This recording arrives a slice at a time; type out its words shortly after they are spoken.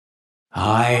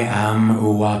I am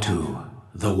Uatu,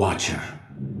 the Watcher.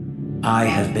 I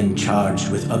have been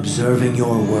charged with observing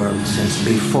your world since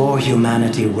before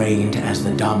humanity reigned as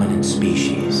the dominant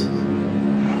species.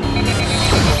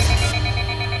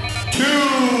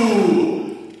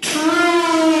 2,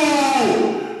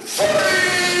 2, 3.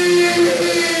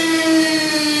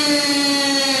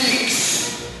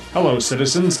 Hello,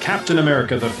 citizens. Captain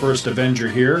America, the First Avenger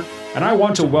here, and I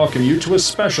want to welcome you to a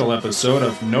special episode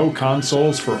of No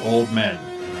Consoles for Old Men.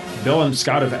 Bill and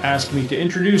Scott have asked me to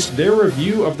introduce their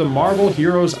review of the Marvel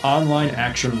Heroes online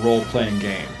action role-playing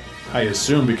game. I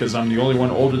assume because I'm the only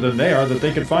one older than they are that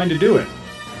they could find to do it.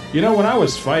 You know, when I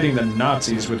was fighting the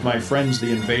Nazis with my friends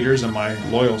the Invaders and my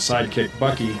loyal sidekick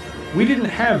Bucky, we didn't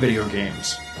have video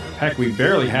games. Heck, we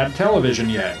barely had television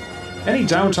yet. Any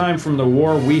downtime from the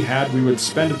war we would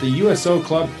spend at the USO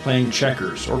Club playing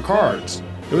checkers or cards.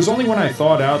 It was only when I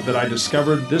thawed out that I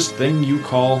discovered this thing you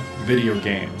call video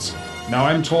games. Now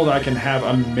I'm told I can have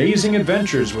amazing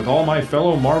adventures with all my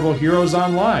fellow Marvel heroes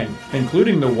online,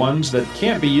 including the ones that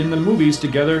can't be in the movies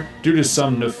together due to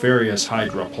some nefarious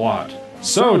Hydra plot.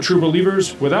 So, true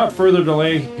believers, without further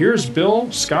delay, here's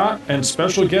Bill, Scott, and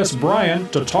special guest Brian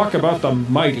to talk about the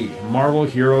mighty Marvel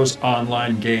Heroes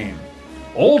online game.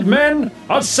 Old men,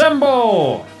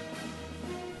 assemble!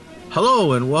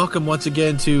 Hello and welcome once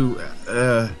again to,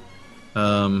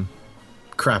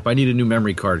 crap, I need a new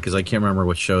memory card because I can't remember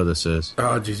what show this is.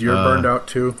 Oh, geez, you're burned out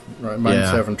too?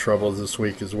 Mine's having troubles this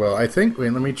week as well. I think,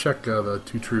 let me check the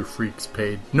Two True Freaks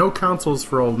page. No Consoles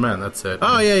for Old Men, that's it.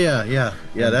 Oh, yeah,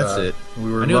 that's it.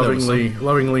 We were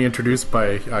lovingly introduced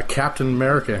by Captain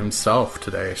America himself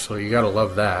today, so you gotta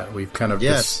love that. We've kind of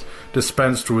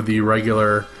dispensed with the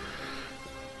regular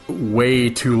way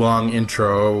too long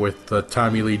intro with the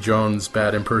Tommy Lee Jones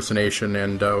bad impersonation,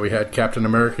 and we had Captain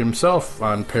America himself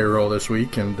on payroll this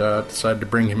week, and decided to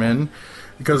bring him in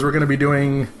because we're going to be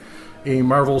doing a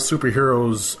Marvel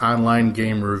Superheroes online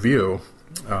game review,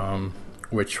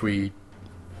 which we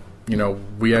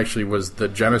actually was the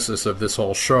genesis of this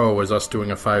whole show, was us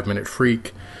doing a 5-minute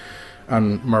freak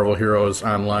on Marvel Heroes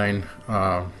Online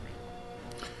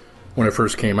when it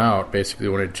first came out, basically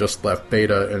when it just left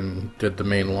beta and did the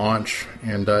main launch.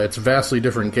 And it's a vastly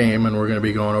different game, and we're going to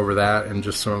be going over that and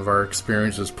just some of our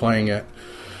experiences playing it.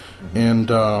 And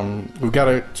we've got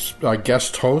a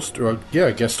guest host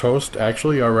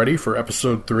actually already for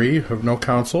episode 3 of No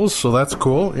Consoles, so that's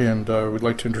cool. And we'd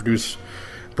like to introduce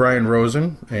Brian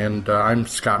Rosen, and I'm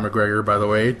Scott McGregor, by the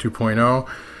way, 2.0,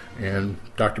 and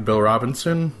Dr. Bill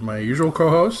Robinson, my usual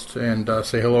co-host. And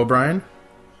say hello, Brian.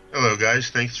 Hello, guys.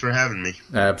 Thanks for having me.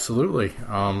 Absolutely.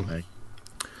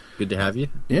 Good to have you.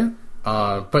 Yeah.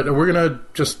 But we're going to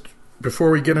just,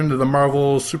 before we get into the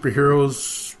Marvel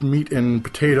superheroes meat and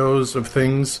potatoes of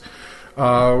things,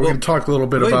 we're going to talk a little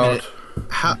bit about...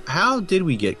 How did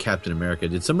we get Captain America?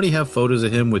 Did somebody have photos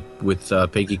of him with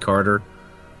Peggy Carter?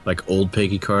 Like old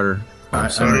Peggy Carter?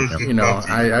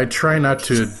 I try not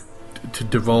to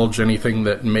divulge anything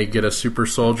that may get a super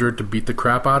soldier to beat the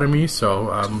crap out of me,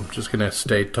 so I'm just gonna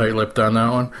stay tight-lipped on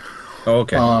that one. Oh,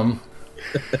 okay.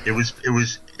 It was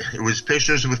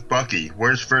pictures with Bucky.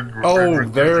 Where's Fred? Oh,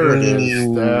 there it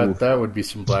is. That would be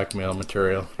some blackmail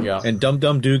material. Yeah. And Dum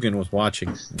Dum Dugan was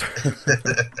watching.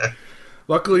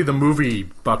 Luckily, the movie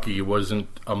Bucky wasn't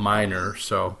a minor,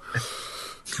 so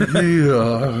yeah,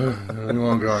 we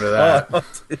won't go into that.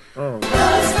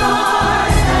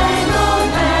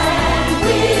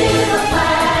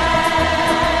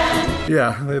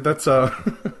 Yeah, that's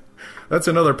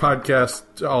another podcast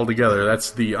altogether.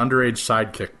 That's the Underage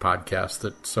Sidekick podcast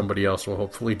that somebody else will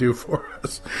hopefully do for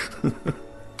us.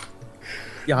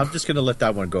 Yeah, I'm just going to let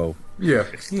that one go. Yeah,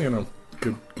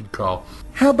 good call.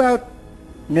 How about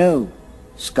no,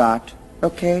 Scott,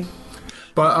 okay?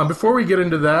 But before we get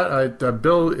into that,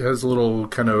 Bill has a little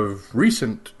kind of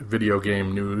recent video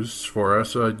game news for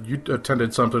us. You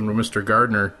attended something with Mr.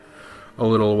 Gardner a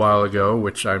little while ago,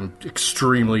 which I'm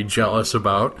extremely jealous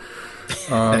about.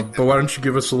 But why don't you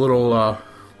give us a little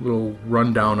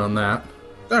rundown on that?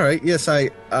 All right. Yes,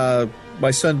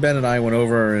 my son Ben and I went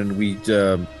over and we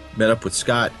met up with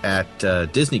Scott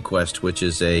at Disney Quest, which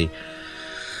is it's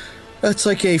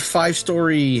like a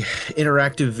 5-story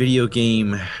interactive video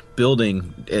game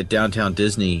building at downtown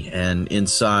Disney, and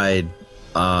inside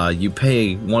you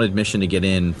pay one admission to get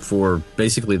in for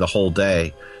basically the whole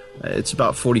day. It's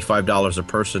about $45 a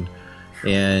person,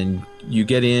 and you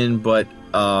get in, but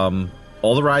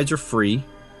all the rides are free.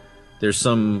 There's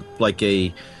some, like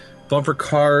a bumper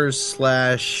cars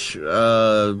slash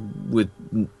with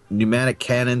pneumatic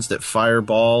cannons that fire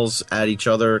balls at each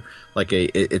other.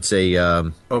 It's a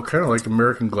kind of like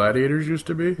American Gladiators used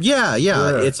to be. Yeah.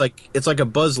 It's like a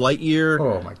Buzz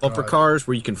Lightyear bumper cars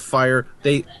where you can fire.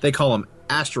 They call them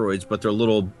asteroids, but they're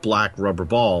little black rubber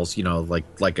balls. You know, like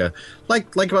about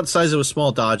the size of a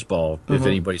small dodgeball. If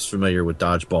anybody's familiar with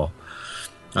dodgeball.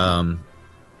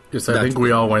 Yes, I think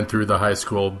we all went through the high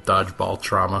school dodgeball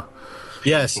trauma.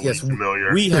 Yes,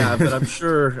 we have, but I'm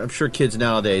sure kids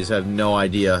nowadays have no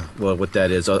idea what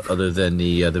that is, other than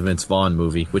the Vince Vaughn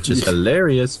movie, which is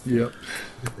hilarious. Yep.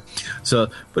 So,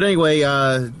 but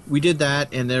anyway, we did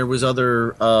that, and there was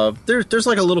other. There's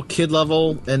like a little kid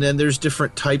level, and then there's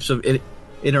different types of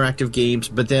interactive games.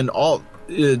 But then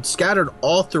scattered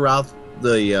all throughout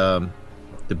the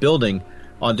building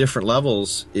on different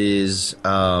levels is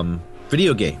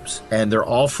video games, and they're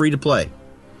all free to play.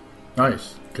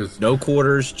 Nice. No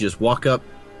quarters, just walk up,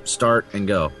 start, and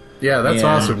go. Yeah, that's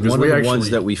awesome. One of the ones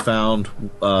that we found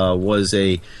was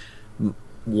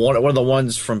one of the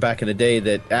ones from back in the day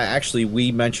that actually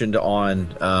we mentioned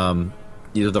on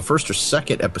either the first or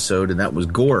second episode, and that was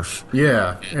Gorf.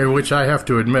 Yeah, in which I have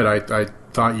to admit, I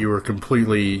thought you were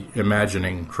completely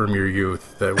imagining from your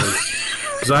youth. That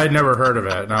was because I had never heard of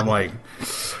it, and I'm like,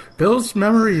 Bill's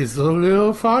memory is a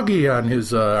little foggy on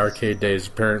his arcade days,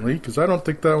 apparently, because I don't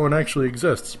think that one actually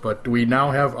exists. But we now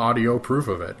have audio proof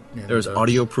of it. And, there's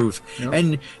audio proof. Yep.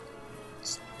 And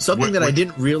something that I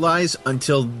didn't realize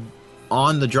until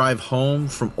on the drive home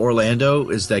from Orlando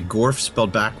is that Gorf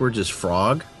spelled backwards is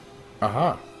frog.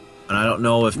 Uh-huh. And I don't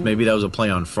know if maybe that was a play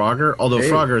on Frogger, although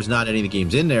Frogger is not any of the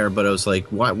games in there, but I was like,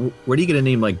 why, where do you get a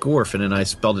name like Gorf? And then I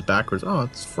spelled it backwards. Oh,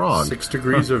 it's frog. 6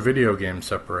 degrees of video game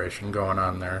separation going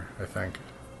on there, I think.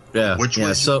 Yeah. Which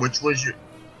was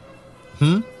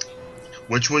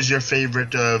your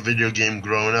favorite video game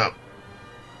growing up?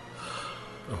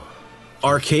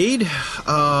 Arcade?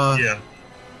 Yeah.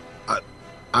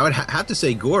 I would have to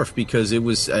say Gorf because it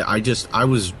was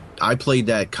I played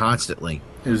that constantly.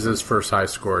 It was his first high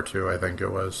score too, I think it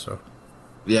was. So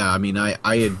yeah, I mean, I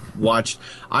had watched.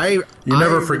 You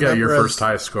never forget your first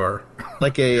high score,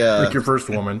 like like your first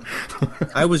woman.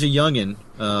 I was a youngin.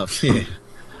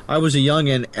 I was a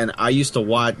youngin, and I used to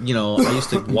watch. I used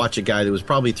to watch a guy that was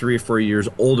probably 3 or 4 years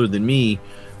older than me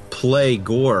play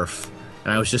Gorf.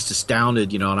 And I was just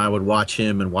astounded, and I would watch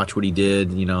him and watch what he did,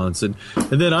 and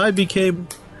then I became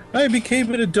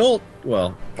an adult.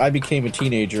 Well, I became a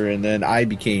teenager, and then I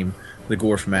became the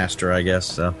Gorf master, I guess.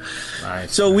 So,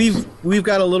 nice, so we've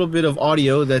got a little bit of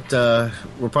audio that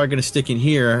we're probably going to stick in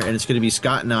here, and it's going to be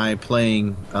Scott and I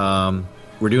playing.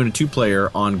 We're doing a 2-player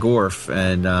on Gorf,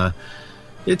 and I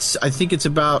think it's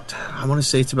about. I want to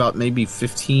say it's about maybe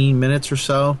 15 minutes or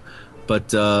so.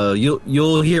 But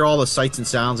you'll hear all the sights and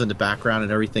sounds in the background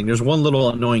and everything. There's one little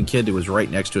annoying kid that was right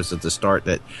next to us at the start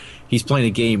that he's playing a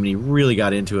game and he really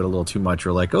got into it a little too much.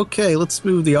 We're like, okay, let's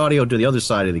move the audio to the other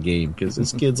side of the game because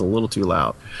this kid's a little too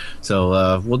loud.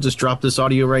 So we'll just drop this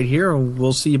audio right here and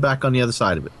we'll see you back on the other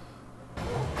side of it.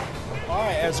 All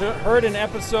right, as heard in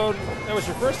episode, that was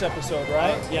your first episode,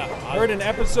 right? Yeah. Heard in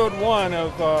episode 1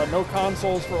 of No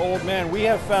Consoles for Old Men, we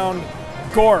have found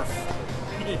Gorf.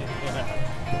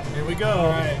 Here we go. All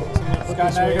right. So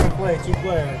Scott and I are going to play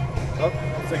 2-player. Oh,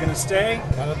 is it going to stay?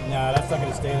 No, that's not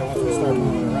going to stay once we start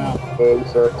moving around.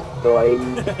 Insert toy.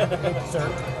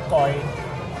 Insert toy.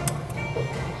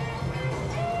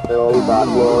 Bill Bot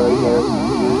Warrior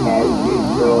has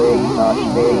destroyed our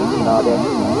space product.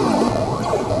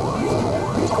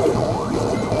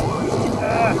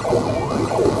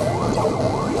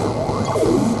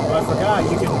 Oh,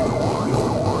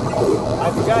 I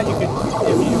forgot you can,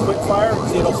 if you do quick fire,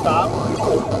 see it'll stop.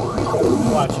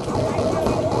 Watch.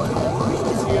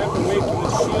 So you have to wait for the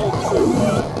shield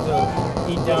To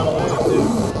heat down a little bit too.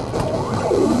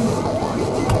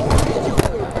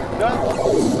 Done?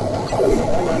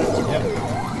 Yep.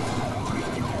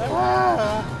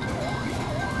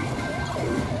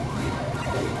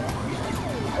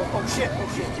 Oh shit.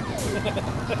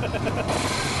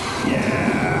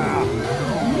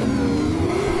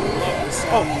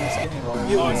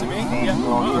 Oh, is it me? Yeah.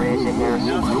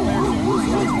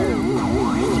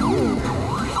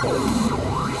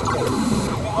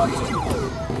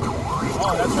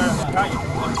 Oh, that's right. I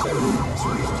forgot you.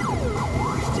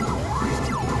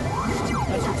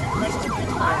 That's your 2 domestic thing.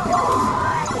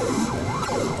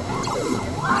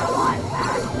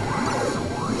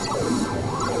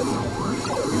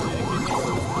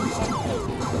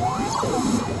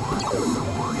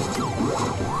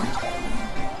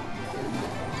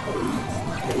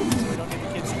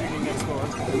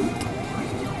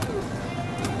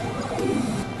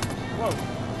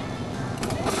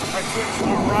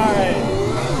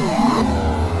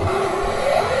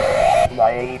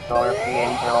 annihilator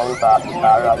vehicle that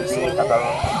are unbeatable.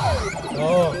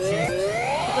 Oh, Jesus.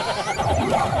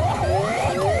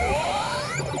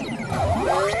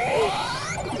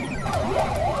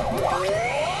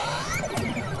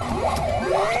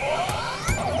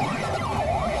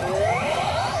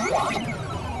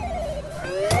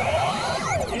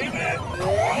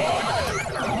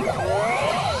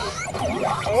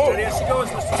 Steady as she goes,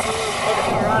 Mr. Sulu.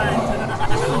 All right.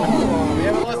 We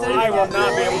haven't lost any. I will not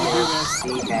be able to do this. He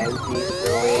has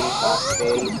destroyed the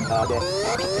space cadet.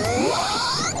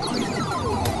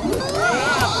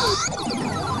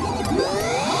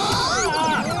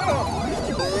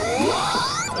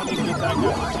 I need to get that guy.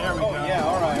 There we go. Yeah,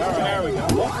 all right. There we go.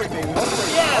 Hopefully, baby.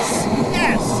 Hopefully. Yes!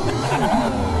 Yes!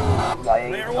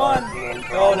 Layer one.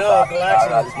 Oh, no,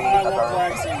 Galaxian. I want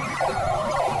Galaxian.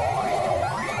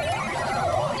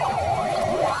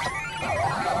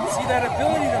 See, that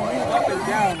ability to move up and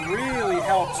down really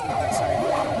helps with this, I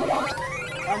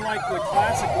think. Unlike the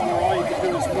classic one where all you can do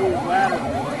is move laterally,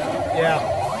 you know? Yeah.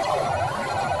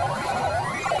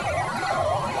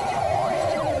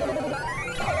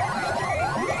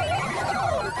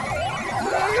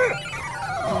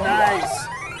 Nice.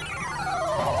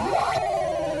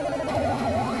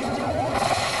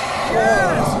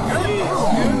 Yes.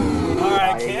 All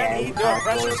right, can he do it?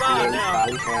 Pressure's on now.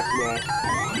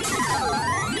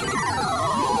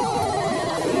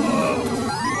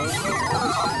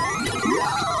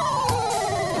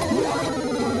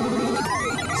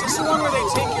 Is this the one where they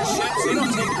take your ships? They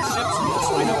don't take your ships in this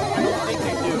one. I don't think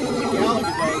they do.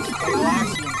 Galaga does.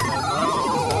 Galaxian does.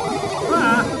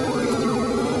 Ah.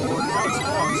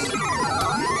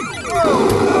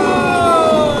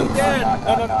 Oh, I'm dead.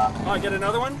 Oh, no. Oh, I get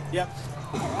another one? Yep.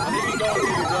 I think you go until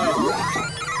you're dead.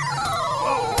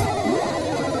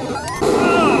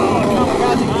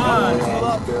 Come on.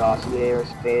 Crosshair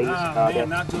space Oh, man, cadet.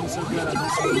 not doing so good on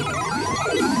this one.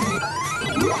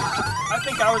 I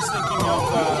think I was thinking of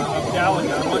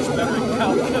Galaga. I'm much better at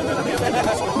Galaga than I am at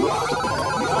this one.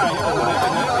 All right, here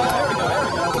we go.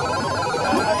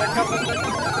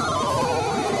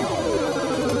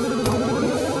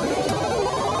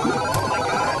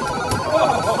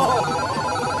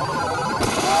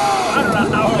 I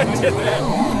don't know how I did that.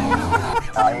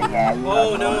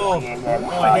 Oh, no. Oh,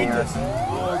 I hate this.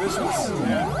 Oh, this one's...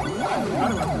 Yeah. I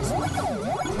forgot about this one.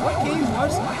 What game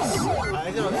was this?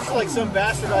 I know, this is like some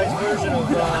bastardized version of,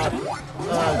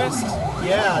 Tempest?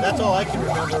 yeah, that's all I can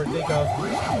remember or think of.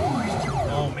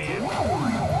 Oh, man. Oh,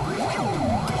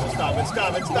 stop it.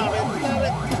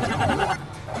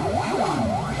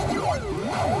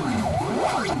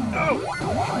 Oh!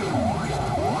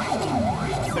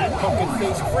 Fat pumpkin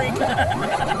face freak.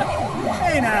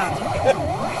 Hey, now.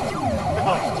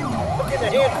 Oh, look at the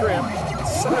hand cramp.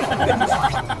 Son of a bitch.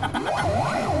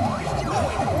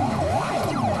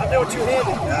 I'm doing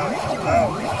two-handed. Oh.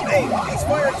 Hey, he's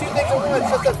firing two things at once.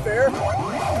 That's not fair.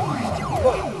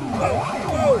 Whoa.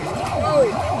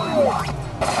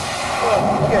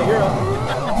 Okay, you're up.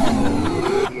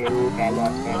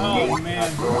 Oh,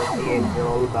 man.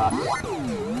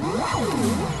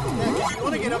 Yeah, because you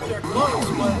want to get up there close,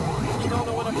 but you don't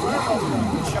know when a fireball's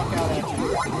going to chuck out at you.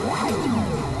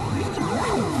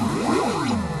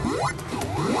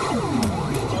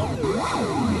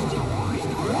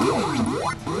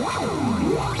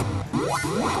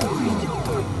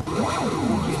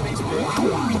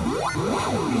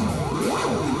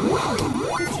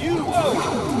 It's you! Whoa!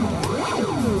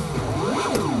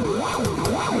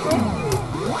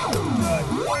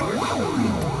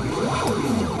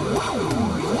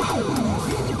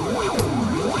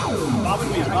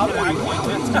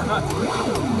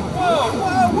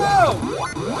 Whoa!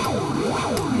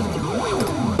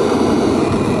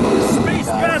 Space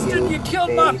bastard, you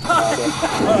killed my puppet!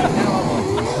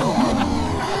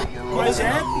 What is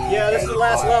that? Yeah, this is the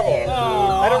last level.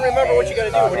 I don't remember what you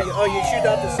gotta do. Oh, you shoot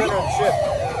out the center of the ship.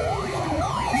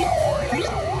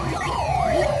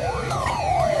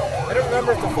 I don't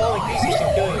remember if the falling pieces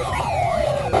can kill you.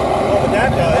 Oh, but that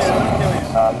does.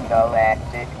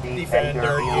 Galactic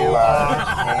Defender, you are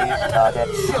space cadet.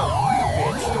 Shut up,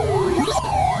 bitch.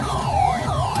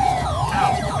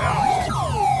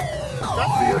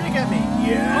 Stop shooting at me.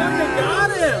 Yeah. Oh, you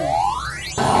got him!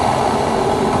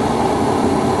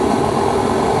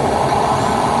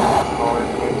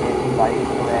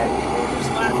 Who's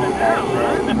laughing now,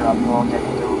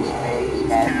 Captain.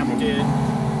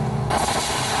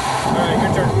 Alright,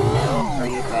 your turn.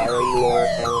 Prepare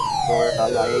yourself for a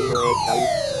light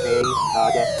space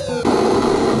cadet.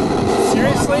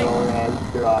 Seriously? And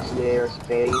Crosshair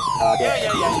space cadet.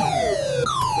 Yeah.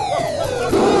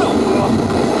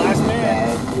 Last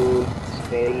man. And you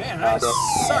Space Man, I Cadet.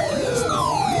 suck at this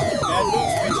level. Bad move,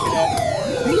 Space Cadet.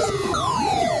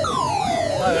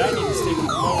 But I need to stay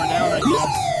lower down, I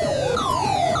guess.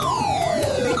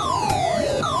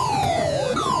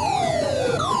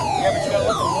 Yeah, but you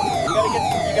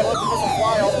gotta let the missile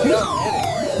fly all the way up and hit it.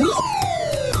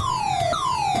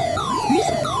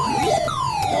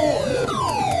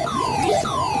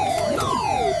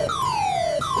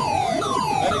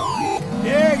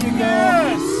 There you go.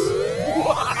 Yes!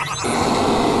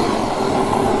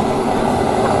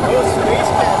 Oh,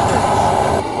 Space Captain.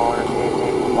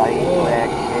 Forfeited by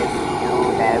collective. You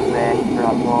have been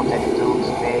promoted to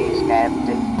Space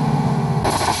Captain.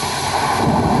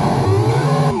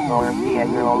 Scorpion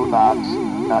robots.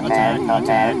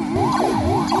 Attack.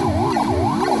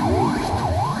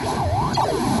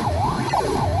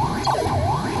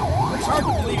 It's hard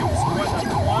to believe what a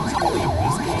quantum leap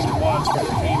this game was when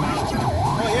it came out.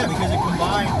 Oh yeah, because it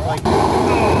combined like.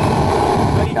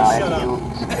 I need to shut up.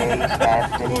 Space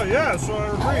Captain. Oh yeah, so I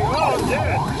agree. Oh, I'm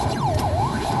dead.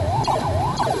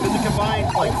 Because it combined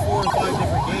like 4 or 5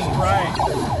 different games. Right.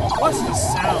 Plus the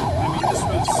sound. I mean, this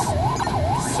was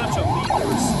such a leap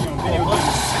for video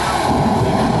game sound.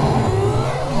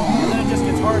 And then it just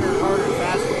gets harder and harder and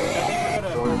faster.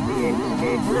 I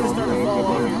think we're gonna start to fall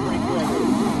off here pretty quick.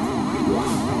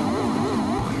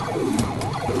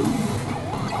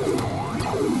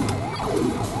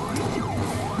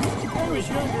 I was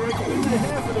younger, I could do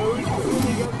half of those before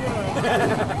they got done.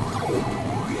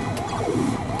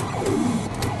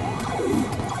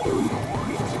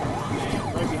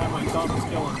 Right behind my thumb is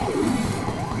killing me.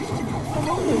 Come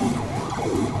on!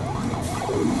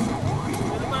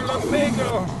 Where's my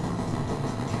Lumbago?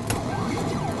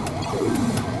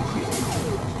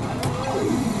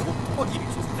 Oh, you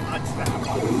just dodged that one.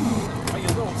 Oh, you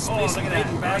little space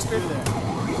invading bastard.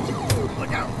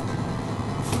 Look out.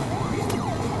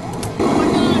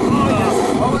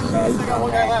 Oh, yes, I got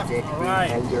one guy left.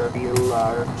 Alright.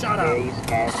 Interviewer. Shut up. Space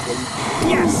Captain.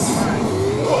 Yes!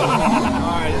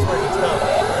 Alright, this is where it gets tough.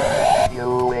 You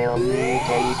will need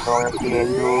a Scorpion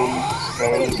room.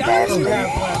 Space Guys, you Captain.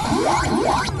 have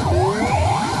left.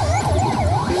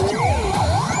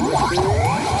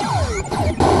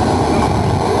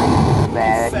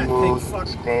 Bad Fat move. pig fuck.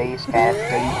 Space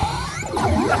Captain.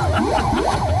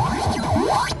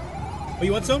 Oh,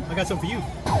 you want some? I got some for you.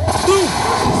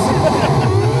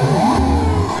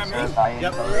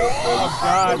 Yep. Oh,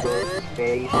 God.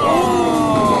 Space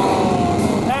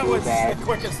Oh, that was Bad the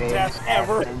quickest Space death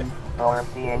ever. Captain.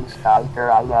 Scorpions conquer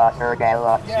another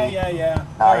galaxy. Yeah.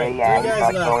 I Alright, am 3 guys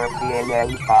the left. Scorpion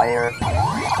Empire. The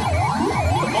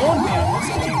old man, this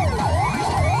game.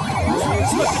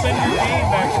 This must have been your game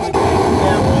back in the day.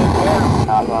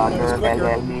 Another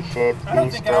enemy ship I don't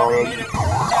think I ever destroyed. made it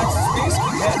past Space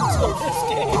Cadet until this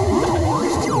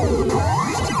game.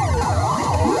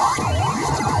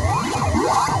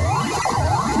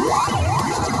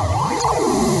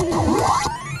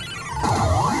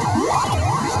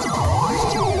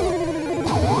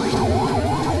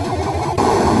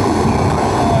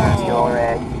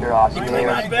 Your cross You clean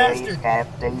my Space bastard.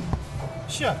 Captain.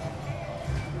 Shut up.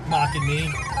 Mocking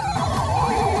me.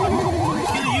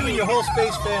 Kill you and your whole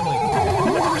space family.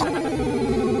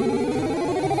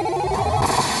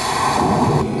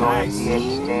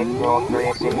 Scorpions take your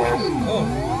prisoners. Oh,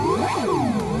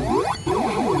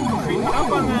 Creeping up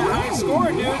on that high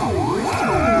score, dude.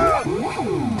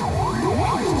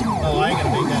 oh, I ain't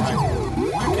gonna make that high score.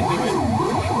 You can do it.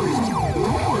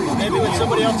 Maybe with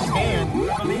somebody else's hand.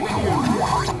 I believe in you.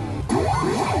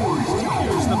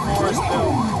 Use the force,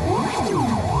 Bill.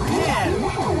 Man.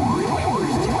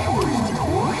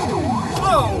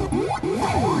 Whoa!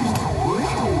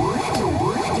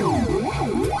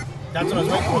 That's what I was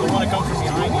waiting for. The one that comes from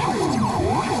behind you.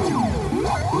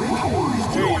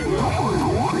 There you go.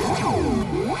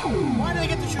 Why do they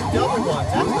get to shoot double ones?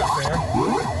 That's not fair.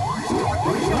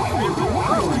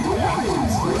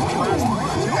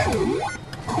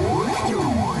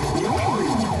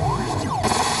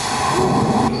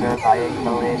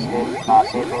 Survivalist if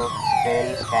possible.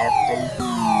 Space Captain.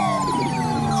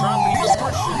 Dropping even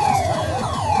more shit this time.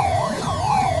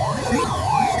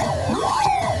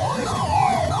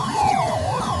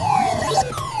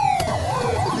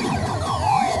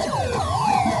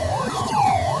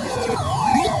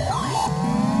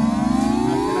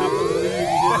 I cannot believe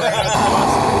you did that.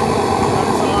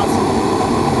 That's awesome.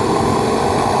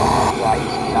 Right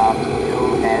now, you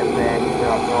have been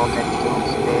promoted to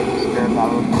Space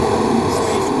Colonel.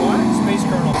 Space what? Space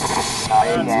Colonel. I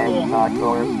am the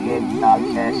Scorpion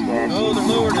contestant. Oh, they're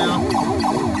lower now.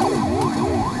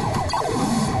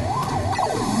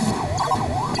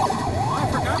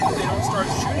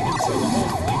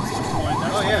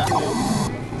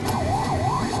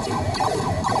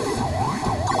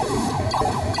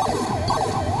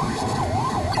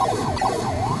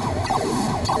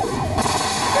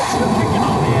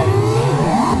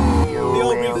 The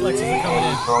old reflexes are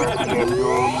coming in.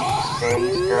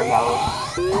 Space Turtle.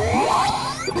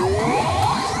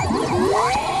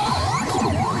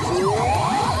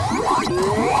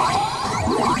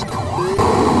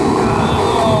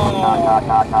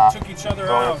 Took each other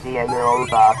out. Dorothy and your old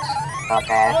box.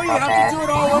 Okay, Oh, you have to do it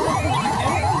all over from the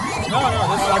beginning? No,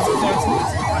 this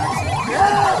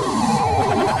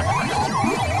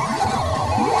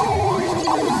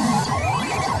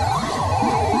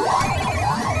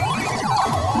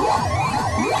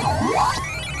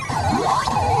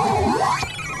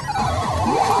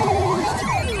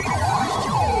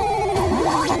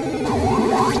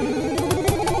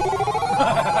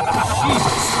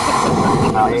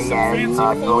Again,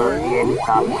 Dorothy and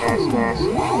consciousness.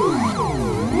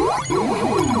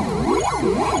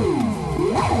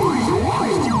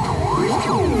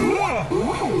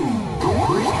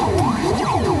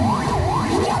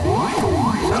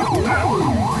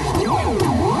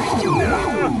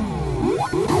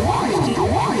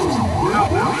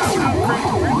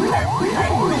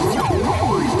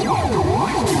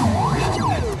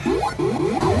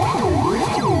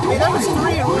 Hey, that was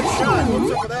 3 in one shot.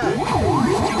 What's up with that?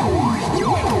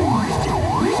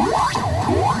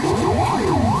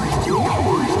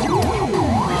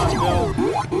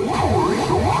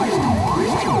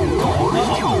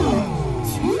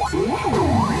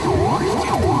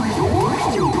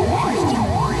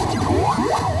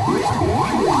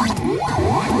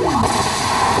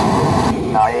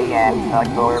 Not again,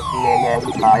 Dorothy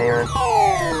Empire.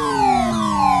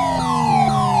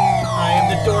 I am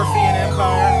the Dorfian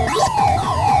Empire.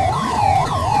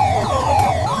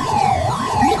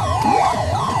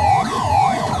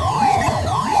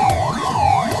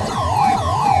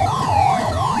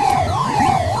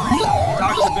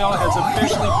 Dr. Bill has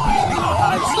officially beaten the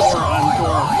high score on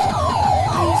Dorf.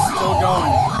 And he's still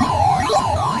going.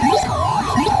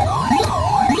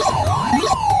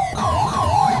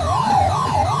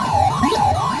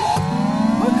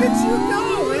 Look at you go,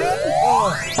 man.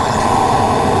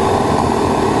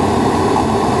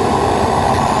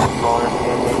 Dorothy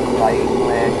fighting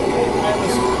with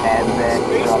and then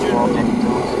trouble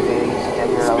into space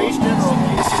general. Space General.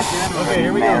 Okay,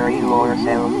 here we go. Marry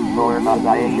yourself for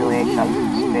evaluation.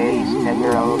 Space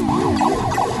general.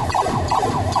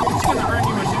 It's going to earn you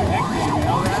a new nickname, you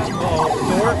know that? Oh,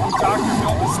 Dorf. Dr.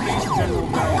 Bill, the Space General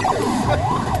Bill.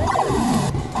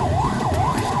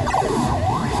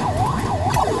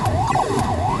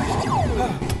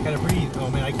 Gotta breathe. Oh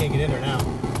man, I can't get in there now.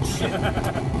 Shit.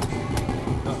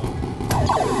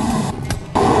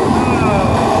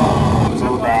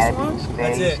 Too bad. one?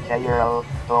 That's Space it. general.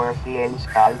 Dorothy and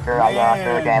conquer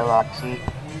another galaxy.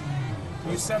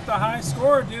 You set the high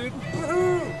score, dude.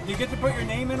 Woohoo! You get to put your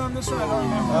name in on this one? I don't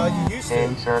remember. You used to.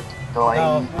 Insert No, coin.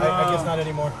 I guess not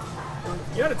anymore.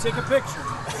 You gotta take a picture.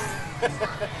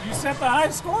 You set the high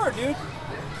score, dude.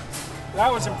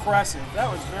 That was impressive.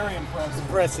 That was very impressive.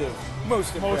 Impressive.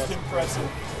 Most Most impressive. impressive.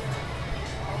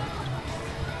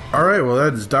 All right, well,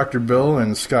 that's Dr. Bill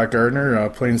and Scott Gardner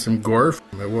playing some Gorf.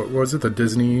 What was it? The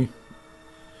Disney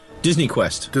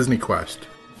Quest. Disney Quest.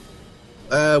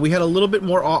 We had a little bit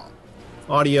more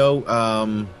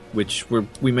audio, which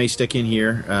we may stick in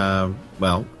here.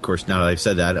 Well, of course, now that I've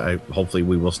said that, hopefully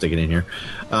we will stick it in here.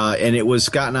 And it was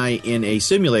Scott and I in a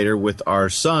simulator with our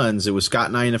sons. It was Scott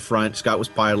and I in the front. Scott was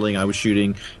piloting, I was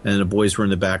shooting, and then the boys were in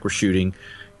the back, were shooting.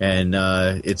 And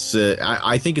I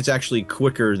think it's actually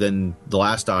quicker than the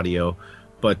last audio,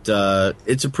 but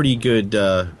it's a pretty good.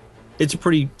 It's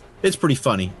pretty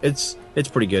funny. It's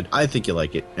pretty good. I think you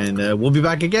like it, and we'll be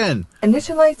back again.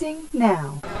 Initializing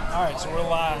now. All right, so we're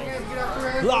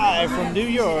live. Live from New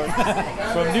York,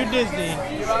 from New Disney.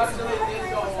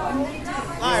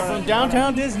 Live from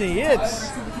downtown Disney.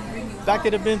 It's Back to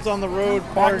the Bins on the Road,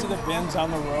 Back to the Bins on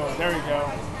the Road. There you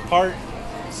go. part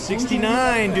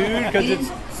 69, dude, because it's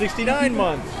 69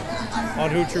 month on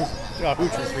Hoocher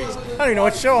Streets. I don't even know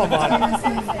what show I'm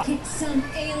on. Kick some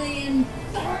alien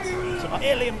butt. Some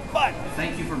alien butt.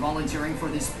 Thank you for volunteering for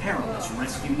this perilous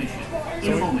rescue mission.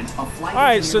 In a moment, a flight. All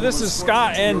right, so this is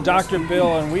Scott and Dr.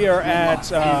 Bill, and we are at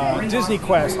Disney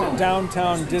Quest,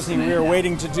 downtown Disney. We are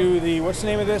waiting to do the, what's the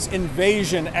name of this?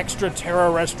 Invasion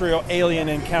Extraterrestrial Alien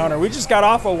Encounter. We just got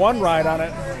off a one ride on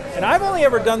it, and I've only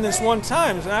ever done this one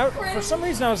time. And for some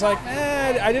reason, I was like,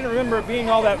 I didn't remember it being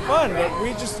all that fun, but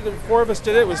the four of us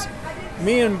did it. It was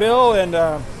me and Bill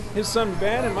and his son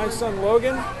Ben and my son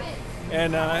Logan,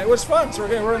 and it was fun. So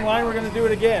we're in line. We're going to do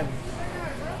it again.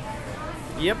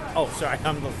 Yep. Oh, sorry.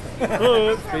 I'm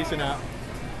spacing out.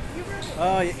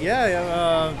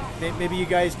 Maybe you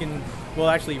guys can we'll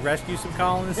actually rescue some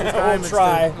colonists this We'll time.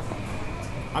 try.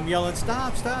 I'm yelling,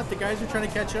 stop, stop. The guys are trying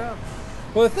to catch up.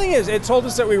 Well, the thing is, it told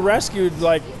us that we rescued,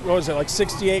 like, what was it, like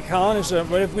 68 colonists?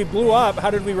 But if we blew up, how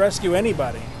did we rescue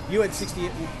anybody? You had 68.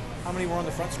 How many were on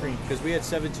the front screen? Because we had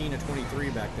 17 to 23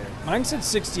 back there. Mine said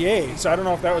 68, so I don't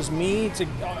know if that was me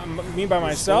by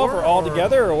myself or all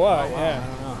together or what. Oh, wow, Yeah. I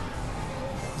don't know.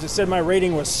 'Cause it said my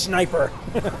rating was sniper.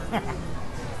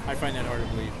 I find that hard to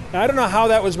believe. Now, I don't know how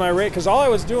that was my rate, because all I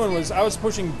was doing was I was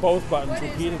pushing both buttons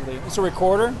repeatedly. It's a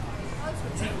recorder.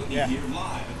 Yeah.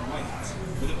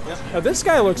 Now, this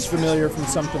guy looks familiar from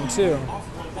something, too.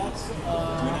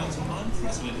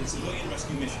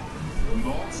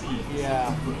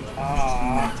 Yeah.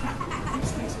 I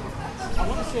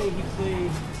want to say he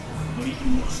played.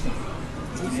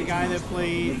 He's the guy that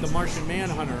played the Martian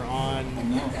Manhunter on.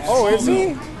 Oh, is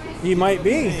he? He might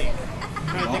be. I'm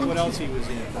trying to think what else he was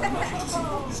in.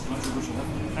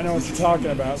 I know what you're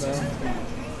talking about, though.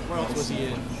 Where else was he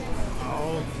in?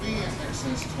 Oh,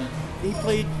 he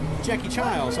played Jackie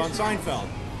Childs on Seinfeld.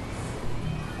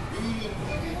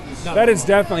 No. That is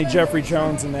definitely Jeffrey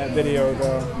Jones in that video,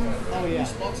 though. Oh yeah.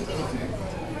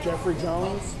 Jeffrey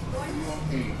Jones?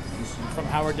 From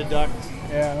Howard the Duck.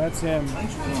 Yeah, that's him.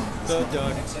 The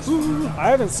Duck. I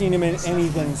haven't seen him in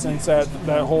anything since that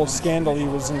whole scandal he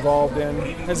was involved in.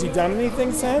 Has he done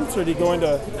anything since, or did he go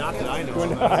into Not that I know. go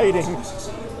into hiding?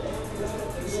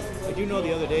 I do know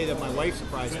the other day that my wife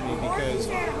surprised me because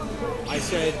I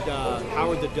said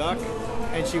Howard the Duck,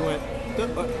 and she went.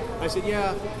 I said,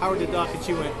 yeah, Howard the Duck, and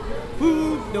she went,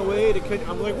 "Ooh, no way!"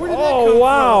 I'm like, where did that come Oh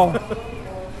wow! from?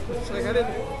 It's like I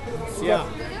didn't. Yeah.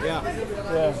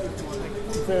 Yeah.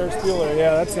 Ferris Bueller.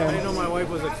 Yeah, that's I him. didn't know my wife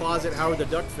was a closet Howard the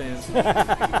Duck fan.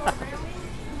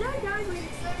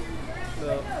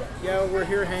 So, yeah, we're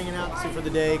here hanging out for the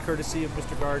day, courtesy of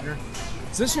Mr. Gardner.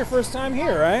 Is this your first time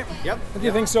here, right? Yep. What do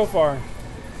you think so far?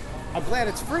 I'm glad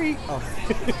it's free. Oh.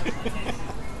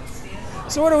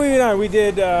 So what have we done? We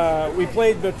did. We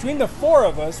played between the four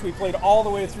of us. We played all the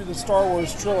way through the Star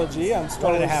Wars trilogy on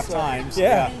Star One and a Wars, half times.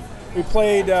 Yeah. We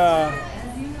played.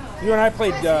 You and I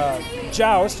played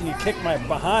Joust, and you kicked my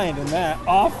behind in that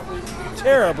off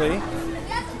terribly.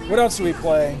 What else did we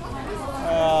play?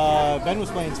 Ben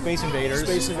was playing Space Invaders.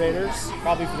 Space Invaders.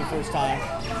 Probably for the first time.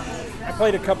 I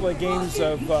played a couple of games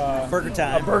of Burger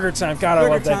Time. Burger Time. God, I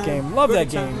love that game. Love Burger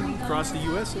that game. Time. Across the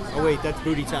U.S. Oh wait, that's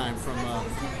Booty Time from.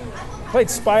 Played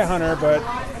Spy Hunter, but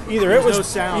either it was no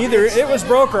sound. it was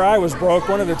broke or I was broke.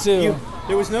 One of the two.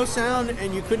 There was no sound,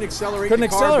 and you couldn't accelerate. Couldn't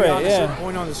the car accelerate, beyond a yeah. certain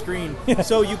point on the screen,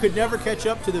 so you could never catch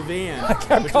up to the van. I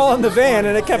kept calling the van,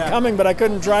 and it kept coming, but I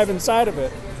couldn't drive inside of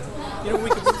it. You know, we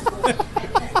could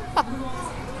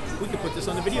put this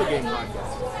on the video game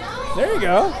podcast. There you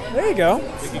go. There you go.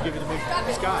 We could give it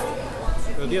to Scott,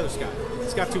 or the other Scott,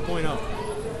 Scott 2.0.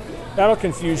 That'll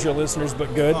confuse your listeners,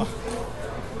 but good. Oh.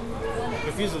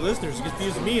 Confuse the listeners,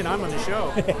 confuse me, and I'm on the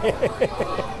show.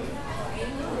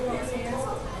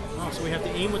 Oh, so we have to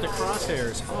aim with the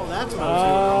crosshairs. Oh, that's what I was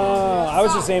doing. I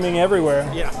was just aiming everywhere.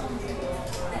 Yeah.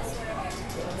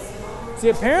 See,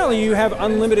 apparently you have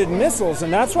unlimited missiles,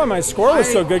 and that's why my score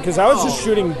was so good, because I was just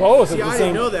shooting both See, at the I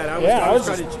same didn't know that. I was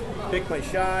trying to pick my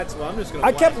shots. Well, I'm just going to.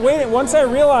 I kept waiting. Once I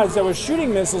realized I was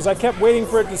shooting missiles, I kept waiting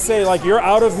for it to say, like, you're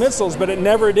out of missiles, but it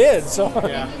never did. So.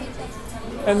 Yeah.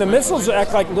 And the missiles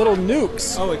act like little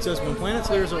nukes. Oh, it says when planet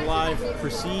slayers are alive,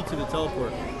 proceed to the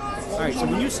teleport. All right, so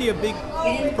when you see a big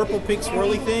purple-pink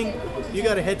swirly thing, you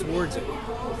got to head towards it.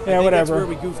 Yeah, whatever. That's where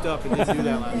we goofed up and didn't do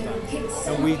that last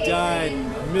time. And we died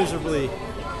miserably.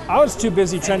 I was too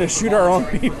busy trying to shoot our own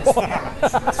people.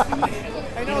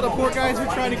 I know, the poor guys are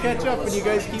trying to catch up, and you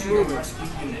guys keep moving.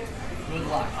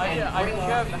 I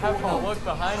kept having to look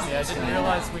behind me. I didn't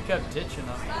realize we kept ditching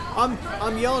them.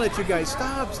 I'm yelling at you guys.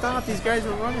 Stop! These guys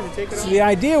are running and taking off. So the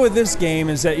idea with this game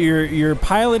is that you're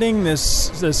piloting this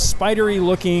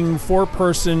spidery-looking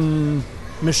four-person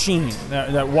machine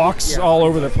that walks all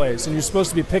over the place, and you're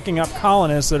supposed to be picking up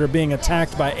colonists that are being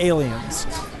attacked by aliens.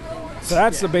 So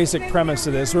that's the basic premise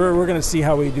of this. We're going to see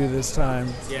how we do this time.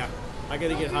 Yeah, I got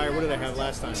to get higher. What did I have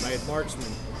last time? I had marksman.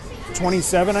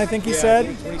 27, I think he said.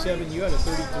 27. You had a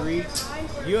 33.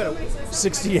 You had a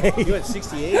 68. You had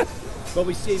 68. But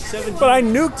we saved 17. But I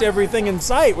nuked everything in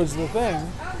sight was the thing.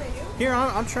 Here,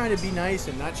 I'm trying to be nice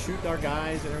and not shoot our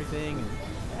guys and everything.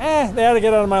 They had to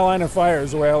get out of my line of fire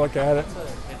is the way I look at it.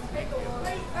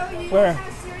 Where?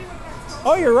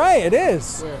 Oh, you're right. It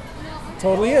is. Where?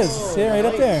 Totally is. See, right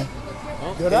up there.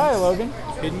 Oh, Good eye, Logan.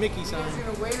 Hidden Mickey sign.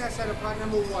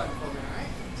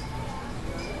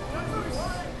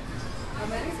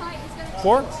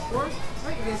 Four?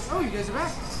 Oh, you guys are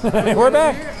back. We're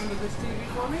back.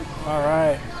 All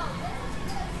right.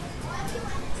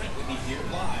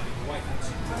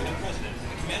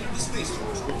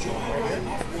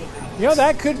 You know,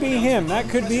 that could be him. That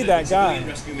could be that guy.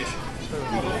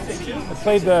 I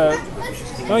played the...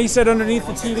 No, he said underneath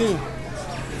the TV.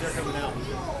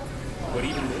 But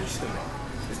even more stunning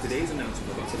is today's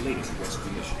announcement about the latest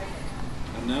rescue mission.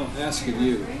 I'm now asking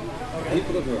you,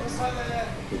 people of Earth,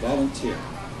 to volunteer.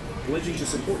 Pledging to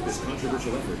support this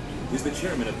controversial effort is the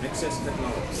chairman of Excess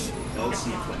Technologies, L.C.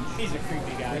 Fletch. He's a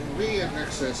creepy guy. We at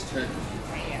Excess Tech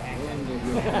learned of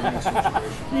your current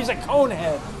situation. He's a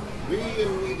conehead. We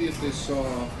immediately saw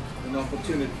an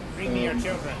opportunity. Bring me your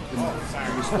children. The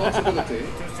responsibility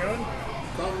Too soon?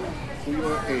 come to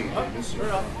your aid in this.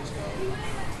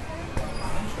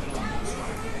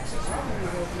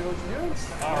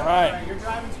 All right. You're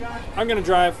driving, Scott? I'm going to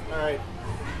drive. All right.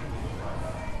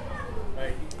 All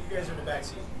right, you guys are in the back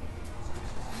seat.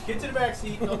 Get to the back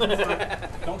seat. Don't to the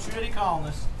front. Don't shoot any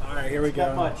colonists. All right, here we go.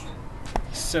 Not much.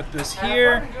 Set this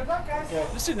here. Good luck, guys. Yeah.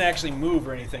 This didn't actually move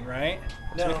or anything, right?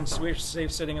 No. So we can switch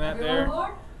safe sitting in that there.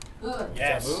 Good.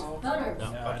 Yes. Does that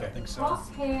move? No, I don't think so.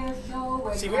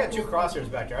 See, we got two crosshairs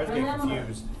back there. I was getting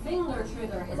confused.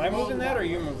 Am I moving that or are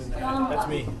you moving that? That's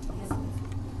me.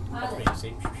 That's me,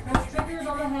 see? Press triggers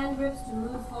on the hand grips to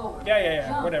move forward. Yeah,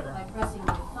 Jump whatever. by pressing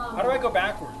the thumb. How do I go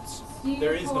backwards?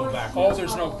 There is no backwards. Oh,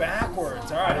 there's no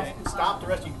backwards. All right. Stop the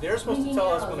rescue. They're supposed to tell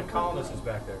us when a colonist is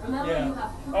back there.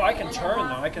 Yeah. Oh, I can turn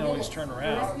though. I can always turn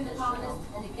around.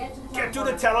 Get to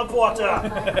the teleporter!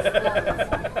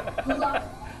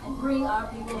 Bring our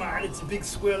people. Come on, it's a big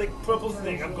swirling purple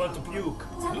thing. I'm going to puke.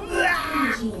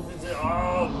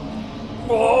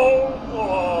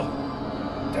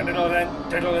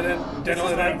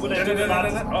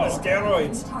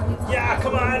 Steroids. Yeah,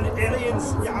 come on,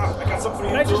 aliens. Yeah, I got something for you.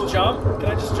 Can I just jump? Can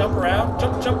I just jump around?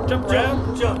 Jump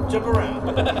around? Jump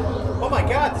around. Oh my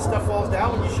god, this stuff falls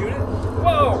down when you shoot it.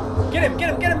 Whoa! Get him!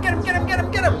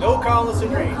 No colonists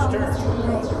in range. Turn.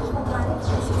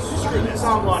 Screw this.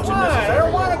 I'm launching Come on, this. I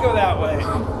don't want to go that way.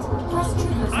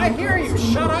 I hear you.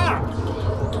 Shut up.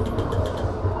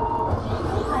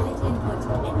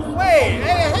 Wait,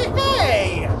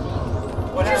 hey!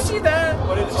 What Did you see that?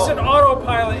 What is it? Said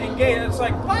autopilot engaged. It's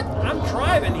like, what? I'm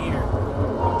driving here.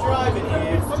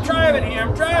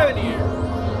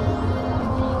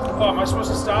 Oh, am I supposed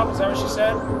to stop? Is that what she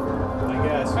said? I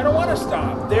guess. I don't want to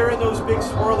stop. They're in those big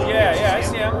swirly things. Yeah, I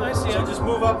see him. So just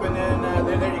move up and then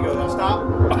there you go. Now stop.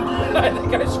 I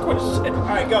think I squished it. All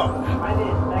right, go. I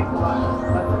did. Thanks a lot.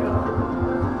 Let's go.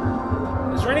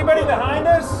 Is there anybody behind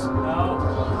us? No.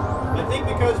 I think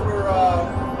because we're,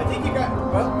 I think you got,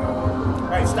 well,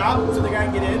 all right, stop so the guy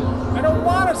can get in. I don't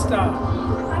want to stop. All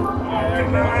right, there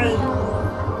we go.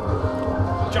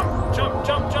 Jump.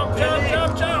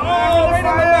 Oh, wait a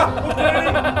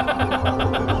minute.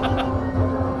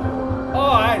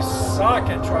 Oh, I suck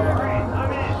at driving.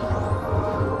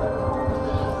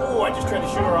 Oh, I just tried to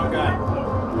shoot the wrong guy.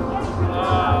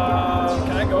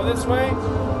 Can I go this way?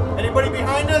 Anybody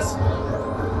behind us? No.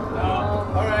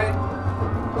 All right.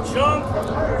 Jump!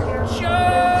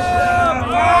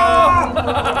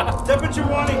 Oh! Temperature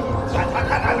warning!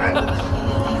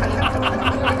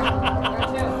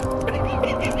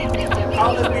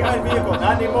 Colonist behind vehicle,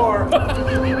 not anymore.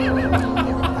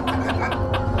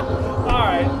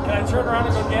 Alright, can I turn around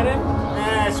and go get him?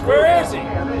 Where is he?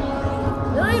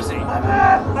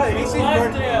 Hey, he's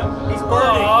burning. He's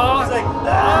burning. Aww. He's like,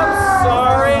 I'm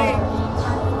sorry.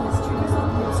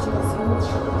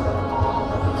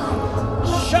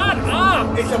 Shut up!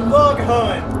 It's a bug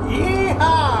hunt.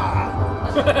 Yeehaw!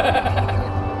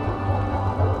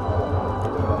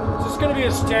 Is this gonna be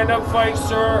a stand-up fight,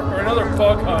 sir, or another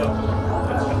bug hunt?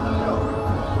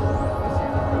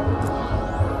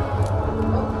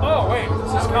 Oh wait,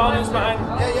 is this Collins behind?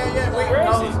 Yeah. Wait, where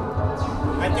is he?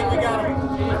 I think we got him.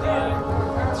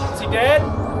 Is he dead?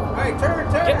 All right, turn.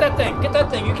 Get that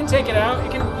thing. You can take it out. You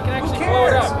can actually blow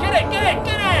it up. Get it!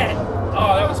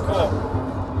 Oh, that was cool.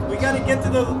 We gotta get to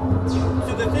the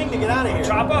thing to get out of here.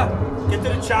 Chopper? Get to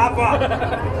the chopper.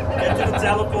 Get to the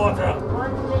teleporter.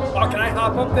 Oh, can I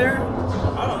hop up there?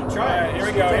 I don't know, try it. Alright,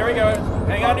 here we go.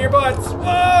 Hang on to your butts.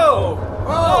 Whoa!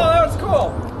 Oh, that was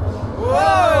cool.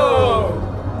 Whoa!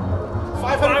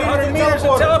 500 meters to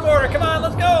teleporter. Come on,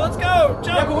 let's go. Jump,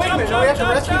 yeah, but wait a minute. Do we have to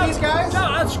rescue these guys?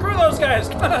 No, screw those guys.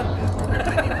 Come on.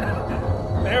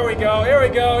 There we go. Here we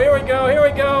go.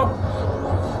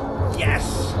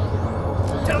 Yes.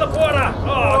 Teleporter. Oh,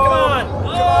 come on.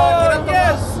 Oh,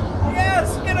 yes.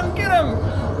 Get him.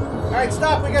 All right,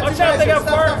 stop. We got Watch out, they got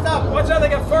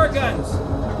fire guns. All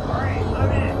right,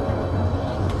 I'm in.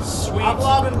 Sweet. I'm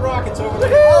lobbing rockets over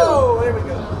there. Oh, there we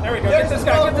go. There we go. Get this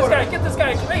guy. Get this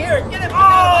guy. Right here. Get him.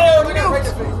 Oh,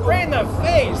 nuked. Right in the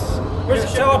face. Where's the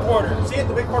teleporter? See it,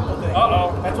 the big purple thing.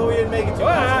 Uh-oh. That's what we didn't make it to.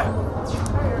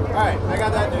 Alright, I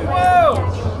got that dude. Whoa!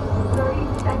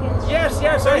 Yes,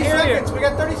 I hear seconds. you. We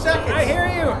got 30 seconds. I hear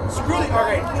you. Screw the.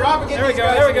 Okay, drop again. There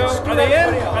we go. Are they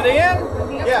in? Are they in?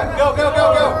 Yeah, go.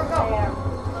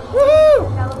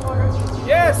 Woohoo!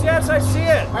 Yes, I see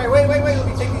it. Alright, wait. Let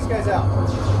me take these guys out.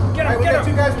 Get him, get him.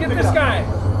 Two guys get this guy.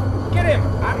 Get him.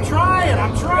 I'm trying.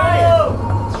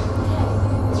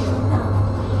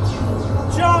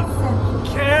 Jump.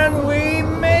 Can we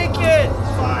make it?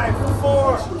 5,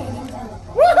 4.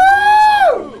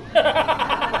 Woohoo!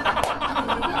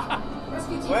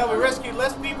 Well, we rescued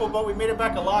less people, but we made it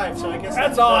back alive, so I guess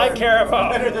that's all I care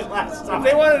about. Better than last time.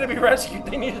 If they wanted to be rescued,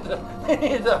 they needed to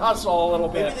hustle a little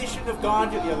bit. Maybe they shouldn't have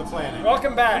gone to the other planet.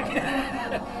 Welcome back.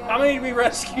 How many did we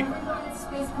rescue?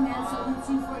 Space Command salutes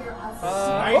you for your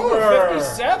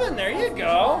 57. There you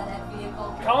go.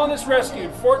 Colonists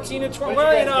rescued. 14 to 20.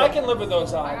 Well, I can live with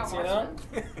those odds, Yeah,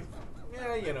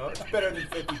 it's better than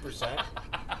 50%.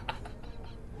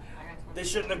 They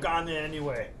shouldn't have gone there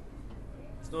anyway.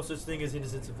 There's no such thing as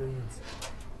innocent civilians.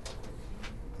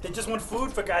 They just want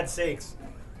food, for God's sakes.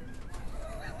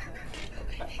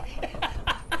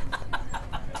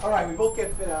 Alright, we both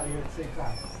get fit out of here at the same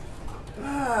time.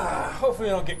 Hopefully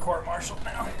we don't get court-martialed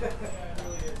now.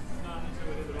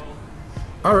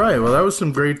 All right, well, that was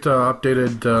some great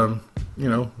updated,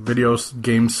 video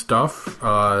game stuff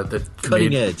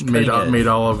that made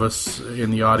all of us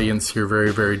in the audience here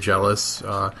very, very jealous.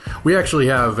 We actually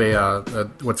have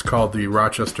a what's called the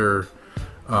Rochester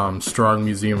Strong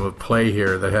Museum of Play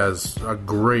here that has a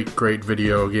great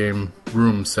video game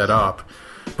room set up.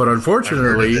 But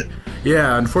unfortunately, you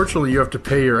have to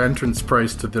pay your entrance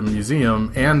price to the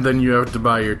museum, and then you have to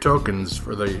buy your tokens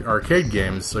for the arcade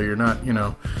games, so you're not,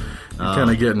 you're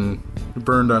kind of getting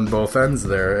burned on both ends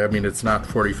there. I mean, it's not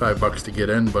 $45 to get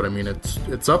in, but I mean,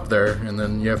 it's up there, and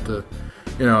then you have to,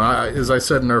 as I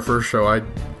said in our first show, I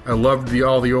loved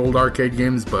all the old arcade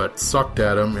games, but sucked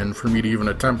at them, and for me to even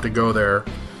attempt to go there,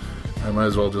 I might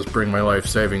as well just bring my life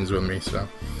savings with me. So,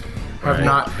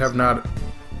 have not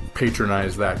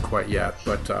patronized that quite yet,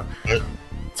 but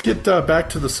let's get back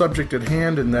to the subject at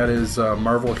hand, and that is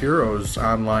Marvel Heroes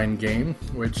online game,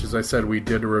 which, as I said, we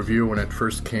did a review when it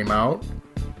first came out,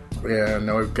 and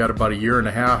now we've got about a year and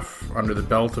a half under the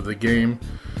belt of the game,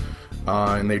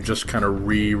 and they just kind of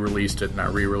renamed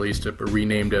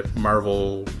it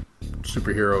Marvel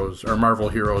Superheroes, or Marvel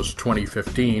Heroes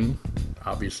 2015,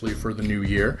 obviously for the new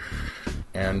year,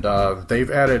 and they've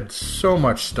added so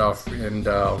much stuff, and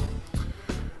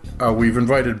we've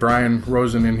invited Brian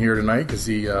Rosen in here tonight because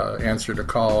he answered a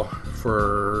call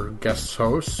for guest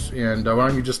hosts. And why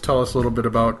don't you just tell us a little bit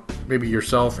about maybe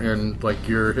yourself and like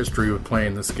your history with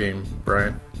playing this game,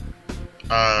 Brian?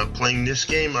 Playing this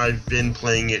game, I've been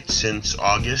playing it since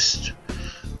August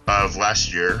of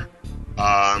last year.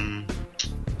 I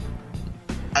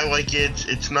like it.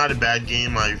 It's not a bad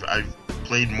game. I've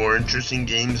played more interesting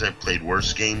games. I've played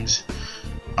worse games.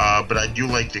 But I do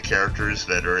like the characters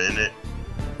that are in it.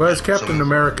 Well, as Captain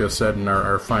America said in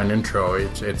our fine intro,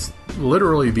 it's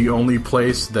literally the only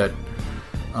place that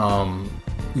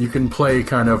you can play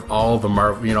kind of all the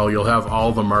Marvel, you'll have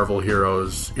all the Marvel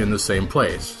heroes in the same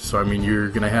place. So, I mean, you're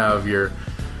going to have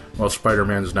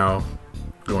Spider-Man's now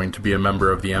going to be a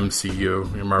member of the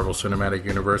MCU, the Marvel Cinematic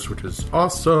Universe, which is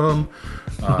awesome.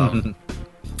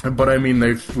 But, I mean,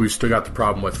 we've still got the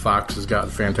problem with Fox has got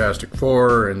Fantastic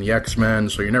Four and the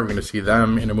X-Men, so you're never going to see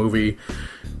them in a movie.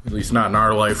 At least not in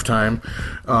our lifetime,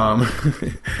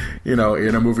 in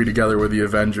a movie together with the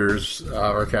Avengers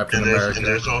or Captain America. And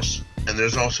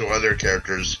there's also other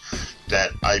characters that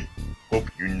I hope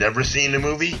you never see in a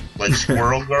movie, like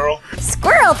Squirrel Girl.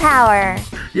 Squirrel power.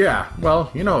 Yeah, well,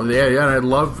 and I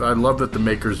love that the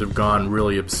makers have gone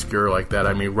really obscure like that.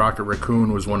 I mean, Rocket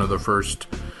Raccoon was one of the first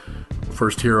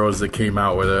heroes that came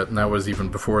out with it, and that was even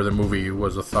before the movie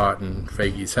was a thought in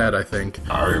Feige's head, I think.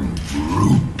 I'm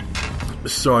Groot.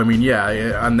 So, I mean,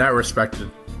 yeah, on that respect,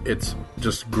 it's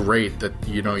just great that,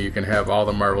 you can have all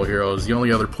the Marvel heroes. The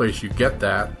only other place you get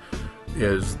that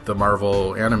is the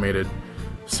Marvel animated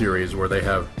series where they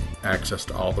have access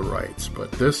to all the rights.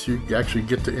 But this, you actually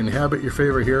get to inhabit your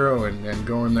favorite hero and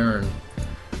go in there and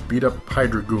beat up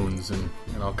Hydra goons and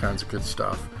all kinds of good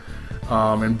stuff.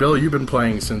 And Bill, you've been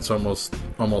playing since almost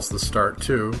the start,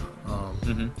 too.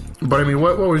 But, I mean,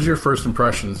 what was your first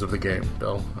impressions of the game,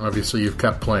 Bill? Obviously, you've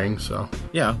kept playing, so...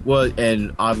 Yeah, well,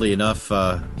 and oddly enough,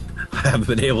 I haven't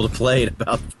been able to play in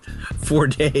about 4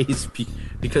 days,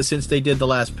 because since they did the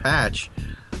last patch,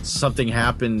 something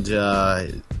happened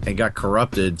and got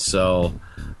corrupted, so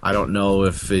I don't know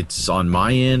if it's on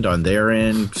my end, on their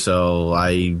end, so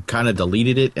I kind of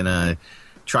deleted it, and I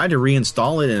tried to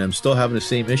reinstall it, and I'm still having the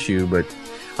same issue, but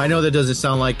I know that doesn't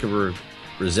sound like a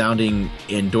resounding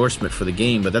endorsement for the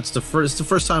game, but that's the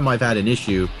first time I've had an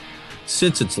issue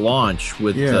since its launch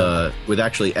with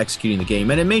actually executing the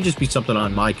game, and it may just be something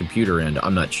on my computer end,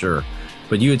 I'm not sure.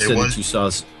 But you had said that you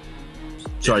saw...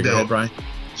 Sorry, go ahead, Brian.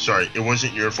 Sorry, it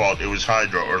wasn't your fault, it was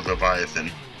Hydra or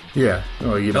Leviathan. Yeah,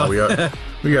 well, we got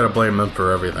to blame them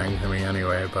for everything. I mean,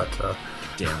 anyway, but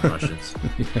damn Russians.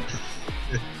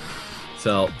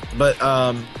 So, but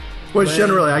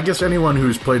generally, I guess anyone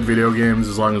who's played video games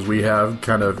as long as we have,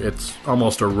 it's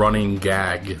almost a running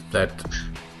gag that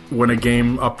when a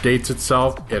game updates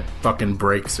itself, it fucking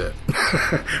breaks it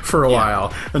for a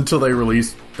while until they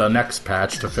release the next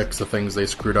patch to fix the things they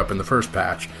screwed up in the first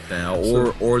patch.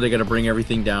 Or they got to bring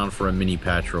everything down for a mini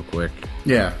patch real quick.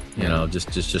 Yeah, you know,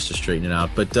 just to straighten it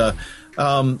out. But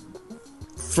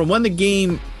from when the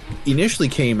game initially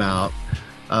came out,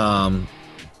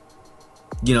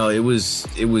 you know, it was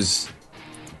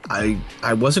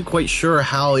I wasn't quite sure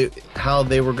how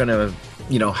they were gonna,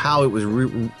 you know, how it was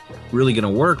really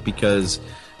gonna work, because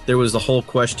there was the whole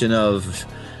question of,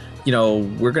 you know,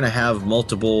 we're gonna have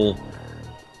multiple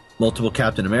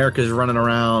Captain Americas running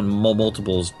around,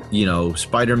 multiple, you know,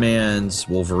 Spider-Mans,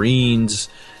 Wolverines.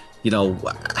 You know,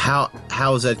 how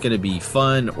is that going to be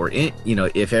fun? Or you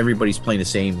know, if everybody's playing the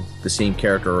same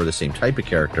character or the same type of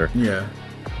character. Yeah.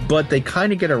 But they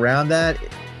kind of get around that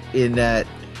in that.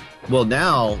 Well,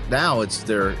 now it's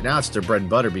their bread and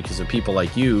butter because of people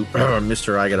like you,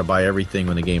 Mister. I got to buy everything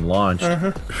when the game launched.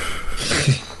 Uh-huh.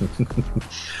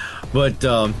 But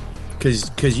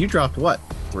because you dropped what,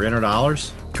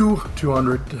 $300?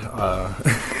 $200.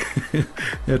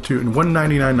 Yeah,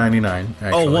 $199.99.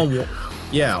 Oh, one.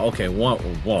 Yeah, okay.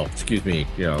 Well, excuse me.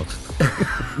 You know.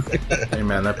 Hey,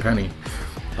 man, that penny.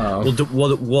 Well,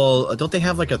 don't they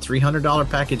have like a $300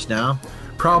 package now?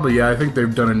 Probably, yeah. I think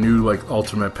they've done a new like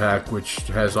Ultimate Pack, which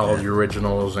has all the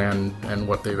originals and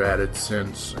what they've added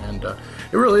since. And it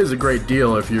really is a great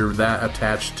deal if you're that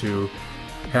attached to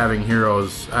having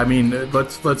heroes. I mean,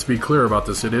 let's be clear about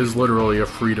this. It is literally a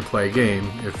free-to-play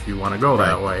game if you want to go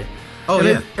that way. Oh,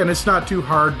 and and it's not too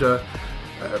hard to...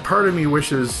 part of me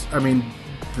wishes... I mean,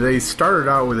 they started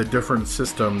out with a different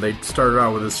system. They started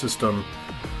out with a system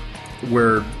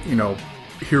where, you know,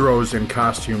 heroes and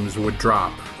costumes would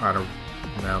drop on a...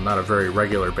 Now, not a very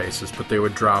regular basis, but they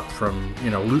would drop from, you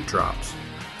know, loot drops.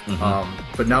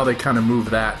 Mm-hmm. But now they kind of move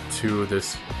that to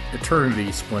this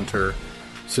Eternity Splinter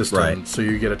system. Right. So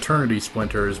you get Eternity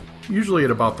Splinters usually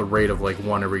at about the rate of like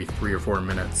one every 3 or 4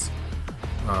 minutes,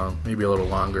 maybe a little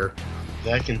longer.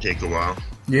 That can take a while.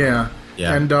 Yeah.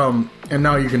 And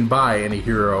now you can buy any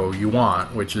hero you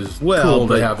want, which is cool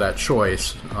to have that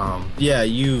choice. Yeah,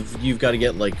 you've got to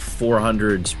get like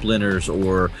 400 splinters,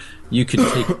 or you could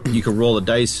roll the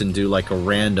dice and do like a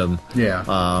random. Yeah.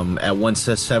 At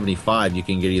 175, you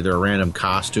can get either a random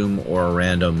costume or a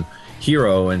random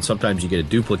hero, and sometimes you get a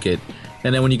duplicate.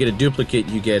 And then when you get a duplicate,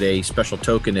 you get a special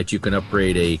token that you can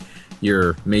upgrade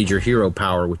your major hero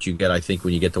power, which you get, I think,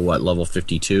 when you get to level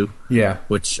 52. Yeah.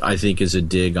 Which I think is a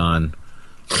dig on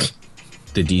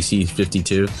the DC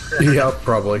 52. Yeah,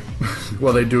 probably.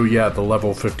 Well, they do, the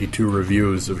level 52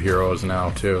 reviews of heroes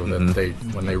now, too, that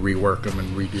when they rework them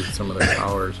and redo some of their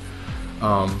powers.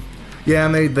 Yeah,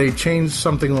 and they changed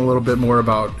something a little bit more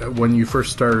about when you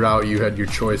first started out, you had your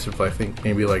choice of, I think,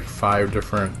 maybe like 5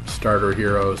 different starter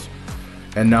heroes.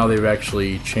 And now they've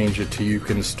actually changed it to you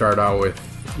can start out with,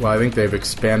 I think they've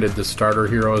expanded the starter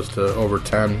heroes to over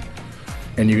 10.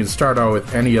 And you can start out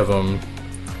with any of them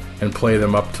and play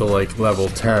them up to like level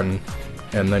 10.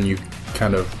 And then you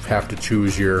kind of have to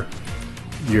choose your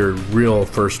real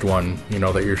first one, you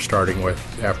know, that you're starting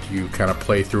with after you kind of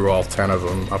play through all 10 of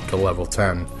them up to level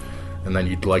 10. And then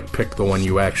you'd like pick the one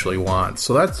you actually want.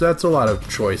 So that's a lot of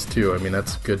choice too. I mean,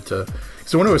 that's good to...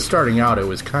 So when it was starting out, it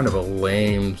was kind of a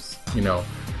lame, you know,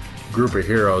 group of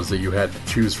heroes that you had to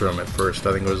choose from at first.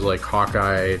 I think it was like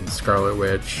Hawkeye and Scarlet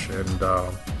Witch and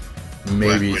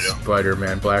maybe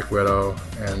Spider-Man, Black Widow,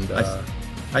 and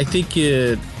I think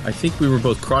we were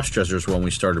both cross-dressers when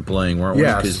we started playing, weren't we?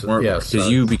 Yes,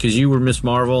 because you were Miss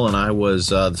Marvel and I was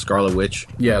the Scarlet Witch.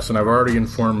 Yes, and I've already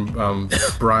informed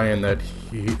Brian that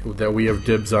we have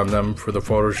dibs on them for the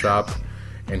Photoshop.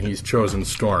 And he's chosen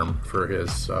Storm for his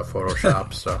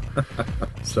Photoshop.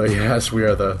 So yes, we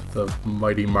are the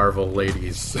mighty Marvel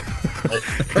ladies.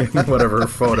 Whatever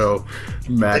photo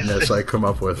madness I come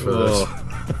up with for this.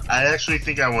 I actually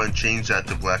think I want to change that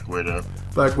to Black Widow.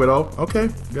 Black Widow. Okay,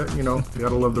 yeah, you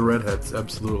gotta love the redheads.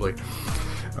 Absolutely.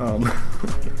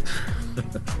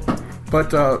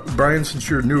 But Brian, since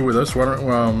you're new with us,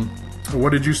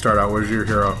 what did you start out? What was your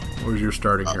hero? What was your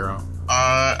starting hero?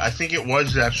 I think it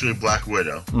was actually Black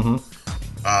Widow. Mm-hmm.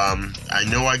 I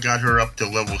know I got her up to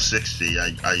level 60.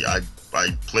 I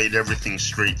played everything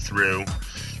straight through,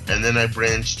 and then I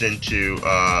branched into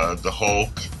the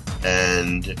Hulk,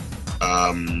 and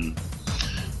I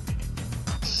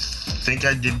think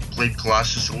I did play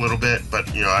Colossus a little bit, but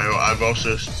I've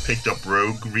also picked up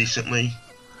Rogue recently.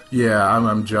 Yeah,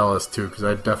 I'm jealous too, because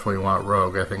I definitely want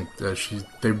Rogue. I think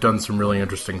they've done some really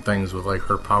interesting things with like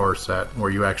her power set, where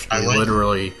you actually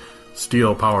literally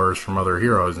steal powers from other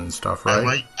heroes and stuff,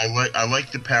 right? I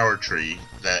like the power tree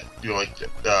that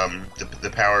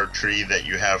the power tree that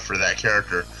you have for that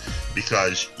character,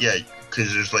 because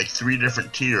there's like 3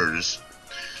 different tiers.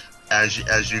 As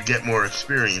you get more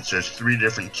experience, there's 3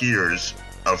 different tiers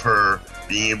of her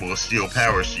being able to steal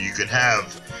power. So you could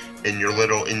have in your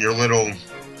little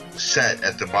set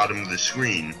at the bottom of the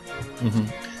screen,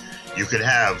 you could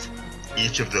have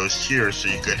each of those tiers, so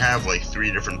you could have like 3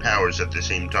 different powers at the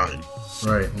same time.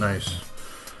 Right, nice.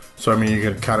 So I mean, you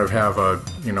could kind of have a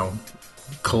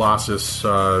Colossus,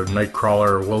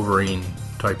 Nightcrawler, Wolverine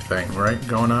type thing, right,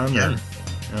 going on? Yeah.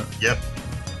 Yep.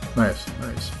 Nice.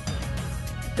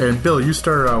 And Bill, you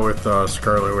started out with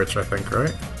Scarlet Witch, I think,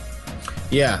 right?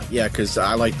 Yeah, because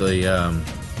I like the.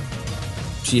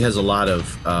 She has a lot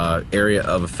of area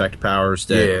of effect powers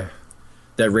that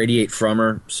radiate from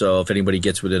her. So if anybody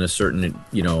gets within a certain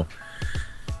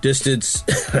distance,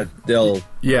 they're great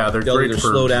either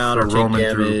slow down or take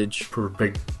damage for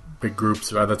big groups.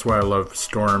 That's why I love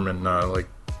Storm and like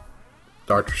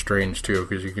Doctor Strange too,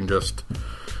 because you can just,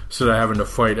 instead of having to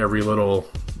fight every little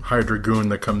Hydra goon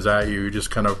that comes at you, you just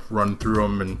kind of run through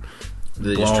them and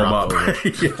they blow just them drop up. Over.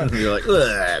 You're like,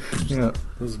 ugh. Yeah,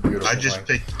 this is beautiful. I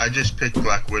just picked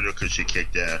Black Widow because she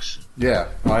kicked ass. Yeah,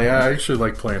 I actually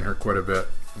like playing her quite a bit.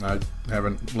 I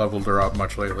haven't leveled her up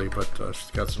much lately, but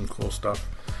she's got some cool stuff.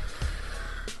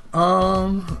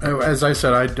 As I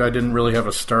said, I didn't really have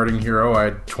a starting hero. I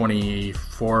had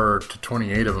 24 to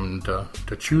 28 of them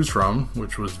to choose from,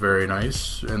 which was very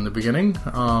nice in the beginning.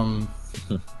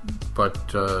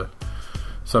 But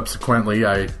subsequently,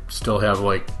 I still have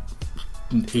like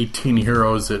 18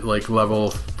 heroes at like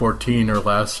level 14 or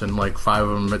less, and like 5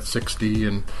 of them at 60,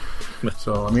 and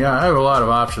so I mean I have a lot of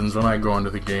options when I go into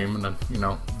the game, and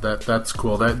then that's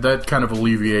cool. That kind of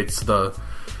alleviates the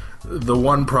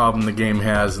one problem the game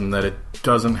has, in that it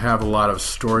doesn't have a lot of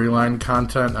storyline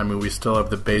content. I mean, we still have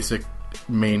the basic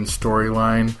main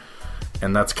storyline,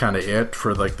 and that's kind of it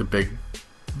for like the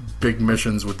big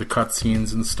missions with the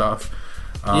cutscenes and stuff.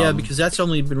 Yeah, because that's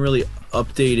only been really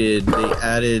updated. They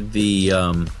added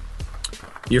the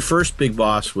your first big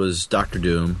boss was Dr.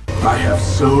 Doom. I have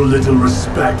so little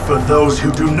respect for those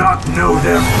who do not know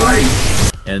their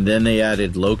place. And then they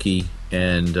added Loki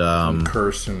and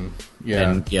Curse and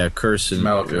Curse and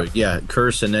Malekith.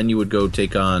 Curse, and then you would go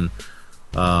take on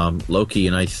Loki.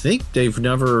 And I think I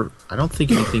don't think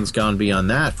anything's gone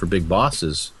beyond that for big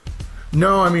bosses.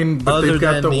 No, I mean, but they've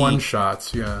got the one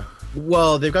shots. Yeah.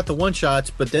 Well, they've got the one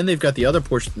shots, but then they've got the other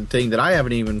portion thing that I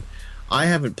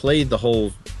haven't played the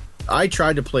whole. I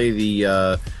tried to play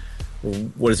the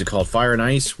what is it called, Fire and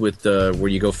Ice, with where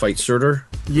you go fight Surtur.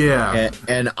 Yeah,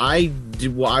 and I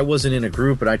wasn't in a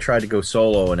group, and I tried to go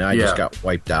solo, and I just got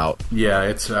wiped out. Yeah,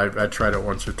 I tried it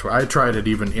once or twice. I tried it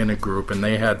even in a group, and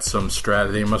they had some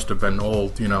strategy. They must have been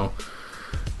old,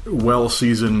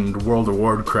 well-seasoned World of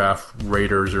Warcraft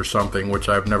raiders or something, which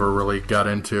I've never really got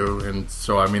into. And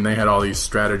so, I mean, they had all these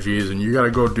strategies, and you got to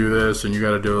go do this, and you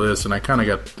got to do this, and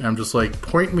I'm just like,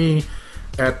 point me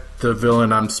at the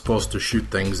villain I'm supposed to shoot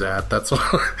things at. That's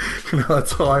all.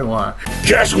 That's all I want.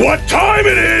 Guess what time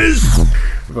it is?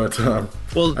 But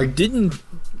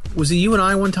was it you and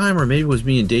I one time, or maybe it was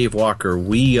me and Dave Walker?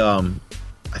 We I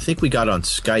think we got on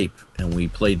Skype and we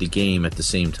played the game at the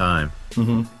same time.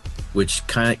 Mm-hmm. Which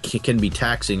kind of can be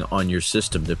taxing on your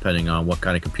system depending on what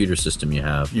kind of computer system you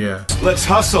have. Yeah, let's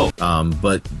hustle.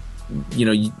 But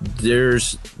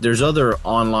there's other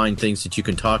online things that you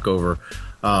can talk over.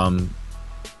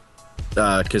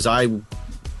 Because I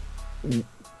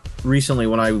recently,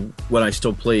 when I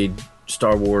still played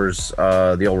Star Wars: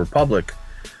 The Old Republic,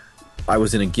 I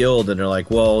was in a guild, and they're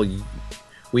like, "Well,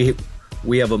 we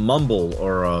have a mumble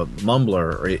or a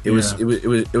mumbler." Or it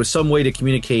was some way to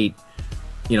communicate.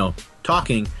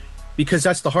 Talking, because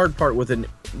that's the hard part with an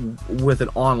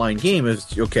online game is,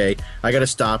 okay, I got to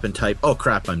stop and type, oh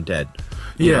crap, I'm dead.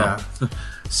 Yeah.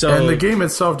 So, and the game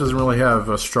itself doesn't really have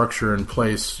a structure in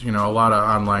place. A lot of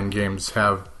online games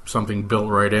have something built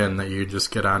right in that you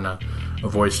just get on a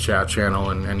voice chat channel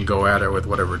and go at it with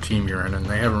whatever team you're in, and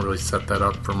they haven't really set that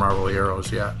up for Marvel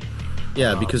Heroes yet.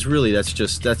 Yeah, because really that's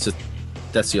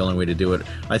the only way to do it.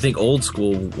 I think old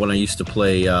school, when I used to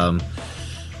play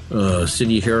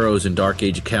City Heroes and Dark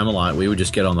Age of Camelot, we would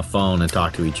just get on the phone and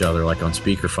talk to each other like on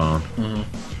speakerphone.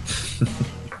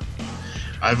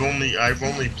 I've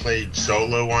only played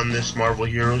solo on this Marvel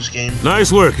Heroes game.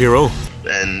 Nice work, hero.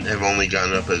 And have only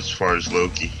gotten up as far as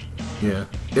Loki. Yeah,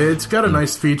 it's got a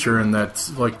nice feature in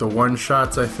that, like the one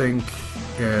shots, I think,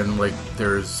 and like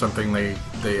there's something they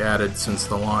added since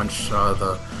the launch,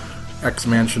 the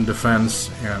X-Mansion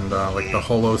defense and like the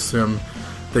Holo Sim,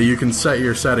 that you can set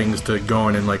your settings to go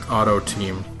in like auto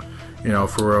team,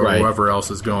 for whoever else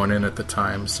is going in at the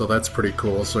time. So that's pretty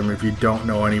cool. So I mean, if you don't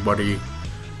know anybody,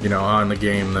 on the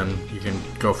game, then you can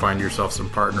go find yourself some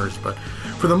partners. But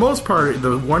for the most part,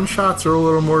 the one shots are a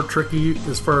little more tricky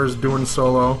as far as doing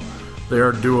solo. They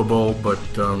are doable, but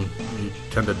you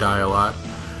tend to die a lot.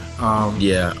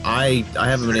 Yeah, I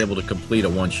haven't been able to complete a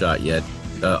one shot yet.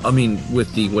 I mean,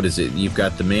 with the, what is it? You've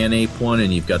got the Man Ape one,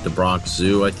 and you've got the Bronx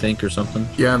Zoo, I think, or something.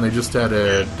 Yeah, and they just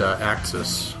added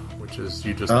Axis, which is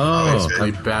you just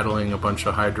basically battling a bunch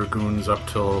of Hydra goons up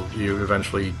till you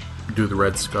eventually do the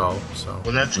Red Skull. So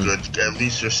well, that's good. At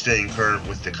least you're staying current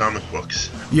with the comic books.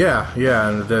 Yeah,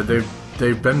 and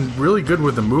they've been really good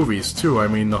with the movies too. I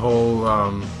mean, the whole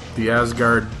the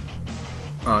Asgard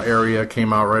area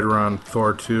came out right around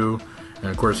Thor 2, and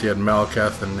of course you had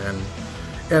Malekith and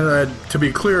to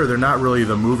be clear, they're not really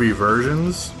the movie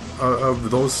versions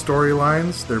of those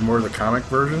storylines. They're more the comic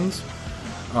versions.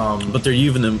 But they're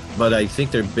using them. But I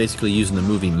think they're basically using the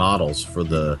movie models for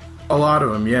the. A lot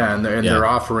of them, yeah, and they're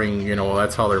offering,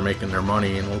 that's how they're making their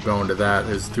money, and we'll go into that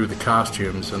is through the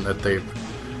costumes, and that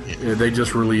they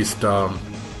just released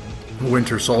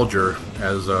Winter Soldier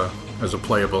as a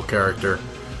playable character,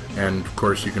 and of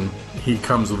course he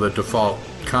comes with a default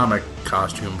comic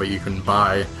costume, but you can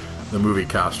buy the movie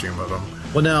costume of him.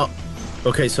 Well, now,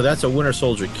 okay, so that's a Winter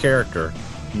Soldier character,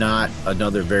 not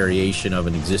another variation of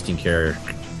an existing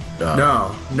character.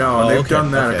 No, they've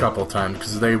done that a couple times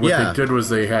because they did was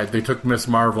they took Miss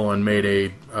Marvel and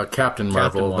made a Captain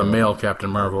Marvel, the male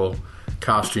Captain Marvel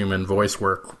costume and voice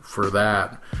work for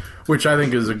that, which I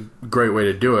think is a great way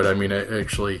to do it. I mean, it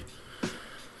actually,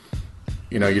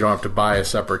 you don't have to buy a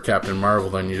separate Captain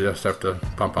Marvel, then you just have to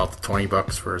pump out the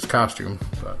 $20 for his costume.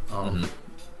 But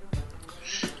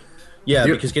yeah,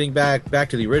 because getting back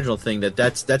to the original thing,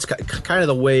 that's kind of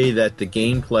the way that the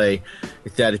gameplay,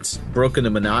 that it's broken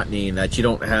the monotony, and that you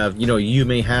don't have, you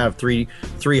may have three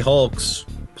Hulks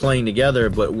playing together,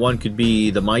 but one could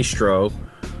be the Maestro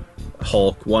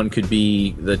Hulk, one could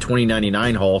be the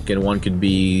 2099 Hulk, and one could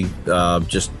be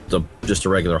just a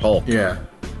regular Hulk. Yeah.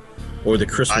 Or the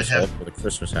Christmas Hulk with a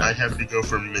Christmas hat. I'd have to go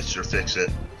for Mr.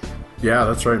 Fix-It. Yeah,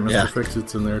 that's right. Mr.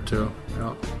 Fix-It's in there too.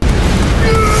 Yeah.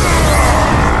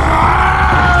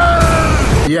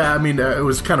 Yeah, I mean, it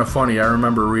was kind of funny. I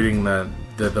remember reading the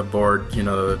board,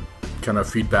 the kind of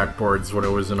feedback boards when it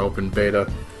was an open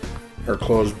beta or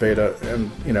closed beta,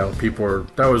 and people were,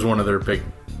 that was one of their big,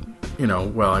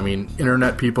 well, I mean,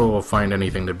 internet people will find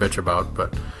anything to bitch about,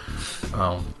 but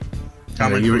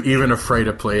even a free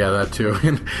to play, that too,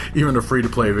 even a free to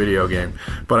play video game.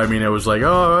 But I mean, it was like,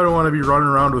 oh, I don't want to be running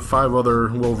around with 5 other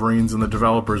Wolverines, and the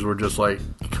developers were just like,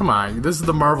 come on, this is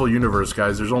the Marvel Universe,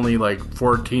 guys. There's only like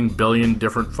 14 billion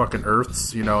different fucking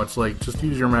Earths. It's like, just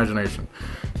use your imagination.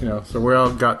 So we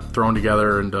all got thrown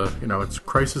together, and it's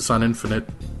Crisis on Infinite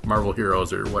Marvel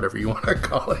Heroes, or whatever you want to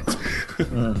call it.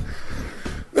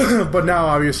 But now,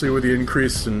 obviously, with the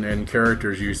increase in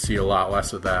characters, you see a lot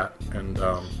less of that, and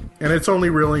it's only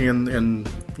really in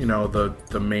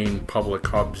the main public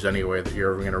hubs anyway that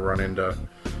you're ever going to run into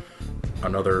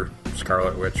another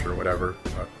Scarlet Witch or whatever.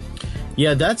 But.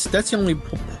 Yeah, that's the only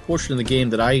portion of the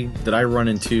game that I run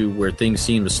into where things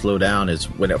seem to slow down is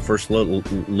when it first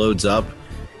loads up,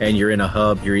 and you're in a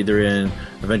hub. You're either in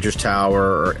Avengers Tower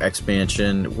or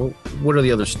Expansion. What are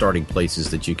the other starting places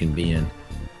that you can be in?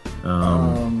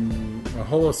 A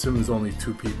Holo Sim is only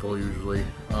 2 people usually,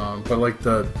 but like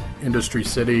the Industry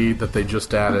City that they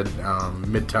just added,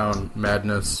 Midtown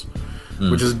Madness,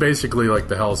 which is basically like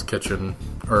the Hell's Kitchen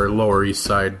or Lower East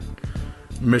Side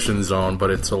mission zone, but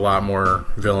it's a lot more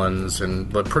villains,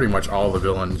 and pretty much all the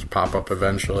villains pop up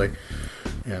eventually,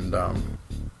 and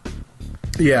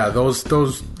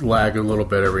those lag a little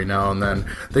bit every now and then.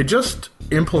 They just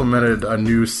implemented a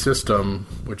new system,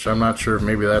 which I'm not sure if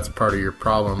maybe that's part of your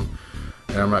problem,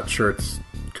 and I'm not sure it's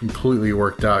completely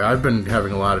worked out. I've been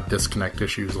having a lot of disconnect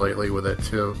issues lately with it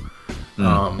too,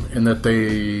 in that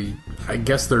I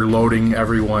guess they're loading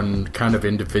everyone kind of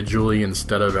individually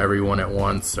instead of everyone at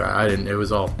once. It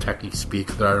was all techie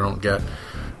speak that I don't get,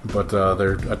 but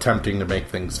they're attempting to make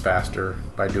things faster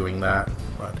by doing that.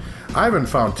 But I haven't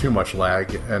found too much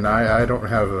lag, and I don't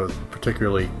have a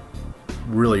particularly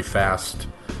really fast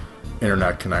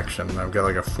internet connection. I've got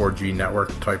like a 4G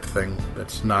network type thing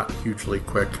that's not hugely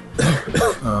quick.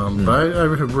 But I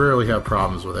rarely have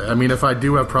problems with it. I mean, if I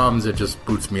do have problems, it just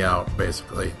boots me out,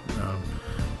 basically.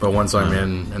 But once I'm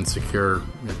in and secure,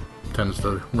 it tends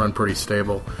to run pretty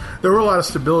stable. There were a lot of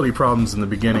stability problems in the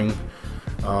beginning.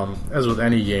 As with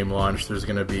any game launch, there's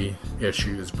going to be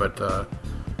issues, but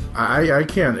I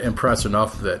can't impress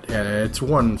enough that, and it's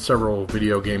won several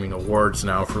video gaming awards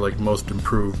now for like most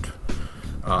improved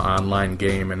online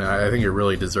game, and I think it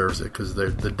really deserves it because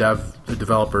the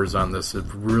developers on this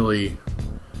have really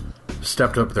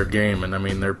stepped up their game, and I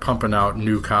mean they're pumping out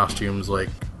new costumes like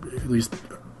at least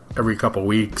every couple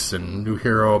weeks and new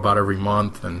hero about every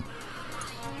month, and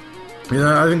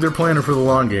I think they're planning for the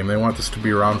long game. They want this to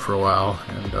be around for a while,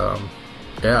 and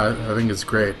I think it's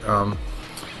great.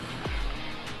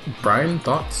 Brian,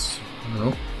 thoughts? I don't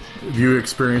know. Have you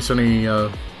experienced any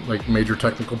like major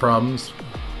technical problems?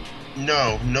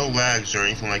 No lags or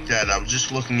anything like that. I was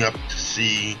just looking up to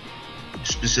see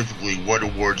specifically what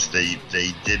awards they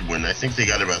did win. I think they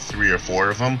got about 3 or 4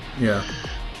 of them. Yeah.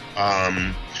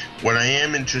 What I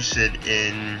am interested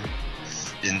in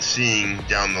seeing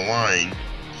down the line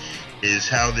is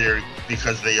how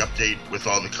because they update with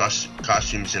all the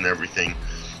costumes and everything,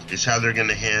 is how they're going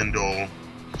to handle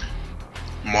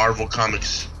Marvel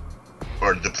Comics,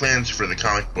 or the plans for the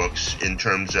comic books in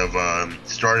terms of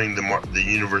starting the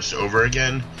universe over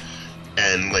again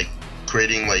and like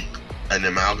creating like an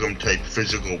amalgam type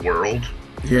physical world.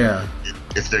 Yeah.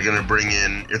 If they're going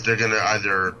to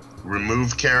either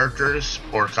remove characters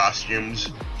or costumes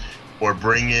or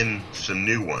bring in some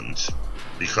new ones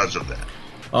because of that.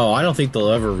 Oh, I don't think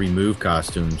they'll ever remove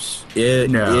costumes.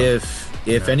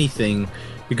 If anything,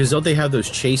 because don't they have those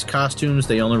chase costumes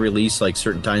they only release like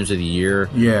certain times of the year?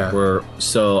 Yeah.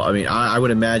 I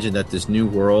would imagine that this new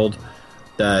world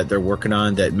that they're working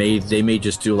on, that they may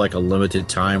just do like a limited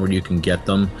time where you can get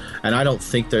them. And I don't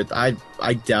think that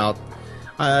I doubt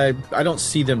I don't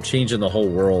see them changing the whole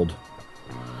world.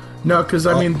 No, because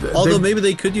I mean, although maybe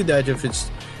they could do that if it's,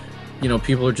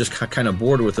 people are just kind of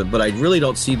bored with it. But I really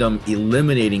don't see them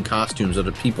eliminating costumes that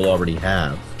the people already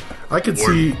have. I could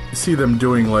see them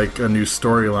doing like a new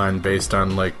storyline based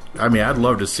on like, I mean, I'd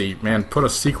love to see, put a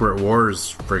Secret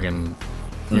Wars friggin'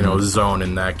 zone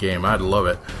in that game. I'd love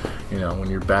it.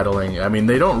 When you're battling, I mean,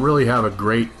 they don't really have a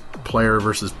great player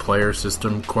versus player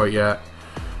system quite yet.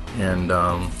 And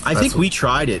I think we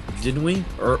tried it, didn't we?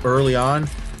 Early on.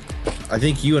 I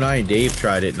think you and I and Dave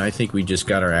tried it, and I think we just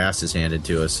got our asses handed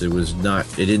to us. It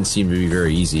didn't seem to be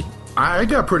very easy. I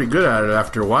got pretty good at it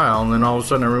after a while, and then all of a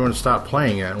sudden everyone stopped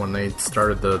playing it when they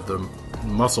started the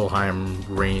Muspelheim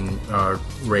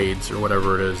raids or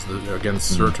whatever it is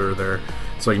against Surtur there.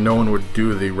 It's like no one would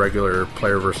do the regular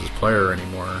player versus player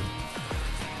anymore.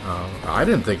 I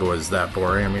didn't think it was that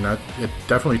boring. I mean, it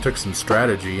definitely took some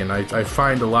strategy, and I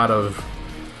find a lot of...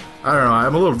 I don't know,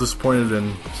 I'm a little disappointed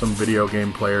in some video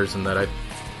game players in that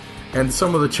and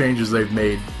some of the changes they've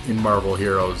made in Marvel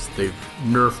Heroes, they've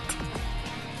nerfed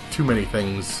too many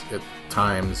things at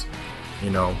times,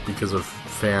 because of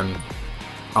fan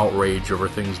outrage over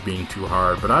things being too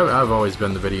hard. But I've always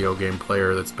been the video game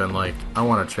player that's been like, I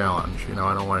want a challenge, I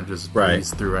don't want to just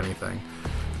breeze through anything.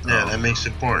 Yeah, that makes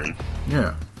it boring.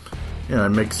 Yeah. Yeah, it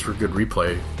makes for good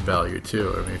replay value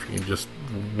too. I mean, if you can just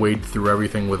wade through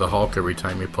everything with a Hulk every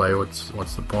time you play, what's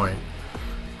the point?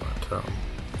 But,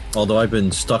 although I've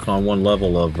been stuck on one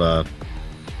level of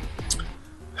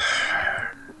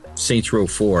Saints Row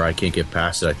 4, I can't get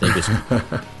past it.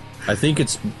 I think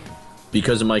it's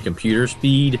because of my computer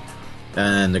speed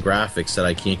and the graphics that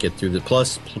I can't get through the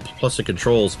plus the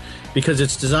controls, because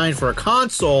it's designed for a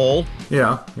console.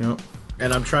 Yeah.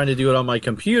 And I'm trying to do it on my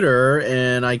computer,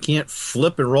 and I can't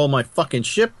flip and roll my fucking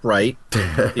ship right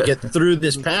to get through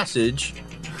this passage,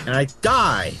 and I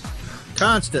die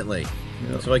constantly.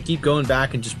 So I keep going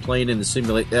back and just playing in the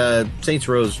simulator. Saints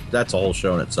Row, that's a whole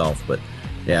show in itself, but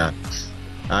yeah,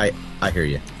 I hear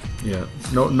you. Yeah,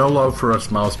 no love for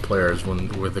us mouse players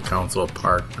with the console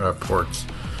ports.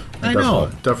 I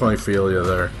know. Definitely feel you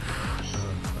there.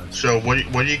 So what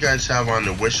do you guys have on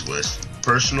the wish list?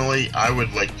 Personally, I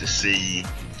would like to see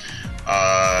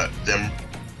them,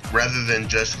 rather than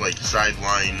just like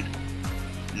sideline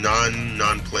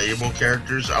non-playable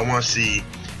characters. I want to see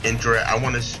I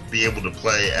want to be able to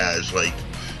play as like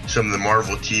some of the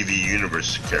Marvel TV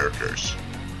Universe characters.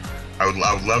 I would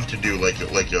love to do like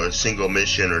a single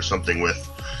mission or something with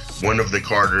one of the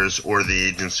Carters or the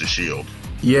Agents of S.H.I.E.L.D.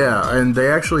 Yeah, and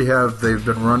they've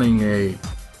been running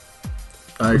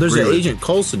there's an Agent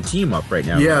Coulson team up right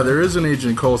now. Yeah, there is an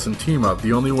Agent Coulson team up.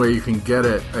 The only way you can get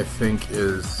it, I think,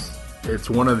 is it's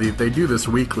one of they do this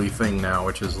weekly thing now,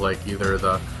 which is like either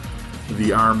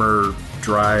the armor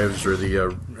drives or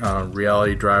the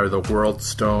reality drive, or the world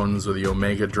stones, or the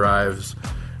Omega drives.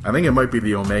 I think it might be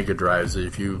the Omega drives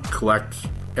if you collect,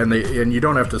 and you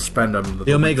don't have to spend them.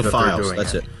 The Omega files,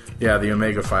 that's it. Yeah, the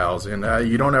Omega files, and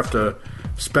you don't have to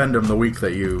spend them the week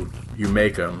that you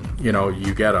make them.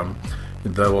 You get them.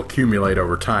 They'll accumulate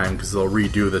over time because they'll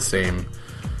redo the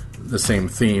same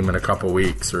theme in a couple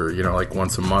weeks, or like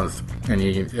once a month. And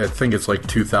I think it's like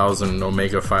 2,000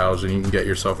 Omega files, and you can get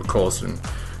yourself a Coulson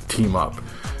team up.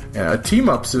 Team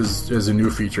ups is a new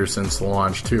feature since the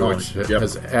launch too, which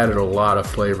has added a lot of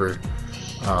flavor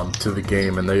to the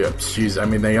game. And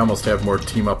they almost have more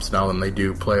team ups now than they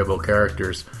do playable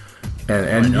characters.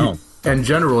 And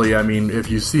generally, if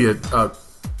you see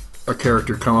a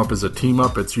character come up as a team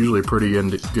up, it's usually a pretty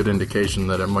good indication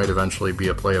that it might eventually be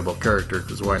a playable character.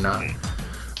 Because why not?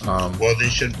 Well, they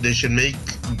should make,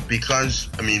 because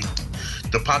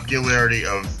the popularity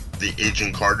of the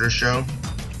Agent Carter show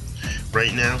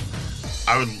right now,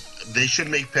 they should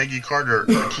make Peggy Carter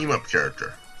a team up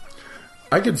character.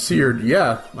 I could see her.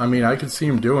 Yeah, I could see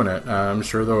him doing it. I'm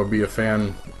sure there will be a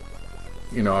fan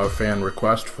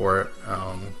request for it.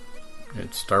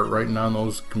 And start writing on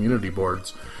those community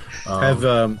boards.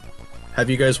 Have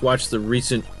you guys watched the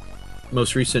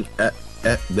most recent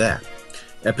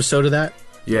episode of that?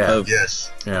 Yeah.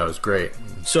 Yes. Yeah, it was great.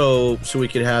 So we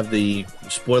could have the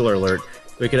spoiler alert.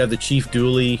 We could have the Chief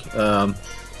Dooley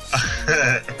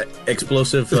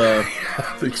explosive the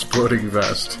exploding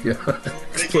vest. Yeah.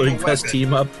 Exploding vest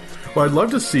team up. Well, I'd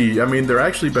love to see. They're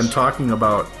actually been talking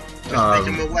about make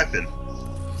him a weapon.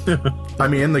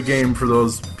 In the game, for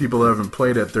those people that haven't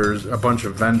played it, there's a bunch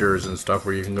of vendors and stuff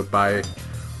where you can go buy,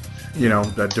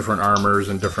 different armors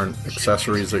and different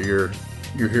accessories that your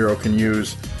hero can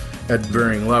use at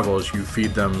varying levels. You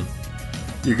feed them.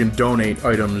 You can donate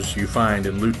items you find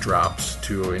in loot drops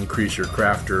to increase your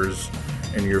crafters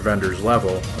and your vendor's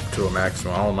level up to a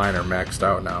maximum. All of mine are maxed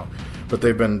out now, but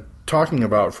they've been talking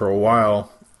about for a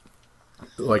while,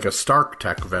 like a Stark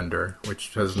Tech vendor,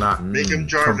 which has not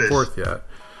come forth yet.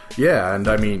 Yeah, and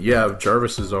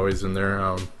Jarvis is always in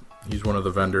there. He's one of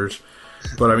the vendors.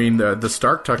 But the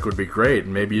Stark Tech would be great.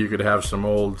 Maybe you could have some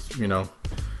old,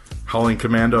 Howling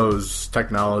Commandos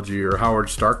technology or Howard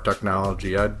Stark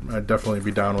technology. I'd definitely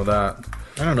be down with that.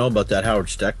 I don't know about that Howard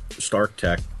Stark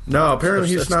tech. No, apparently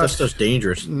he's not. That's just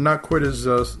dangerous. Not quite as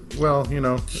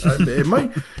it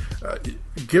might.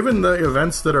 Given the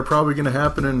events that are probably going to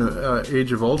happen in the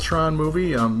Age of Ultron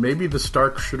movie, maybe the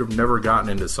Starks should have never gotten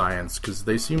into science, because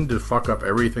they seem to fuck up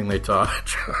everything they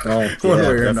touch, one way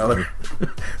or another.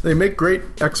 They make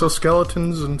great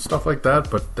exoskeletons and stuff like that,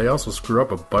 but they also screw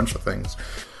up a bunch of things.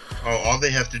 Oh, all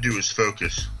they have to do is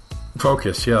focus.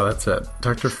 Focus, yeah, that's it.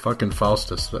 Dr. fucking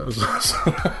Faustus. That was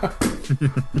awesome.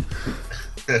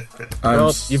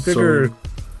 Well, you figure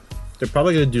they're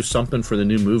probably going to do something for the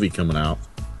new movie coming out.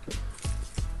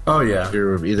 Oh, yeah.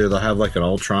 Either they'll have like an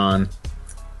Ultron.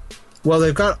 Well,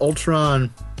 they've got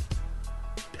Ultron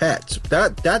pets.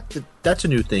 That's a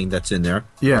new thing that's in there.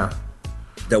 Yeah.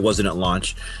 That wasn't at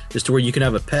launch. Is to where you can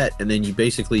have a pet and then you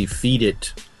basically feed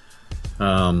it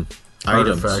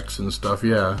artifacts and stuff,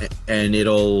 yeah. And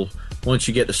it'll, once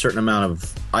you get a certain amount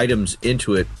of items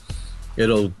into it,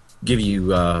 it'll give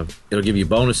you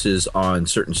bonuses on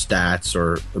certain stats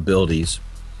or abilities.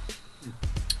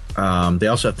 They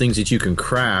also have things that you can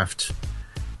craft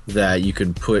that you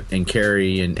can put and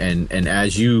carry, and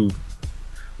as you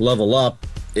level up,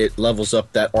 it levels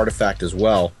up that artifact as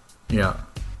well. Yeah,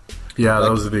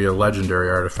 those are the legendary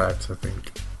artifacts, I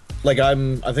think. Like I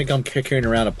think I'm carrying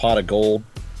around a pot of gold,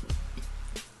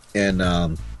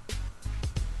 and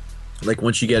like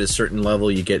once you get a certain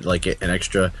level, you get like an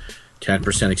extra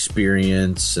 10%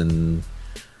 experience, and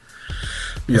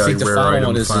I think the final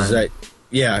one is that.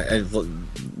 Yeah,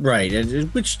 right,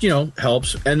 and which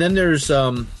helps. And then there's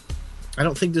I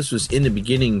don't think this was in the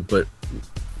beginning, but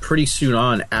pretty soon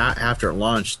on after it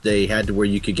launched, they had to where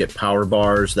you could get power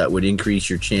bars that would increase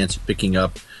your chance of picking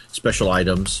up special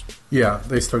items. Yeah,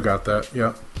 they still got that.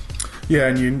 Yeah,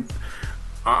 and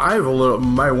I have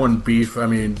my one beef.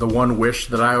 The one wish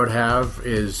that I would have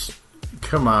is,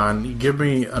 come on, give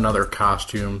me another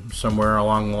costume somewhere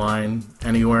along the line,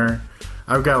 anywhere.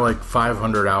 I've got like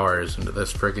 500 hours into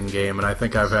this freaking game, and I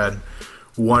think I've had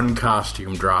one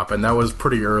costume drop, and that was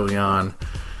pretty early on.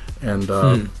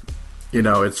 And You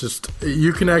know, it's just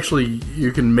you can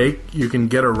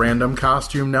get a random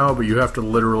costume now, but you have to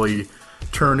literally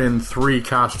turn in 3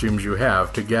 costumes you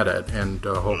have to get it, and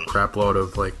a whole crap load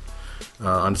of like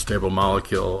unstable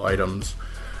molecule items.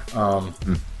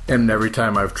 And every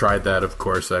time I've tried that, of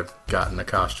course, I've gotten a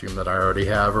costume that I already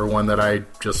have, or one that I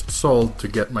just sold to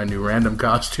get my new random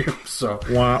costume. So,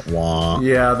 wah wah.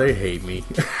 Yeah, they hate me.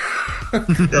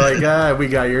 They're like, we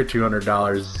got your $200,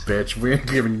 bitch. We ain't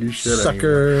giving you shit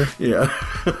Sucker. anymore.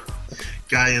 Yeah.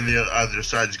 Guy on the other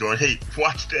side's going, hey,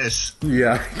 watch this.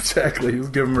 Yeah, exactly.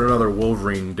 Give him another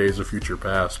Wolverine Days of Future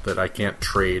Past that I can't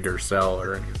trade or sell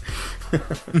or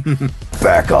anything.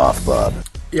 Back off, bud.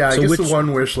 Yeah, I guess the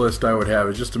one wish list I would have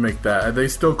is just to make that. They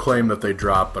still claim that they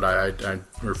drop, but I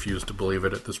refuse to believe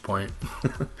it at this point.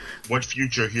 What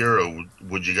future hero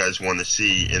would you guys want to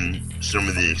see in some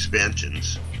of the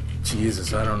expansions?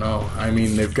 Jesus, I don't know. I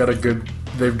mean, they've got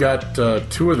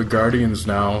 2 of the Guardians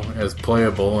now as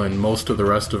playable, and most of the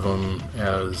rest of them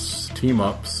as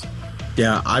team-ups.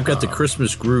 Yeah, I've got the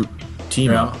Christmas Groot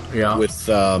team-up with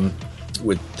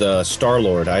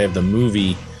Star-Lord. I have the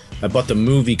movie... I bought the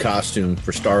movie costume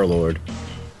for Star-Lord.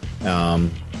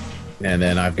 And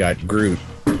then I've got Groot,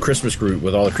 Christmas Groot,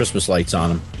 with all the Christmas lights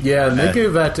on him. Yeah, and they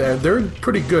gave that... they're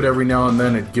pretty good every now and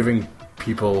then at giving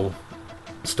people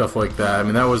stuff like that. I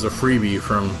mean, that was a freebie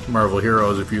from Marvel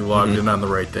Heroes if you logged in on the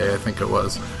right day, I think it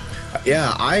was.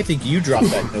 Yeah, I think you dropped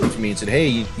that note to me and said, hey,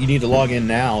 you need to log in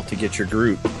now to get your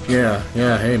Groot. Yeah,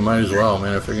 hey, might as well,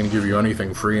 man. If they're going to give you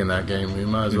anything free in that game, you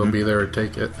might as well be there and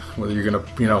take it. Whether you're going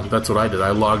to, that's what I did. I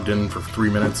logged in for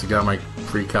 3 minutes and got my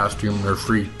free costume or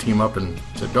free team up and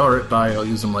said, all right, bye, I'll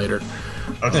use them later.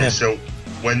 Okay, so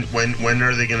when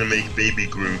are they going to make Baby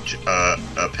Groot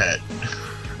a pet?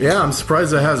 Yeah, I'm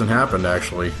surprised that hasn't happened,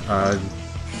 actually.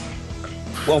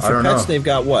 Well, for pets, they've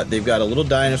got what? They've got a little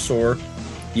dinosaur.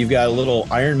 You've got a little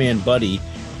Iron Man buddy.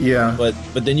 Yeah. But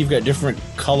then you've got different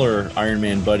color Iron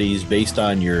Man buddies based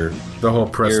on the whole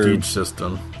prestige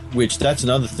system. Which that's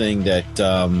another thing that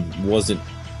wasn't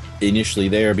initially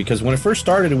there, because when it first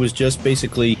started, it was just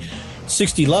basically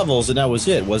 60 levels and that was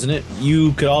it, wasn't it?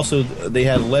 You could also, they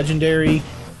had legendary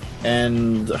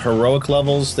and heroic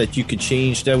levels that you could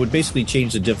change. That would basically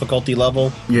change the difficulty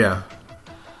level. Yeah.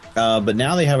 But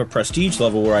now they have a prestige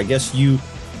level where I guess you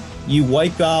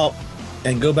wipe out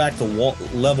and go back to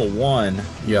level 1.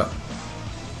 Yeah.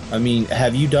 I mean,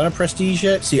 have you done a prestige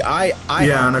yet? See, I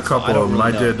on a couple of them.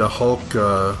 I did the Hulk,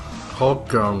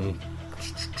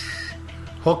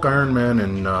 Iron Man,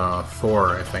 and Thor.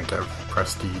 I think I've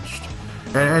prestiged,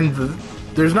 and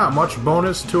there's not much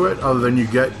bonus to it other than you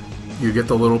get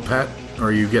the little pet,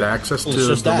 or you get access to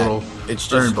the little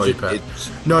Iron Buddy pet.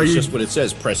 It's just what it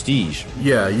says, prestige.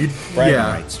 Yeah, you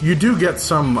do get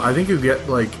some. I think you get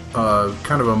like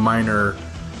kind of a minor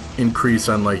increase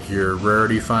on like your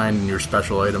rarity find and your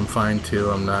special item find too.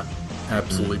 I'm not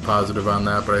absolutely positive on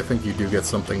that, but I think you do get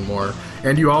something more.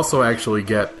 And you also actually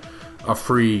get a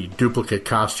free duplicate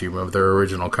costume of their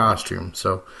original costume.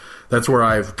 So that's where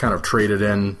I've kind of traded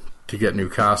in to get new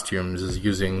costumes, is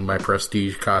using my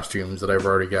prestige costumes that I've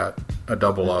already got a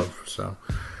double of. So,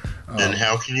 and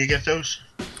how can you get those?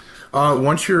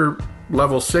 Once you're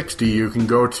level 60, you can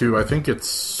go to, I think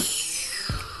it's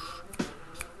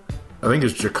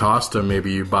Jocasta.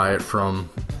 Maybe you buy it from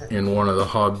in one of the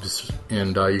hubs,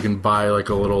 and you can buy like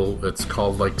a little. It's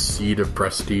called like Seed of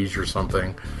Prestige or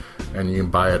something, and you can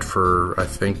buy it for. I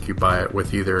think you buy it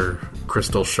with either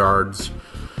crystal shards.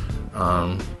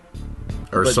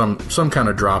 Or some kind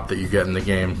of drop that you get in the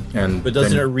game, but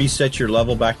doesn't it reset your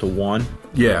level back to 1?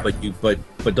 Yeah,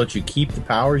 but don't you keep the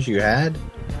powers you had?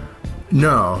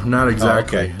 No, not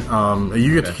exactly. Oh, okay.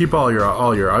 You get to keep all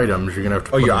your items. You're gonna have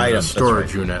to put your them in a items,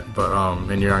 storage unit, but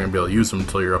and you're not gonna be able to use them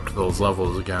until you're up to those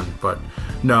levels again. But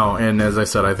no, and as I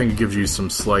said, I think it gives you some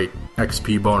slight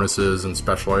XP bonuses and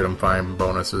special item find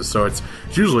bonuses. So it's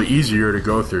usually easier to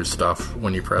go through stuff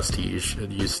when you prestige.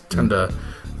 You tend to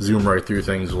zoom right through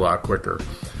things a lot quicker.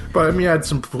 But I mean, add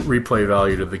some replay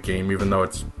value to the game, even though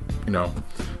it's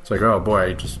it's like, oh boy,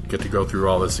 I just get to go through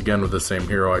all this again with the same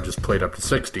hero I just played up to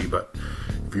 60. But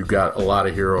if you've got a lot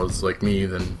of heroes like me,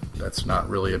 then that's not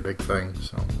really a big thing.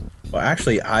 So, well,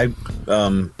 actually,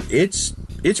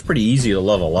 it's pretty easy to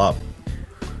level up.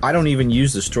 I don't even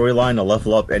use the storyline to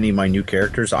level up any of my new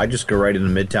characters. I just go right into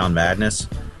Midtown Madness.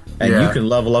 And you can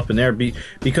level up in there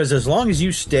because as long as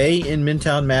you stay in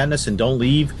Midtown Madness and don't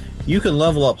leave, you can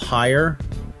level up higher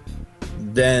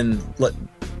than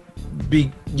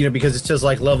because it says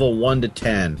like level 1 to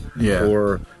 10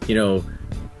 or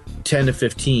 10 to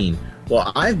 15.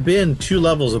 Well, I've been 2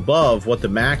 levels above what the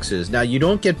max is. Now you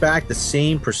don't get back the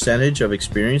same percentage of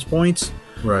experience points,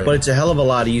 Right. But it's a hell of a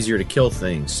lot easier to kill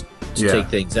things, to take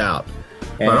things out.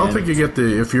 But I don't think you get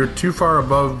if you're too far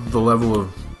above the level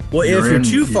of... Well, if you're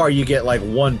too far, you get like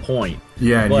 1 point.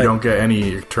 Yeah, and you don't get any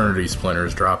eternity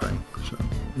splinters dropping. So.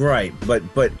 Right, but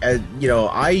you know,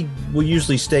 I will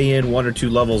usually stay in 1 or 2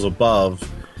 levels above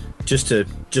just to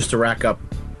rack up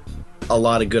a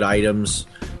lot of good items.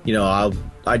 You know,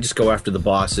 I just go after the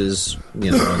bosses,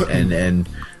 you know, and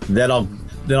then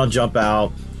I'll jump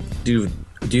out, do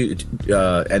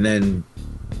and then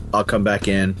I'll come back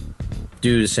in,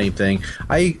 do the same thing.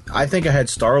 I think I had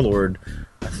Star-Lord.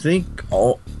 I think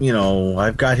you know,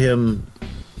 I've got him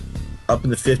up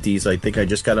in the 50s. I think I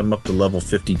just got him up to level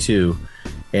 52,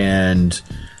 and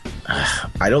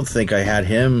I don't think I had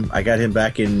him. I got him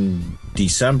back in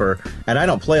December, and I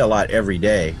don't play a lot every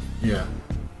day. Yeah.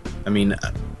 I mean,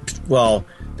 well,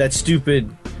 that's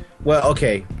stupid. Well,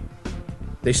 okay.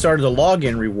 They started the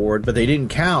login reward, but they didn't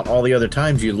count all the other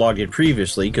times you logged in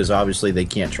previously, because obviously they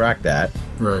can't track that.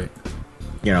 Right.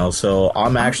 You know, so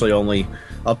I'm actually only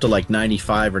up to like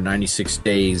 95 or 96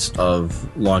 days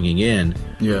of logging in.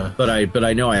 Yeah. But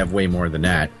I know I have way more than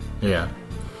that. Yeah.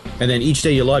 And then each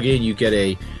day you log in, you get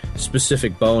a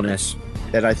specific bonus.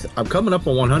 And I'm coming up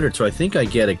on 100, so I think I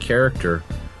get a character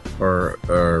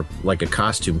or like a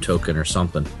costume token or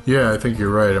something. Yeah, I think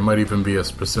you're right. It might even be a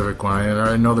specific one.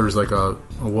 I know there's like a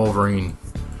Wolverine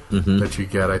that you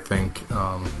get, I think.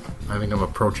 I think I'm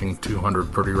approaching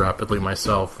 200 pretty rapidly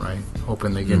myself, right?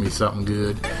 Hoping they give me something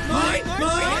good. There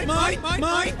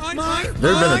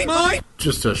have been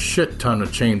just a shit ton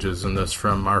of changes in this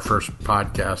from our first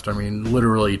podcast. I mean,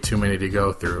 literally too many to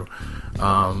go through.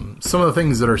 Some of the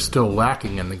things that are still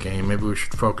lacking in the game, maybe we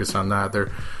should focus on that.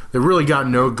 They've really got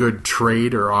no good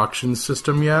trade or auction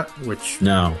system yet, which...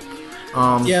 No.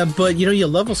 Yeah, but, you know, you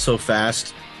level so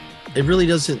fast, it really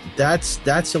doesn't... That's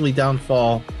the only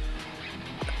downfall...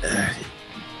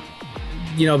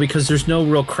 you know, because there's no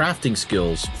real crafting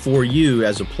skills for you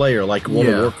as a player, like World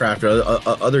of Warcraft or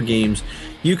other games.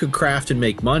 You could craft and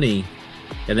make money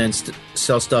and then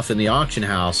sell stuff in the auction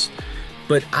house.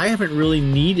 But I haven't really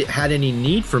had any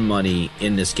need for money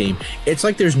in this game. It's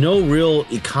like there's no real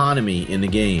economy in the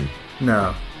game.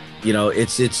 No. You know,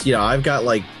 it's you know, I've got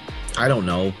like, I don't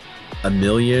know, 1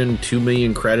 million, 2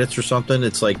 million credits or something.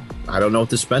 It's like, I don't know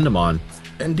what to spend them on.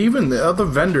 And even the other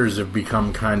vendors have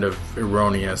become kind of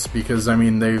erroneous because, I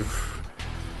mean,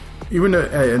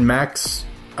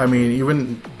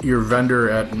 even your vendor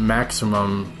at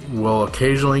maximum will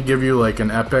occasionally give you like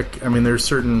an epic. I mean, there's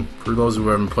certain, for those who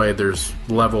haven't played, there's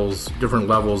different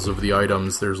levels of the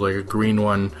items. There's like a green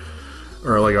one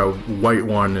or like a white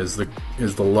one is the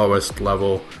lowest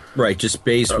level. Right, just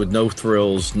base with no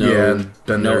thrills, no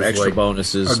extra like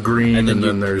bonuses. A green, and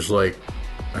then there's like,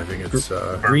 I think it's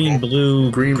green, blue,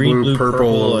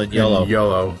 purple, and yellow.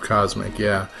 Yellow, cosmic,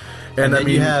 yeah. And then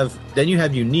you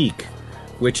have unique,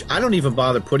 which I don't even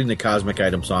bother putting the cosmic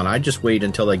items on. I just wait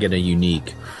until I get a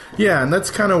unique. Yeah, and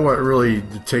that's kind of what really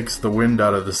takes the wind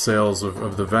out of the sails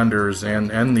of the vendors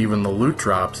and even the loot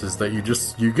drops, is that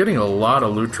you're getting a lot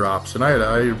of loot drops. And I had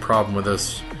a problem with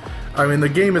this. I mean, the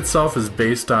game itself is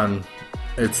based on,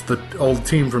 it's the old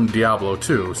team from Diablo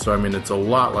 2, so I mean, it's a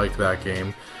lot like that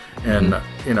game. And,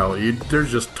 you know,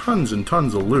 there's just tons and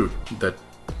tons of loot that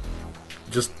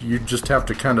you just have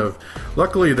to kind of...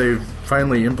 Luckily, they've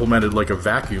finally implemented, like, a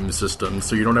vacuum system,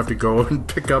 so you don't have to go and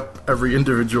pick up every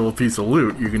individual piece of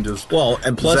loot. You can just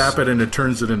zap it, and it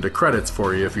turns it into credits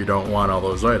for you if you don't want all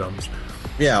those items.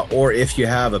 Yeah, or if you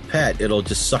have a pet, it'll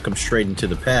just suck them straight into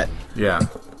the pet. Yeah.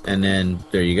 And then,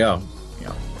 there you go.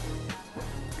 Yeah.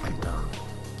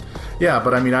 Yeah,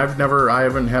 but, I mean, I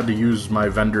haven't had to use my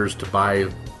vendors to buy...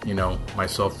 you know,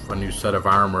 myself a new set of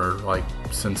armor, like,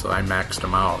 since I maxed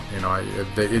them out. You know,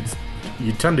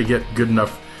 you tend to get good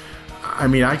enough. I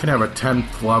mean, I can have a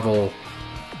 10th level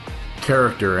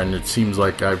character, and it seems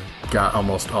like I've got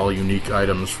almost all unique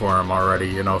items for him already.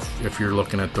 You know, if you're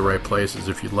looking at the right places,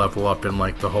 if you level up in,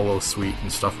 like, the Holo Suite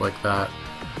and stuff like that.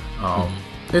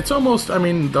 It's almost, I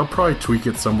mean, they'll probably tweak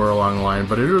it somewhere along the line,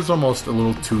 but it is almost a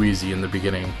little too easy in the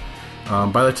beginning.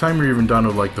 By the time you're even done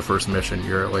with, like, the first mission,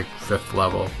 you're at, like, 5th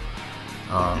level.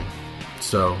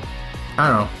 So, I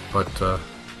don't know, but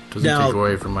doesn't take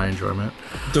away from my enjoyment.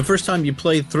 The first time you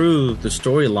play through the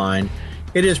storyline,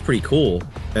 it is pretty cool,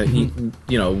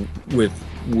 you know,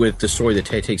 with the story that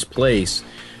takes place.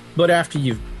 But after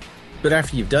you've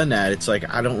done that, it's like,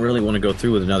 I don't really want to go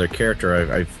through with another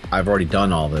character. I've already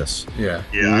done all this. Yeah.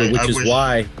 Which is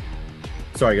why...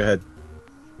 Sorry, go ahead.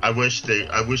 I wish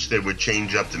they would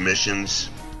change up the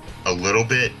missions a little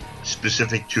bit,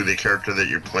 specific to the character that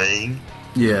you're playing.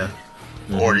 Yeah.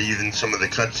 Or even some of the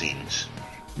cutscenes.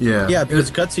 Yeah,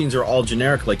 because cutscenes are all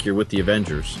generic, like you're with the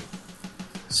Avengers.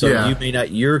 So you may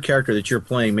not, your character that you're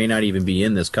playing may not even be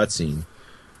in this cutscene.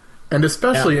 And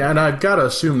especially, and I've got to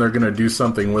assume they're going to do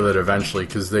something with it eventually,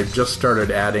 because they've just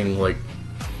started adding, like,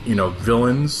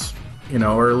 villains,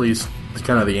 or at least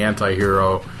kind of the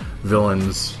anti-hero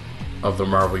villains of the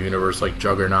Marvel Universe, like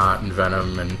Juggernaut and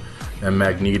Venom and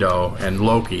Magneto and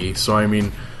Loki. So, I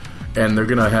mean, and they're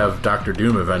going to have Doctor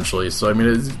Doom eventually. So, I mean,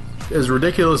 as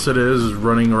ridiculous it is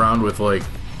running around with, like,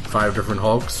 5 different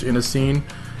Hulks in a scene,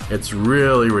 it's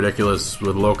really ridiculous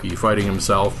with Loki fighting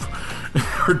himself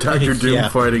or Doctor Doom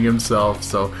fighting himself.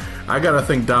 So I gotta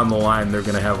think down the line they're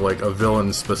gonna have like a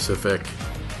villain specific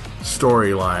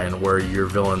storyline where your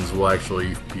villains will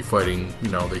actually be fighting,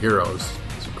 the heroes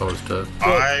as opposed to.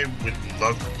 I would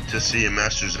love to see a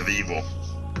Masters of Evil.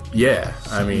 Yeah,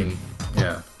 I mean,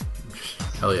 yeah,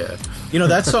 hell yeah.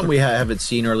 That's something we haven't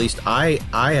seen, or at least I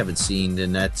haven't seen,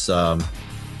 and that's I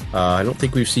don't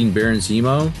think we've seen Baron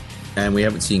Zemo. And we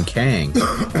haven't seen Kang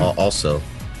also.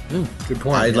 Good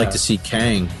point. I'd like to see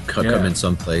Kang come in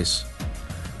someplace.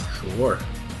 Sure.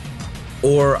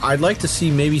 Or I'd like to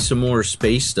see maybe some more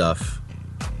space stuff.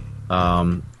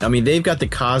 I mean, they've got the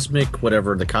cosmic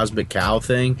cow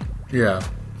thing. Yeah.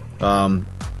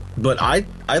 But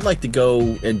I'd like to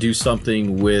go and do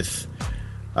something with,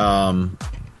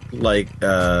 like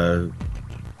the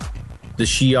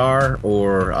Shi'ar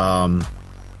or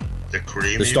the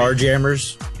Kree, the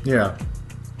Starjammers. Yeah.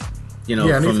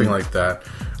 Anything like that.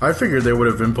 I figured they would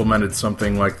have implemented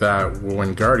something like that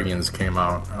when Guardians came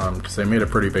out, because they made a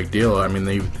pretty big deal. I mean,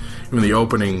 even the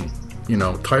opening,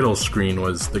 title screen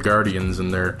was the Guardians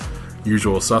and their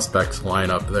usual suspects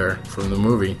lineup there from the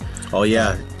movie. Oh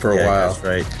yeah, for a while.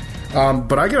 That's right.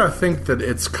 But I gotta think that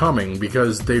it's coming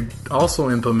because they've also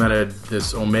implemented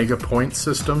this Omega Point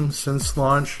system since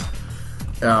launch.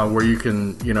 Where you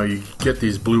can, you get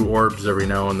these blue orbs every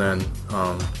now and then,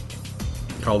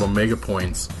 called Omega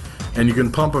Points, and you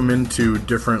can pump them into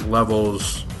different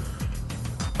levels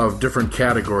of different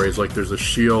categories. Like there's a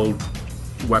shield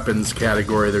weapons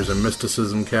category, there's a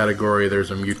mysticism category,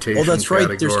 there's a mutation category. Oh, that's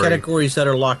right. There's categories that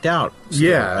are locked out.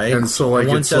 Still, right? And so like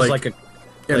one says like a.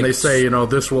 And they say,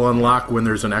 this will unlock when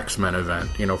there's an X-Men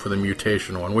event, for the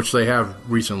mutation one, which they have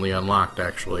recently unlocked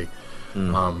actually.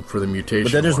 For the mutation.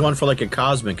 But then there's one for like a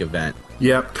cosmic event.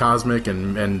 Yep, cosmic,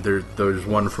 and there's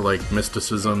one for like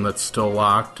mysticism that's still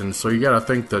locked, and so you got to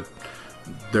think that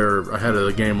they're ahead of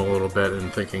the game a little bit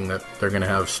and thinking that they're going to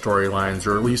have storylines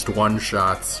or at least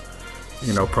one-shots,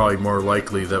 probably more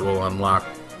likely that will unlock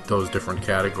those different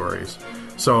categories.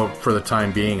 So for the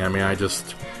time being, I mean, I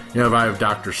just, if I have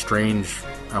Doctor Strange,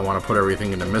 I want to put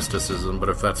everything into mysticism, but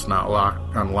if that's not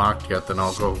unlocked yet, then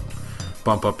I'll go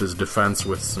bump up his defense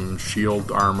with some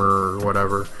shield armor or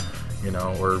whatever,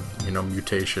 or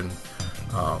mutation.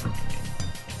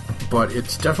 But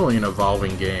it's definitely an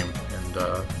evolving game, and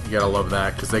you gotta love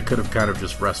that because they could have kind of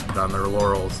just rested on their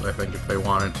laurels, I think, if they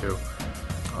wanted to.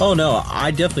 Oh no, I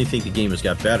definitely think the game has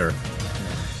got better.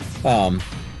 But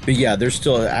yeah, there's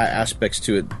still aspects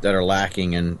to it that are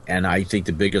lacking, and I think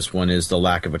the biggest one is the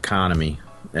lack of economy,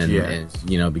 and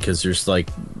because there's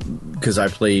because I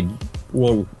played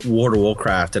World of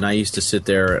Warcraft, and I used to sit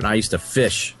there and I used to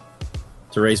fish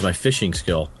to raise my fishing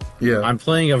skill. Yeah, I'm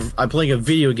playing a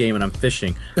video game and I'm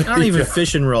fishing. I don't even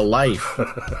fish in real life,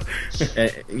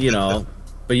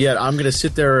 But yet I'm going to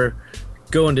sit there,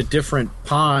 go into different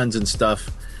ponds and stuff.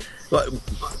 But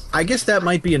I guess that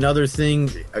might be another thing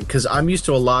because I'm used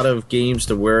to a lot of games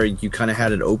to where you kind of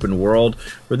had an open world,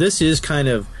 where this is kind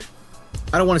of.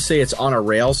 I don't want to say it's on a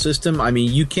rail system. I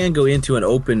mean, you can go into an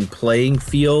open playing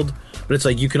field. But it's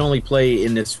like you can only play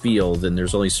in this field, and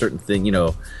there's only certain thing.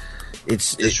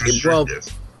 It's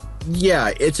restrictive.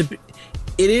 It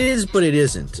is, but it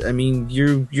isn't. I mean,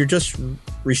 you're just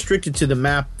restricted to the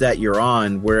map that you're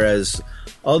on, whereas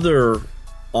other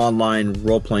online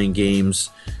role playing games,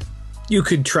 you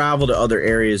could travel to other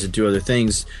areas and do other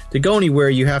things. To go anywhere,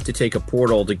 you have to take a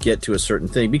portal to get to a certain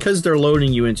thing because they're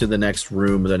loading you into the next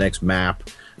room or the next map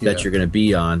that you're going to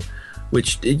be on.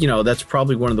 Which, that's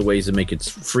probably one of the ways to make it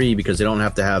free because they don't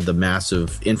have to have the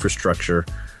massive infrastructure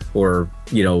or,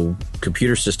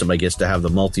 computer system, I guess, to have the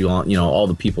all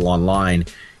the people online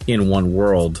in one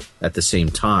world at the same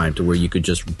time to where you could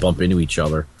just bump into each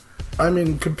other. I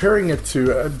mean, comparing it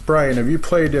to, Brian, have you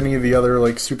played any of the other,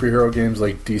 superhero games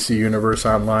like DC Universe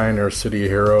Online or City of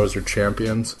Heroes or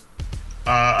Champions?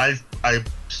 I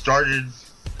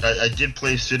did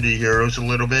play City of Heroes a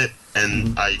little bit,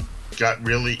 and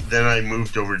then I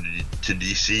moved over to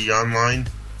DC Online,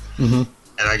 and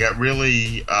I got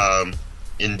really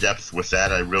in depth with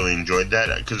that. I really enjoyed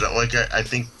that because, I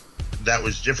think that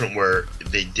was different, where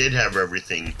they did have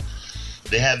everything.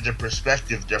 They had the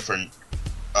perspective different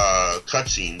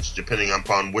cutscenes depending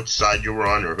upon which side you were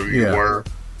on or who you were.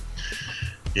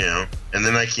 You know, and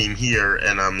then I came here,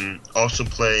 and I'm also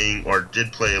playing, or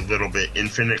did play a little bit,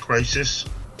 Infinite Crisis.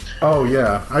 Oh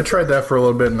yeah, I tried that for a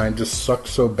little bit, and I just sucked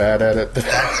so bad at it.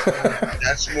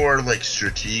 That's more like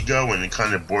Stratego, and it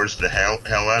kind of bores the hell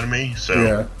out of me. So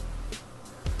yeah,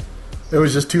 it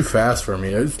was just too fast for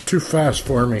me. It was too fast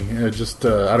for me. It just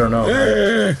I don't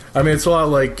know. I mean, it's a lot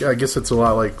like, I guess it's a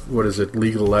lot like, what is it,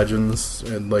 League of Legends,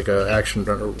 and like a action,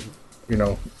 you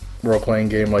know, role playing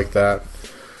game like that.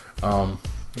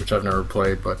 Which I've never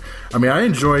played, but I mean, I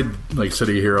enjoyed like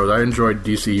City of Heroes. I enjoyed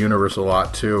DC Universe a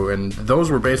lot too, and those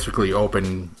were basically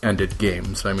open-ended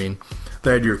games. I mean,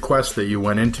 they had your quest that you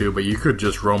went into, but you could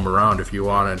just roam around if you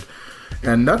wanted.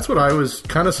 And that's what I was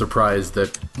kind of surprised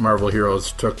that Marvel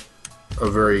Heroes took a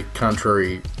very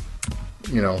contrary,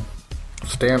 you know,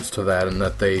 stance to that, and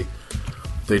that they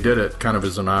did it kind of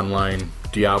as an online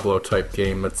Diablo type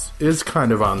game that is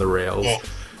kind of on the rails. Well,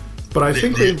 but I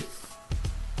think they.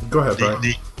 Go ahead, Brian.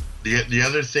 The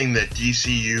other thing that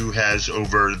DCU has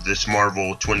over this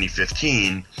Marvel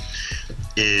 2015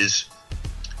 is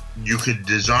you could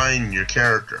design your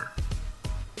character.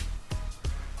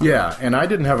 Yeah, and I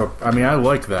didn't have I mean, I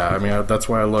like that. I mean, that's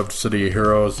why I loved City of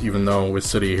Heroes, even though with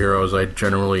City of Heroes I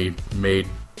generally made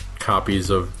copies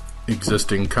of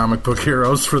existing comic book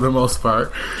heroes for the most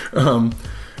part.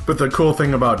 But the cool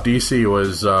thing about DC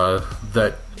was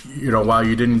that, you know, while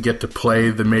you didn't get to play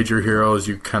the major heroes,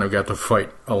 you kind of got to fight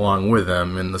along with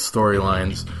them in the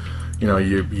storylines. You know,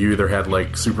 you either had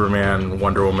like Superman,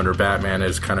 Wonder Woman, or Batman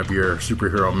as kind of your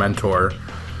superhero mentor,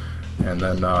 and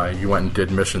then you went and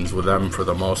did missions with them for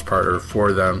the most part, or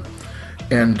for them.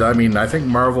 And I mean, I think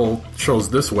Marvel chose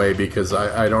this way because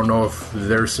I don't know if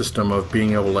their system of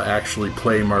being able to actually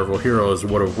play Marvel heroes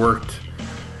would have worked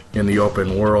in the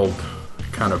open world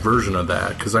kind of version of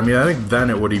that. Because I mean, I think then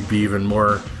it would be even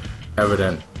more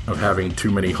evident of having too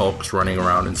many Hulks running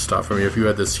around and stuff. I mean, if you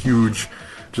had this huge,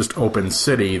 just open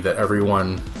city that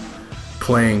everyone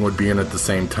playing would be in at the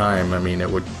same time, I mean, it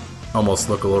would almost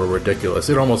look a little ridiculous.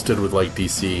 It almost did with like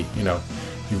DC, you know,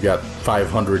 you've got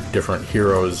 500 different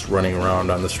heroes running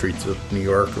around on the streets of New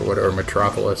York or whatever,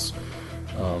 Metropolis.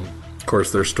 Of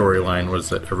course, their storyline was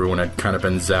that everyone had kind of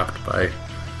been zapped by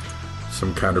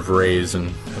some kind of rays and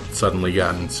had suddenly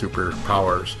gotten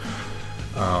superpowers.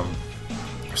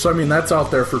 So, I mean, that's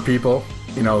out there for people.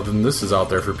 You know, then this is out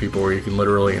there for people where you can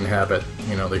literally inhabit,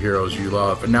 you know, the heroes you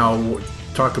love. And now,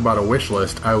 talk about a wish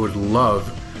list. I would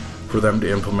love for them to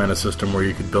implement a system where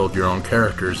you could build your own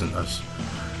characters in this.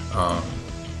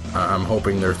 I'm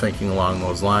hoping they're thinking along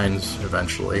those lines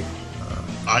eventually.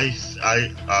 On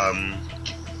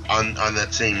that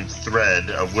same thread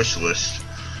of wish list,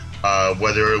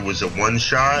 whether it was a one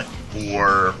shot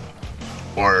or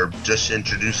just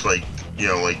introduce like, you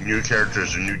know, like new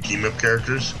characters or new team up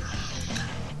characters,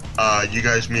 you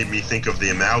guys made me think of the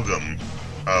Amalgam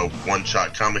one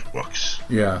shot comic books.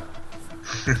 Yeah.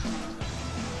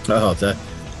 Oh,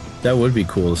 that would be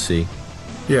cool to see.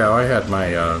 Yeah, I had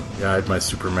my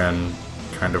Superman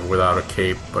kind of without a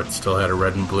cape, but still had a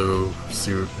red and blue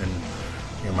suit, and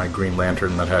you know, my Green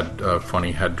Lantern that had a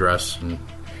funny headdress, and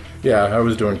yeah, I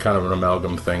was doing kind of an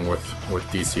amalgam thing with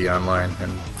DC Online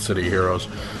and City Heroes.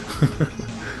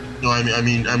 No, I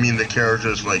mean the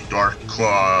characters like Dark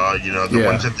Claw, you know, the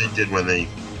ones that they did when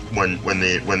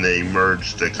they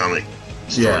merged the comic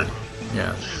story.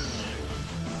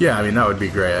 Yeah, I mean, that would be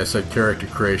great. I said character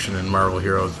creation in Marvel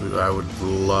Heroes, I would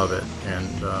love it. And,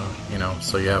 you know,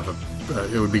 so you have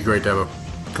it would be great to have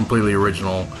a completely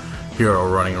original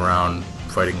hero running around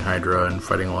fighting Hydra and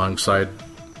fighting alongside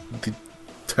the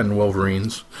 10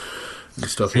 Wolverines and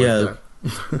stuff like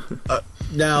that.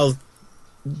 Now,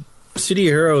 City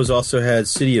of Heroes also had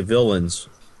City of Villains,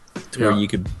 where you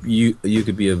could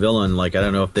be a villain. Like, I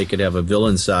don't know if they could have a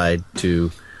villain side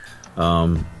to...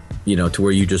 you know, to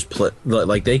where you just play,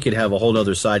 like they could have a whole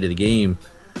other side of the game,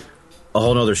 a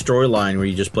whole other storyline where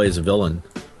you just play as a villain.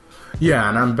 Yeah,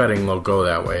 and I'm betting they'll go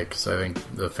that way because I think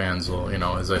the fans will, you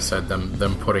know, as I said,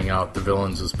 them putting out the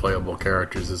villains as playable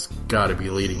characters has got to be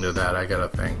leading to that, I gotta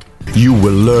think. You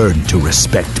will learn to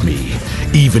respect me,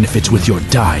 even if it's with your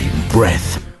dying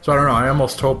breath. So I don't know, I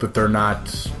almost hope that they're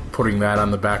not putting that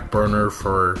on the back burner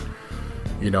for,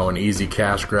 you know, an easy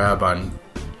cash grab on,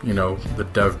 you know, the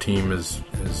dev team is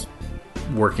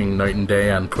working night and day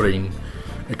on putting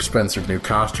expensive new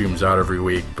costumes out every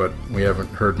week, but we haven't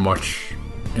heard much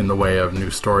in the way of new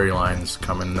storylines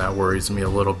coming. That worries me a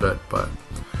little bit, but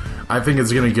I think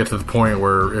it's going to get to the point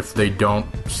where if they don't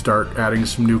start adding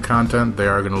some new content, they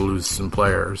are going to lose some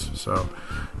players. So,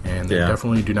 and they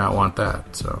definitely do not want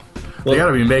that. So, they got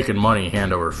to be making money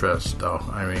hand over fist, though.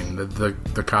 I mean,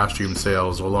 the costume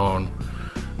sales alone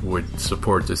would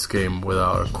support this game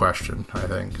without a question, I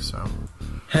think. So,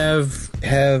 have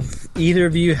either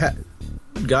of you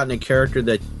gotten a character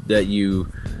that you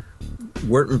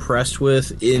weren't impressed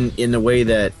with in the way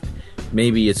that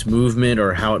maybe it's movement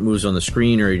or how it moves on the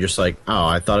screen, or you're just like, oh,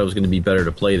 I thought it was going to be better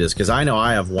to play this? Because I know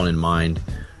I have one in mind,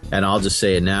 and I'll just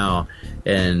say it now,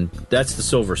 and that's the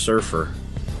Silver Surfer.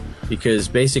 Because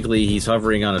basically he's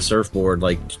hovering on a surfboard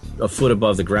like a foot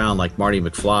above the ground, like Marty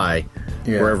McFly,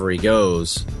 wherever he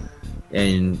goes,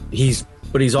 and he's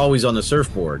always on the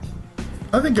surfboard.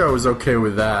 I think I was okay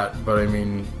with that, but I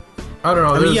mean, I don't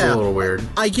know. This is a little weird.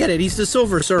 I get it. He's the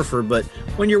Silver Surfer, but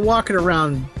when you're walking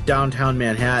around downtown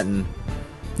Manhattan,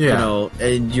 you know,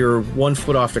 and you're 1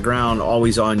 foot off the ground,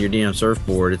 always on your damn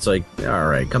surfboard, it's like, all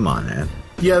right, come on, man.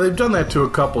 Yeah, they've done that to a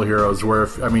couple heroes where,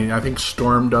 I think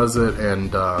Storm does it,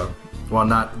 and,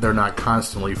 they're not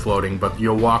constantly floating, but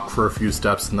you'll walk for a few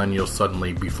steps and then you'll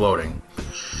suddenly be floating.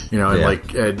 You know,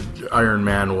 like Iron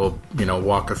Man will,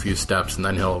 walk a few steps and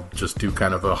then he'll just do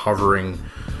kind of a hovering,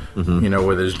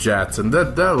 with his jets. And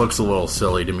that looks a little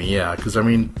silly to me, because,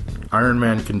 Iron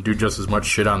Man can do just as much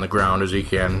shit on the ground as he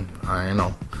can,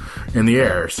 in the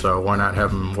air. So why not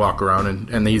have him walk around?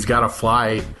 And he's got a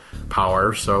fly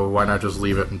power, so why not just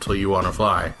leave it until you want to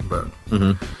fly? But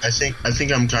I think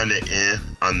I'm kind of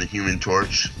on the Human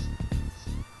Torch.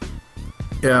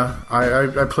 Yeah,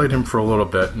 I played him for a little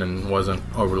bit and wasn't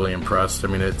overly impressed. I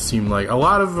mean, it seemed like a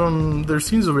lot of them, there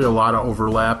seems to be a lot of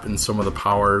overlap in some of the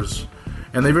powers,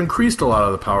 and they've increased a lot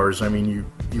of the powers. I mean,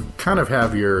 you kind of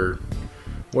have your,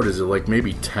 what is it, like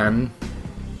maybe 10,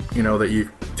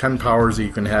 10 powers that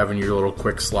you can have in your little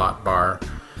quick slot bar,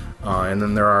 and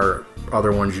then there are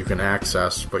other ones you can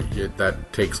access, but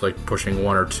that takes like pushing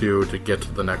 1 or 2 to get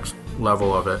to the next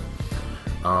level of it.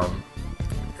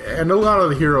 And a lot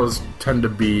of the heroes tend to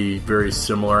be very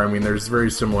similar. I mean, there's very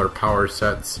similar power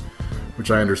sets, which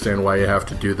I understand why you have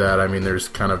to do that. I mean, there's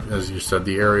kind of, as you said,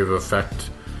 the area of effect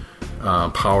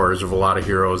powers of a lot of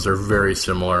heroes are very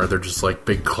similar. They're just like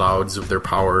big clouds of their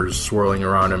powers swirling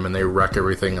around them, and they wreck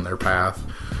everything in their path.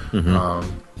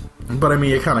 But I mean,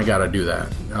 you kind of got to do that.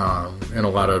 And a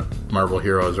lot of Marvel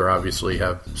heroes obviously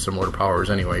have similar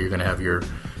powers anyway. You're going to have your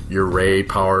ray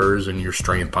powers and your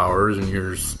strength powers and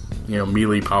your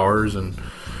melee powers, and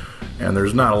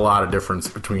there's not a lot of difference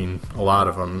between a lot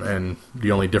of them. And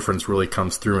the only difference really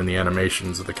comes through in the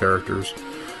animations of the characters.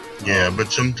 Yeah,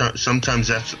 but sometimes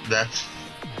that's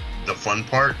the fun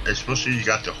part, especially you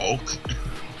got the Hulk.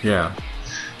 Yeah.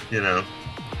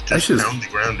 Just pound the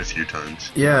ground a few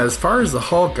times. Yeah, as far as the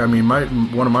Hulk, I mean,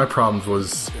 one of my problems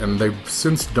was, and they've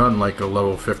since done like a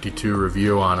level 52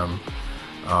 review on him,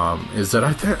 is that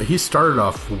I think he started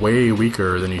off way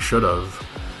weaker than he should have.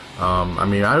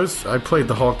 I played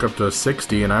the Hulk up to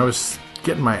 60, and I was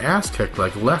getting my ass kicked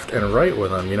like left and right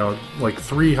with him. Like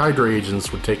 3 Hydra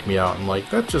agents would take me out, and like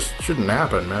that just shouldn't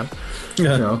happen, man.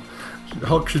 Yeah.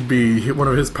 Hulk should be, one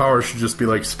of his powers should just be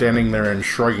like standing there and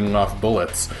shrugging off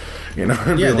bullets. They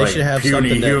should have puny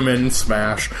something human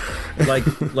smash.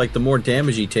 like the more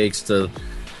damage he takes,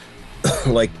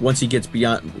 like once he gets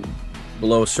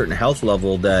below a certain health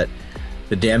level, that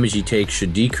the damage he takes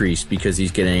should decrease because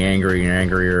he's getting angrier and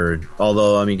angrier.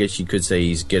 Although, I guess you could say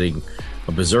he's getting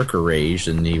a berserker rage,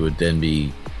 and he would then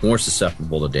be more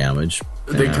susceptible to damage.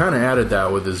 They kind of added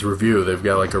that with his review. They've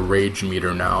got like a rage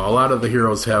meter now. A lot of the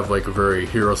heroes have like a very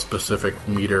hero-specific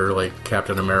meter. Like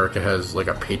Captain America has like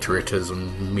a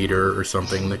patriotism meter or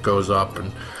something that goes up,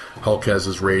 and Hulk has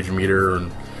his rage meter,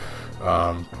 and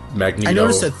Magneto. I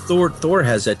noticed that Thor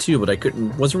has that too, but I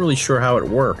wasn't really sure how it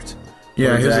worked.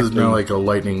 Yeah, his is now like a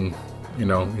lightning,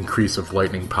 increase of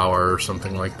lightning power or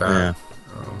something like that. Yeah.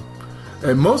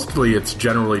 And mostly it's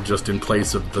generally just in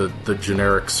place of the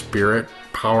generic spirit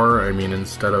power. I mean,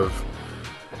 instead of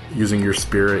using your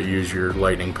spirit, use your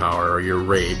lightning power or your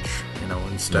rage,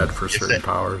 instead for certain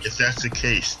powers. If that's the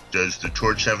case, does the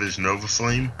Torch have his Nova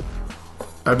Flame?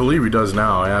 I believe he does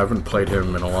now. I haven't played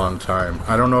him in a long time.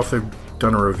 I don't know if they've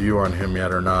done a review on him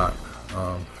yet or not.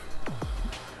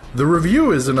 The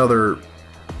review is another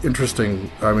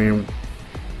interesting,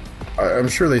 I'm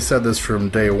sure they said this from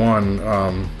day one,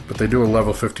 but they do a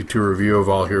level 52 review of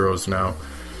all heroes now.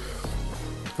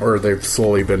 Or they've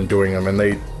slowly been doing them, and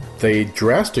they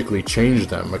drastically change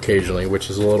them occasionally, which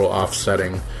is a little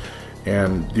offsetting.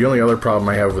 And the only other problem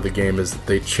I have with the game is that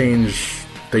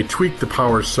they tweak the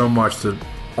powers so much that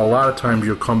a lot of times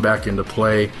you'll come back into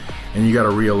play and you got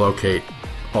to relocate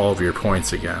all of your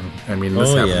points again. I mean,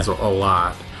 this happens a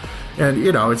lot. And,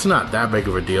 you know, it's not that big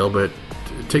of a deal, but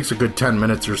it takes a good 10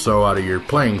 minutes or so out of your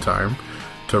playing time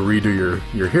to redo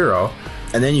your hero.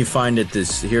 And then you find that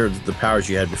the powers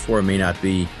you had before may not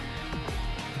be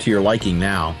to your liking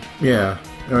now. Yeah.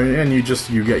 And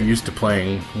you get used to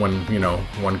playing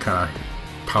one kind of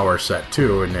power set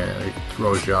too, and it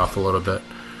throws you off a little bit.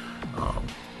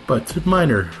 But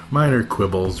minor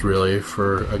quibbles, really,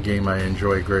 for a game I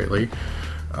enjoy greatly.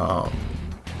 So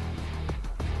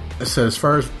as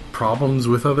far as problems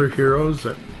with other heroes,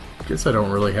 I guess I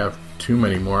don't really have too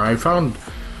many more. I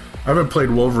haven't played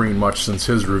Wolverine much since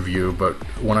his review, but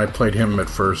when I played him at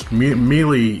first,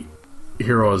 melee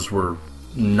heroes were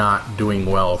not doing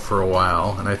well for a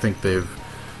while, and I think they've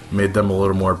made them a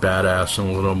little more badass and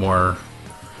a little more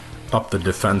up the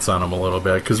defense on them a little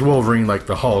bit. Because Wolverine, like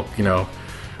the Hulk, you know,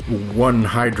 one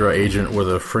Hydra agent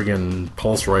with a friggin'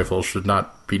 pulse rifle should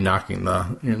not be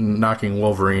knocking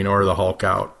Wolverine or the Hulk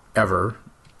out ever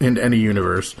in any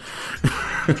universe.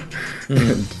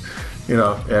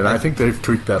 And I think they've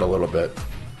tweaked that a little bit.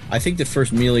 I think the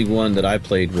first melee one that I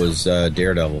played was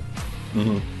Daredevil.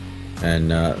 Mm-hmm.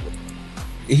 And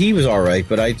he was alright,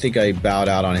 but I think I bowed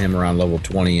out on him around level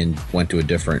 20 and went to a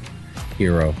different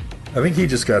hero. I think he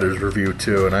just got his review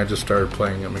too, and I just started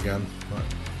playing him again.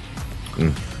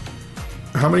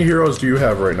 How many heroes do you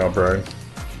have right now, Brian?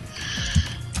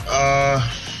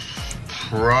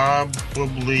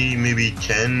 Probably maybe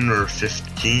 10 or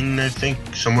 15, I think,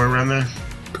 somewhere around there.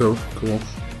 Cool.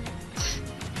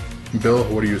 Bill,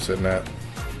 what are you sitting at?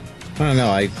 I don't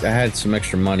know. I had some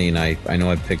extra money, and I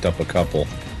know I picked up a couple.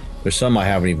 There's some I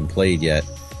haven't even played yet.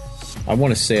 I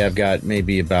want to say I've got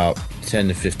maybe about 10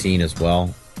 to 15 as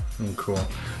well. Cool.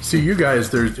 See, you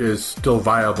guys, there is still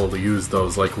viable to use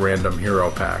those like random hero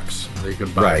packs that you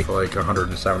can buy for like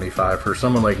 175. For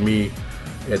someone like me,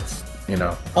 it's, you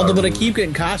know. Although, but I keep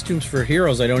getting costumes for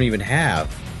heroes I don't even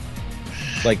have.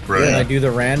 Like when I do the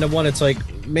random one, it's like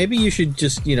maybe you should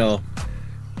just, you know.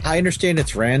 I understand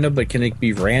it's random, but can it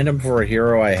be random for a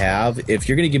hero I have? If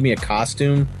you're going to give me a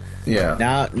costume,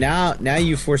 now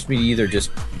you force me to either just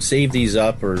save these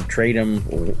up or trade them,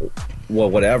 or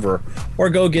whatever, or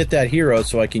go get that hero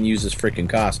so I can use this freaking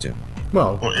costume.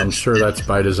 Well, I'm sure that's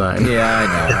by design.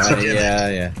 Yeah, I know.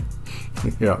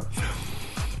 Yeah.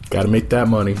 Got to make that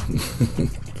money.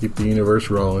 Keep the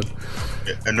universe rolling.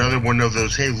 Another one of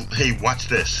those, hey, watch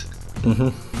this.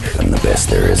 Mm-hmm. I'm the best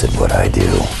there is at what I do,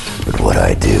 but what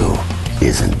I do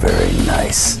isn't very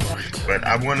nice. But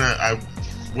I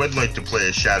would like to play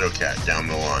a Shadowcat down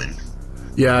the line.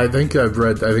 Yeah, I think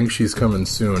she's coming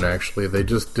soon, actually. They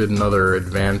just did another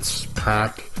advance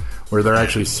pack where they're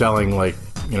actually selling, like,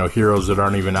 you know, heroes that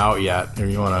aren't even out yet. If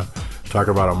you want to talk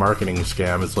about a marketing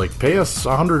scam, it's like, pay us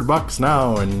 $100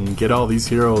 now and get all these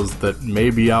heroes that may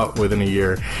be out within a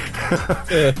year.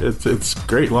 It's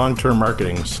great long-term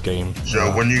marketing scheme.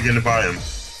 So when are you going to buy them?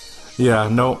 Yeah,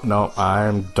 no,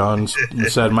 I'm done.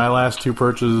 Said my last two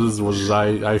purchases was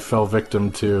I fell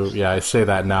victim to. Yeah, I say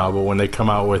that now, but when they come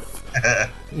out with,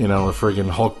 you know, the friggin'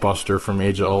 Hulkbuster from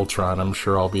Age of Ultron, I'm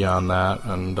sure I'll be on that.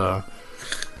 And the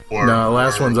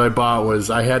last ones I bought was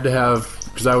I had to have,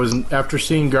 because I was, after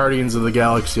seeing Guardians of the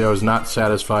Galaxy, I was not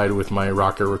satisfied with my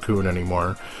Rocket Raccoon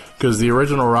anymore, because the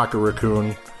original Rocket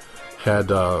Raccoon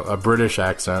had a British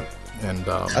accent, and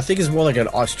I think it's more like an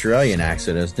Australian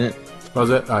accent, isn't it? Was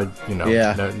it?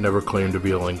 Never claimed to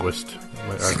be a linguist.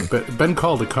 I've been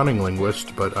called a cunning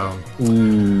linguist, but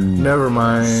never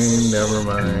mind.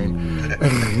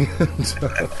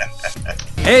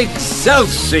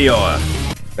 Excelsior!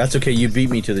 That's okay, you beat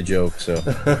me to the joke, so.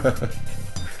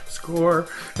 Score!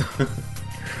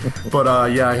 But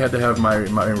I had to have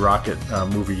my Rocket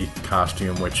movie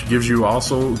costume, which gives you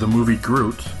also the movie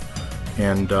Groot,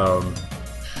 and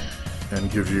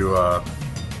gives you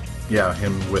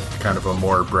him with kind of a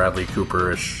more Bradley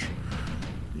Cooper-ish,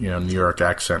 you know, New York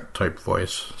accent type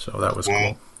voice. So that was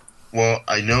cool. Well,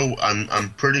 I know I'm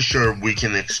pretty sure we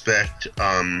can expect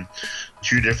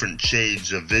two different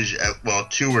shades of Vision. Well,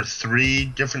 2 or 3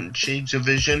 different shades of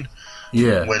Vision.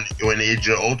 Yeah. When Age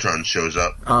of Ultron shows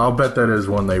up, I'll bet that is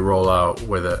when they roll out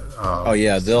with it.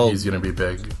 He's going to be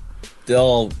big.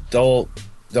 They'll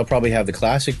probably have the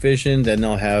classic Vision, then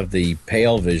they'll have the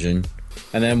pale Vision,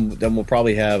 and then we'll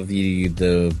probably have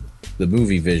the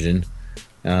movie Vision.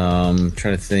 Trying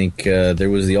to think, there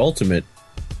was the Ultimate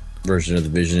version of the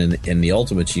Vision in the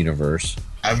Ultimates universe.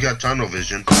 I've got Tunnel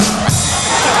Vision.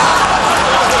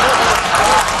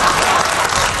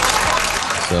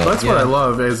 That's what I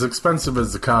love. As expensive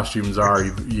as the costumes are,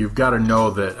 you've got to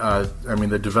know that.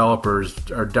 The developers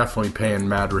are definitely paying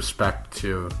mad respect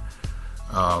to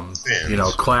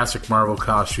classic Marvel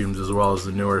costumes as well as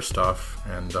the newer stuff.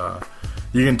 And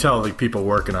you can tell the people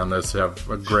working on this have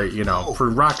a great, for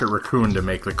Rocket Raccoon to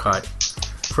make the cut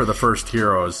for the first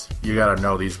Heroes, you got to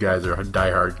know these guys are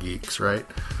diehard geeks, right?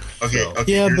 Okay,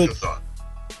 here's the thought.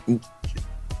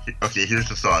 Okay, here's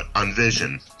the thought. On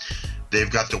Vision, they've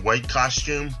got the white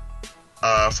costume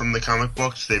from the comic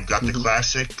books. They've got the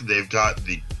classic. They've got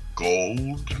the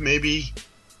gold, maybe.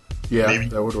 Yeah, maybe.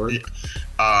 That would work.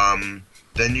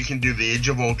 Then you can do the Age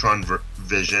of Ultron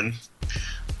Vision.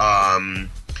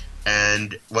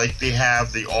 And like they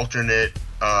have the alternate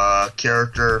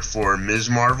character for Ms.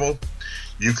 Marvel,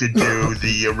 you could do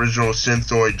the original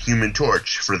Synthoid Human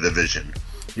Torch for the Vision.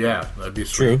 Yeah, that'd be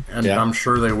sweet. True. And I'm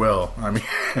sure they will. I mean,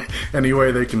 any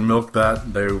way they can milk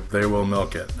that, they will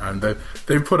milk it. And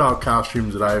they put out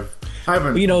costumes that I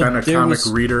haven't been a comic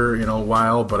reader in a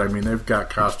while, but I mean, they've got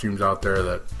costumes out there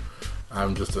that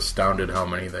I'm just astounded how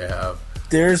many they have.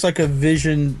 There's like a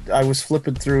Vision. I was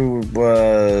flipping through,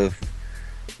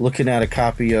 looking at a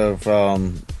copy of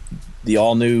the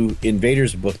all-new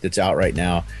Invaders book that's out right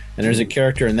now, and there's a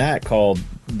character in that called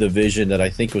the Vision that I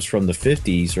think was from the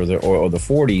 50s or the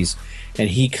 40s, and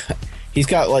he's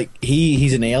got like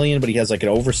he's an alien, but he has like an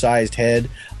oversized head.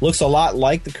 Looks a lot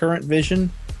like the current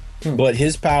Vision, but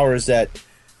his power is that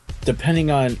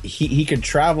depending on he can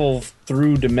travel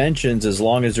through dimensions as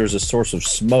long as there's a source of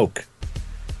smoke,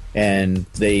 and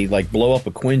they like blow up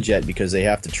a Quinjet because they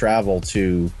have to travel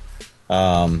to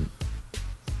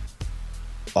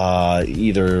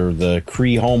either the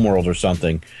Kree homeworld or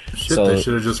something. Shit, so, they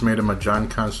should have just made him a John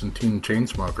Constantine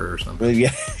Chainsmoker or something.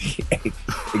 Yeah,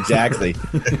 exactly.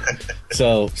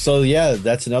 so yeah,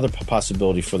 that's another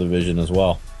possibility for the Vision as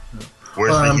well.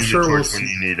 Where's the user torch when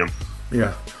you need him?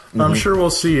 Yeah. I'm sure we'll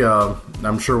see.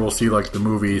 I'm sure we'll see like the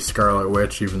movie Scarlet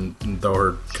Witch, even though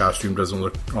her costume doesn't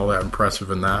look all that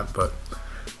impressive in that. But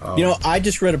I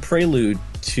just read a prelude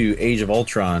to Age of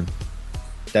Ultron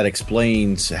that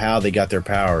explains how they got their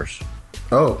powers.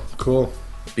 Oh, cool!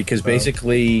 Because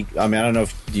basically, I mean, I don't know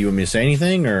do you want me to say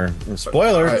anything or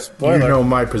spoiler? You know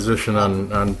my position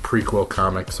on prequel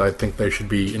comics. I think they should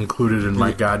be included in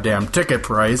my goddamn ticket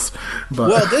price. But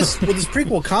well, this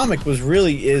prequel comic was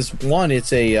really it's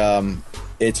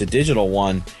a digital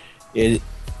one.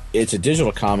 It's a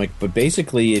digital comic, but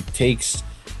basically it takes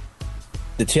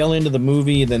the tail end of the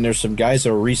movie, and then there's some guys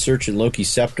that are researching Loki's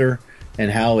scepter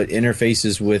and how it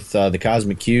interfaces with the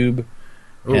Cosmic Cube.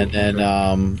 Ooh, and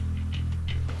then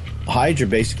Hydra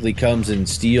basically comes and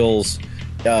steals,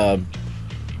 turns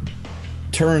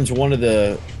one of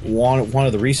the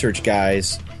research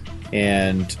guys,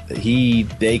 and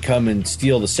they come and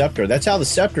steal the scepter. That's how the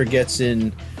scepter gets in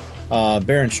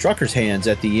Baron Strucker's hands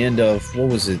at the end of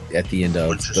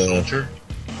Winter Soldier?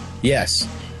 Yes,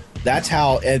 that's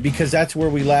how, because that's where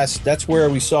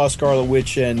we saw Scarlet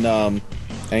Witch and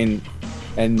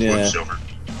Quicksilver.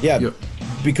 Yeah. Yep.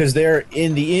 Because they're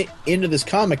in the end of this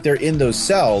comic, they're in those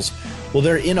cells. Well,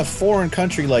 they're in a foreign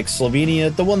country like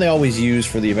Slovenia, the one they always use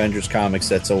for the Avengers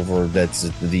comics. It was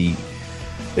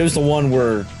the one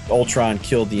where Ultron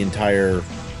killed the entire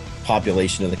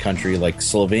population of the country, like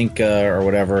Slovenka or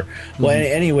whatever. Mm-hmm. Well,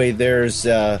 anyway, there's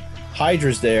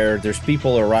Hydra's there. There's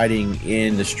people are riding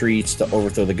in the streets to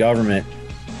overthrow the government,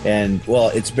 and well,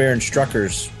 it's Baron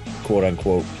Strucker's quote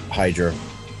unquote Hydra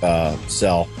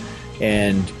cell,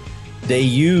 and they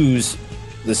use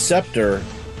the scepter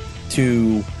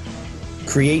to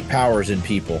create powers in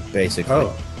people, basically.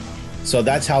 Oh. So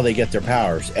that's how they get their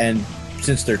powers. And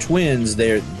since they're twins,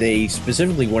 they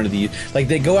specifically wanted to use, like,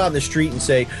 they go out in the street and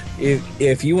say,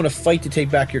 if you want to fight to take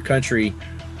back your country,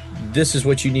 this is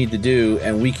what you need to do,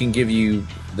 and we can give you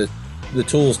the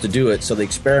tools to do it. So they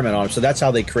experiment on them. So that's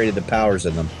how they created the powers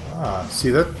in them.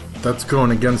 See, that's going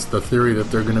against the theory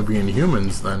that they're going to be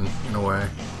Inhumans, then, in a way.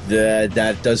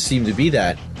 That does seem to be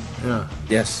that. Yeah.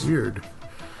 Yes. Weird.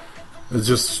 It's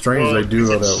just strange they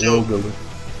do all that world building.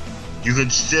 You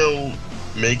could still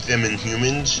make them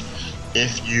Inhumans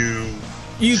if you...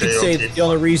 You could say that the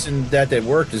only reason that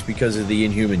worked is because of the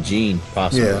Inhuman gene,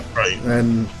 possibly. Yeah. Right.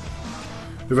 And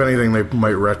if anything, they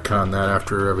might retcon that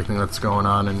after everything that's going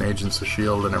on in Agents of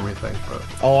S.H.I.E.L.D. and everything. But.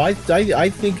 Oh, I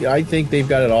think they've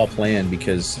got it all planned,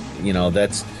 because,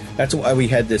 that's why we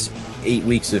had this 8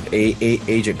 weeks of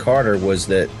Agent Carter, was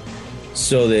that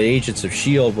so the Agents of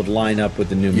S.H.I.E.L.D. would line up with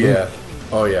the new movie. Yeah.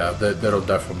 Oh, yeah. That'll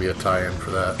definitely be a tie-in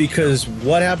for that. Because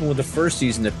what happened with the first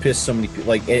season that pissed so many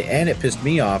people, and it pissed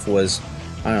me off, was,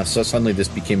 I don't know, so suddenly this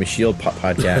became a S.H.I.E.L.D.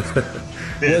 podcast,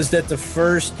 was that the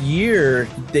first year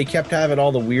they kept having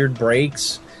all the weird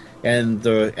breaks and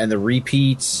the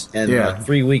repeats and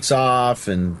 3 weeks off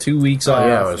and 2 weeks off.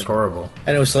 Yeah, it was horrible.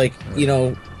 And it was like,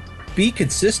 be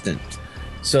consistent.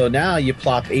 So now you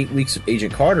plop 8 weeks of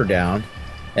Agent Carter down,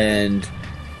 and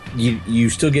you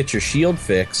still get your S.H.I.E.L.D.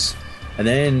 fix, and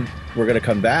then we're going to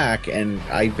come back, and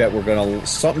I bet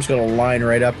something's going to line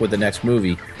right up with the next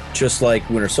movie, just like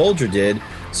Winter Soldier did.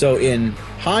 So in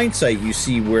hindsight, you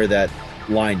see where that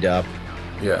lined up.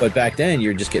 Yeah. But back then,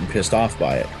 you're just getting pissed off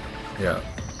by it. Yeah.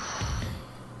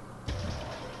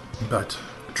 But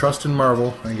trust in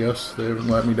Marvel, I guess. They haven't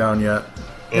let me down yet.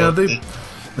 Well,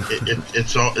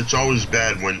 it's always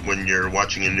bad when you're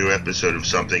watching a new episode of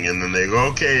something and then they go,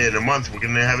 okay, in a month we're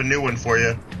going to have a new one for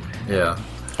you. Yeah.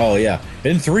 Oh, yeah.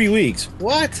 In 3 weeks.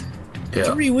 What? Yeah.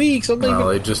 3 weeks?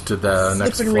 They just did the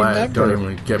next Flash. Don't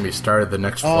even get me started. The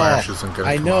next Flash isn't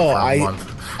going to come out for a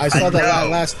month. I saw that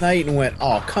last night and went,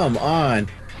 oh, come on.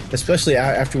 Especially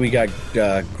after we got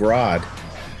Grodd.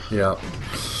 Yeah.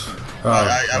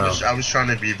 I was trying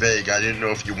to be vague. I didn't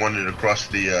know if you wanted to cross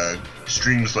the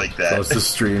streams like that. Cross the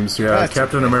streams, yeah.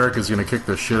 Captain America's going to kick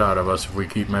the shit out of us if we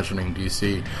keep mentioning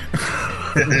DC.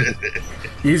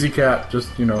 Easy, Cap. Just,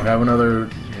 have another,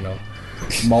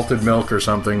 malted milk or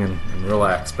something and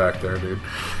relax back there, dude.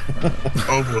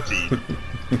 Ovaltine.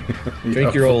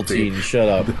 Drink your Ovaltine. Shut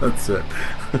up. That's it.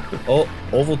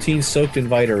 Ovaltine soaked in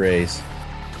Vita Rays.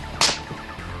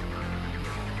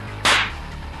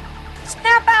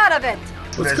 Snap out of it!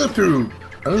 Let's go through.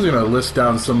 I was going to list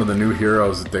down some of the new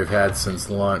heroes that they've had since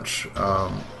launch.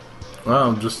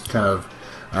 Just kind of.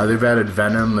 They've added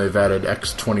Venom, they've added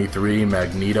X-23,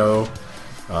 Magneto.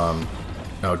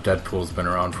 Now Deadpool's been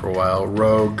around for a while.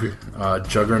 Rogue,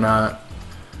 Juggernaut.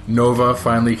 Nova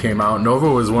finally came out. Nova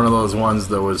was one of those ones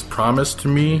that was promised to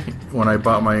me when I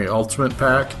bought my Ultimate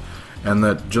Pack, and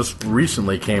that just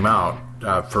recently came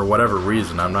out for whatever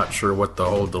reason. I'm not sure what the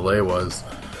whole delay was.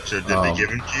 So did they give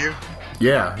them to you?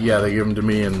 Yeah, they give them to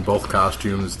me in both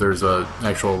costumes. There's a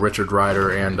actual Richard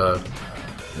Rider and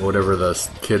whatever the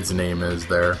kid's name is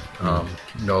there,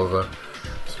 Nova.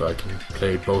 So I can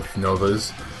play both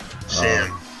Novas.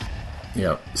 Sam.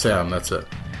 Sam, that's it.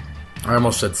 I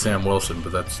almost said Sam Wilson,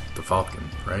 but that's the Falcon,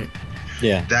 right?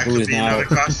 Yeah. That could be another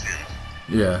costume.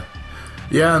 Yeah.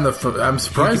 Yeah, and I'm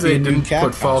surprised they didn't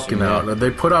put Falcon costume, out. They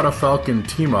put out a Falcon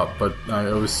team-up, but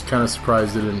I was kind of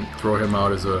surprised they didn't throw him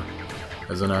out as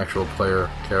an actual player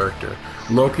character.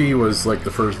 Loki was like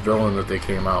the first villain that they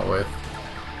came out with.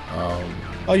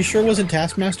 Oh, you sure wasn't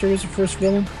Taskmaster was the first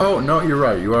villain? Oh, no, you're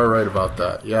right. You are right about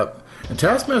that. Yep. And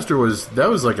Taskmaster was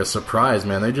like a surprise,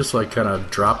 man. They just like kind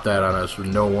of dropped that on us with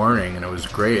no warning, and it was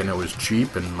great, and it was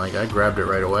cheap, and like I grabbed it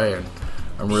right away, and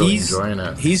I'm really enjoying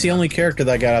it. He's the only character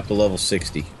that got up to level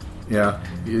 60. Yeah,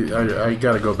 I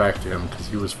got to go back to him because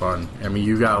he was fun. I mean,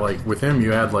 you got like with him,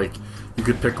 you had like you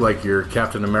could pick like your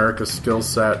Captain America skill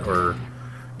set, or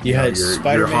you had your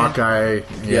Spider-Man, Hawkeye,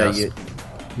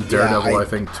 Daredevil, I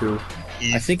think too.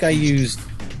 I think I used.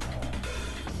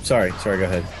 Sorry, go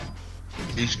ahead.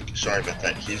 Sorry about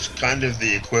that. He's kind of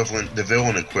the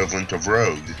villain equivalent of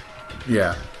Rogue.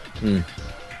 Yeah. Oh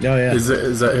yeah. Is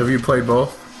that? Have you played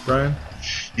both, Brian?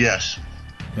 Yes.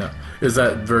 Yeah. Is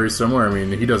that very similar? I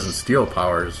mean, he doesn't steal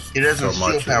powers. He doesn't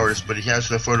steal powers, but he has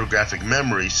the photographic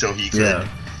memory, so he could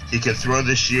throw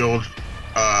the shield,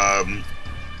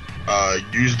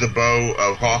 use the bow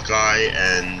of Hawkeye,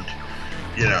 and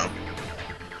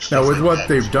Now, with like what that.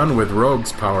 they've done with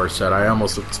Rogue's power set, I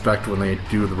almost expect when they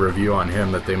do the review on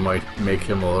him that they might make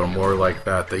him a little more like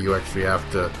that. That you actually have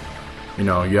to, you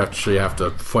have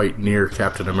to fight near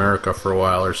Captain America for a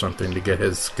while or something to get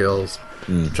his skills,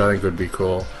 which I think would be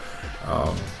cool.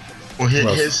 Well,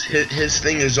 his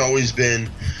thing has always been.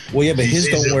 Well, yeah, but his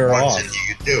don't wear off. And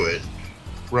you can do it,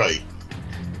 right?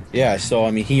 Yeah, so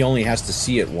I mean, he only has to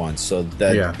see it once, so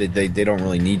that they don't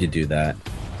really need to do that.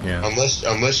 Yeah.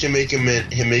 Unless you make him an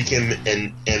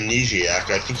amnesiac,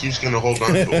 I think he's going to hold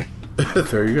on to him.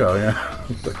 There you go. Yeah,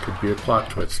 that could be a plot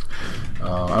twist.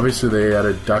 Obviously, they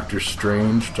added Doctor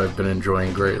Strange, which I've been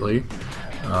enjoying greatly.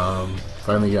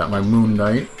 Finally got my Moon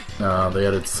Knight. They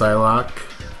added Psylocke.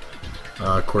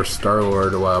 Of course,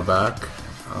 Star-Lord a while back.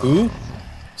 Who?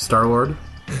 Star-Lord.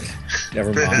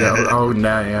 Never mind.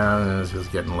 It's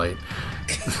just getting late.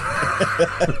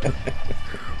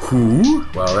 Who?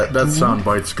 Wow, that sound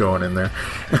bite's going in there.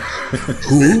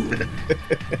 Who?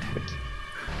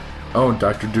 Oh,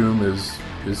 Doctor Doom is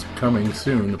coming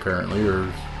soon, apparently,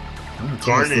 or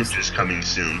Carnage is coming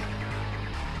soon.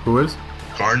 Who is?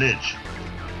 Carnage.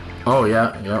 Oh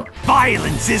yeah.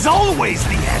 Violence is always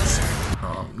the answer.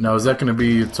 Now, is that going to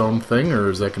be its own thing, or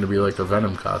is that going to be like a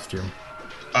Venom costume?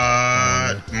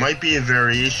 Might be a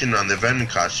variation on the Venom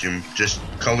costume, just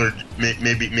colored,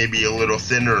 maybe a little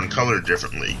thinner and colored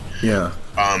differently. Yeah.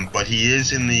 But he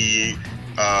is in the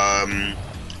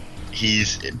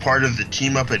He's part of the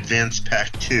Team Up Advanced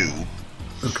Pack 2.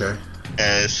 Okay.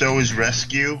 So is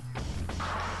Rescue.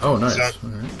 Oh, nice.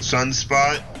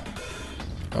 Sunspot.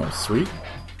 Oh, sweet.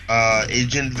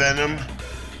 Agent Venom.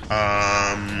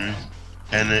 Hang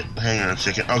on a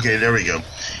second. Okay, there we go.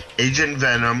 Agent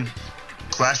Venom,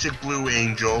 Classic Blue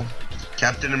Angel,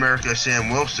 Captain America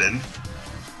Sam Wilson,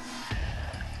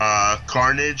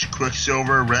 Carnage,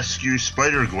 Quicksilver, Rescue,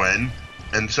 Spider-Gwen,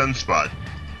 and Sunspot.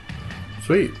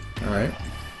 Sweet. All right.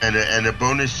 And a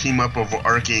bonus team up of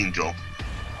Archangel.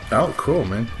 Oh, cool,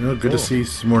 man. Good to see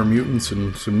some more mutants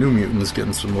and some new mutants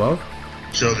getting some love.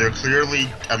 So they're clearly,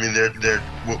 I mean, they're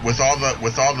with all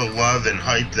the love and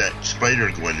hype that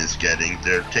Spider-Gwen is getting,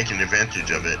 they're taking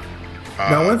advantage of it.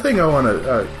 Now, one thing I want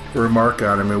to remark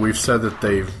on, I mean, we've said that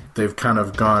they've kind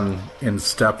of gone in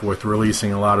step with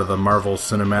releasing a lot of the Marvel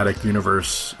Cinematic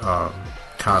Universe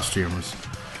costumes.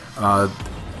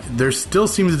 There still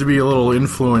seems to be a little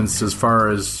influence as far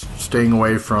as staying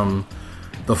away from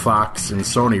the Fox and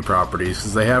Sony properties,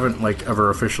 because they haven't ever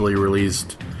officially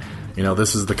released,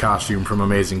 this is the costume from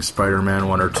Amazing Spider-Man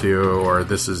 1 or 2, or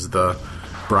this is the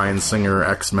Bryan Singer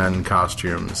X-Men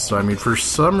costumes. So, I mean, for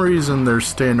some reason, they're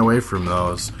staying away from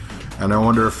those. And I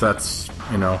wonder if that's,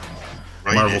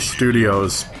 Marvel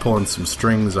Studios pulling some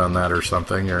strings on that or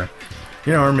something. Or,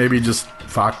 or maybe just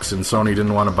Fox and Sony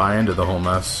didn't want to buy into the whole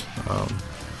mess.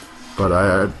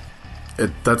 But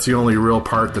that's the only real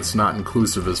part that's not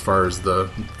inclusive as far as the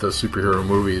superhero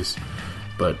movies.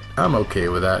 But I'm okay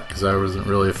with that, because I wasn't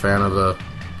really a fan of the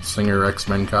Singer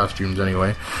X-Men costumes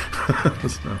anyway.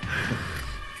 So,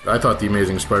 I thought the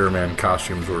Amazing Spider-Man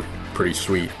costumes were pretty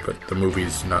sweet, but the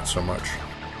movies not so much.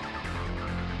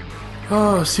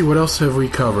 Oh, let's see, what else have we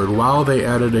covered? Wow, they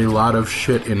added a lot of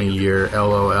shit in a year,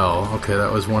 LOL. Okay,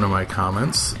 that was one of my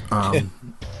comments.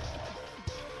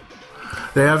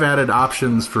 They have added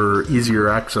options for easier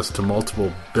access to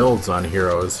multiple builds on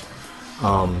heroes.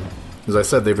 As I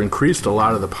said, they've increased a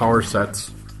lot of the power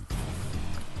sets,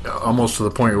 almost to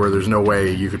the point where there's no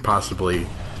way you could possibly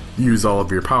use all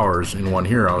of your powers in one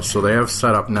hero. So they have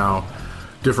set up now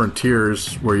different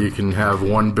tiers where you can have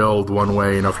one build one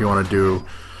way. If you want to do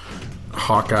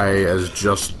Hawkeye as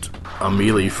just a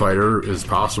melee fighter is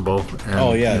possible.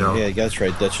 And, yeah, that's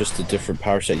right. That's just a different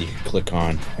power set you can click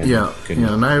on. And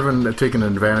and I haven't taken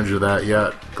advantage of that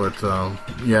yet, but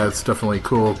it's definitely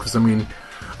cool, because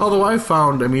although I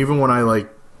found, even when I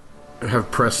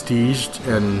have prestiged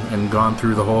and gone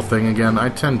through the whole thing again, I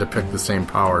tend to pick the same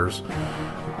powers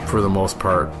for the most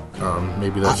part.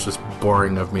 Maybe that's just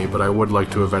boring of me, but I would like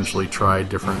to eventually try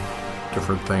different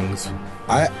things.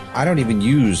 I don't even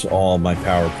use all my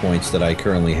power points that I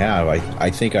currently have.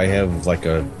 I think I have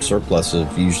a surplus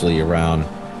of usually around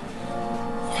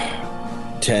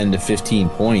 10 to 15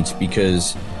 points,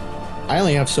 because I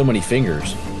only have so many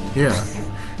fingers. Yeah.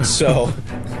 So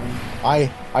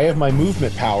I have my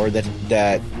movement power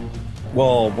that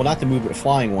well, not the movement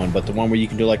flying one, but the one where you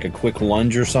can do a quick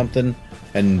lunge or something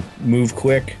and move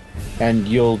quick, and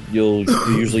you'll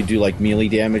usually do melee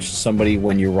damage to somebody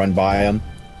when you run by them.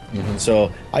 Mm-hmm.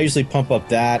 So I usually pump up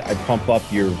that. I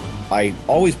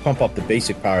always pump up the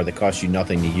basic power that costs you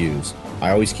nothing to use.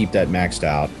 I always keep that maxed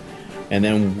out. And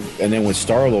then with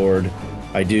Star-Lord,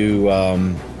 I do.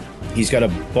 He's got a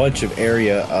bunch of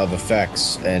area of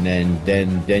effects, and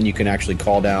then you can actually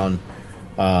call down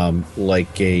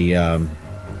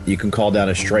you can call down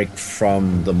a strike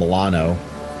from the Milano,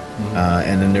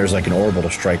 and then there's an orbital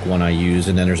strike one I use,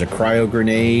 and then there's a cryo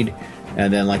grenade,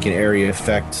 and then an area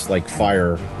effect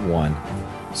fire one.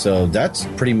 So that's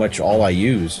pretty much all I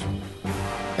use,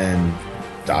 and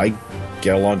I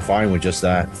get along fine with just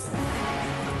that.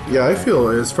 Yeah, I feel,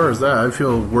 as far as that, I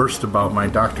feel worst about my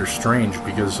Doctor Strange,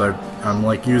 because I'm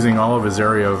using all of his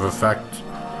area of effect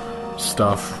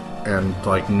stuff and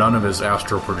none of his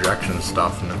astral projection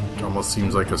stuff, and it almost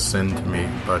seems like a sin to me,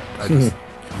 but I just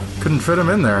couldn't fit him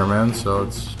in there, man. So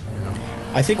it's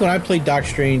I think when I played Doc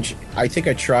Strange, I think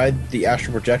I tried the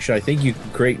astral projection. I think you can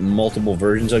create multiple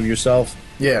versions of yourself.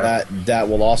 Yeah. That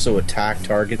will also attack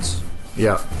targets.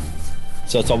 Yeah.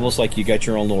 So it's almost like you got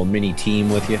your own little mini team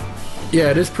with you. Yeah,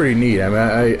 it is pretty neat.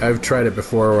 I've tried it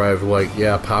before where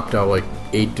I've popped out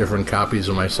 8 different copies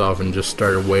of myself and just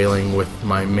started wailing with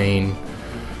my main,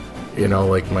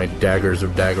 my daggers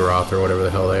of Daggeroth or whatever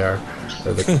the hell they are.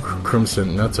 Or the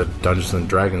Crimson, that's a Dungeons and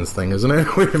Dragons thing, isn't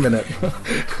it? Wait a minute.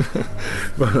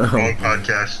 But, wrong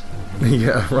podcast.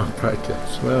 Yeah, wrong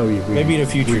podcast. Well, we maybe in the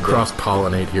future we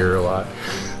cross-pollinate here a lot.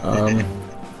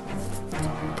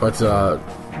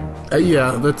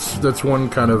 Yeah, that's one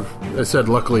kind of. I said,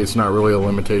 luckily, it's not really a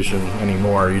limitation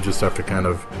anymore. You just have to kind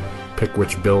of pick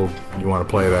which build you want to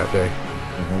play that day,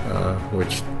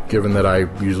 which given that I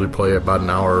usually play about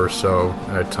an hour or so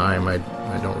at a time, I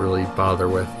don't really bother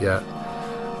with yet.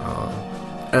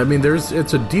 I mean,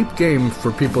 it's a deep game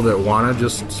for people that want to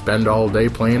just spend all day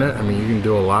playing it. I mean, you can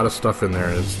do a lot of stuff in there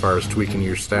as far as tweaking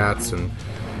your stats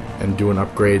and doing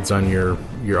upgrades on your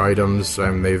items.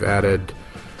 They've added,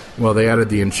 well, they added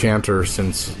the Enchanter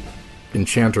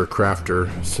Crafter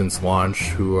since launch,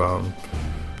 who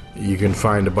you can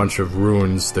find a bunch of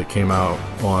runes that came out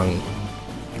along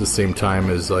the same time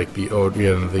as like the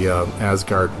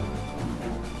Asgard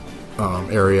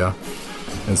area.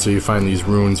 And so you find these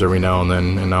runes every now and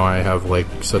then, and now I have like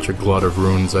such a glut of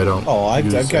runes. I don't. Oh, I've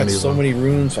got so many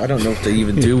runes. I don't know what to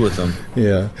even do with them.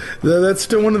 Yeah, that's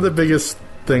still one of the biggest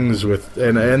things with,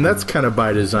 and that's kind of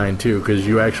by design too, because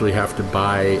you actually have to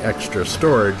buy extra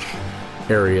storage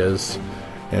areas,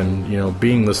 and you know,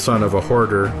 being the son of a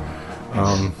hoarder,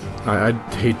 I'd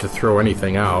hate to throw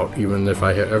anything out, even if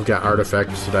I've got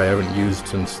artifacts that I haven't used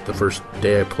since the first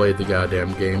day I played the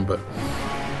goddamn game, but.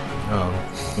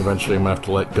 Eventually I'm going to have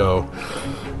to let go.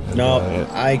 No,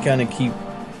 I kind of keep...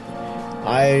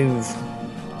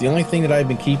 The only thing that I've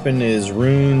been keeping is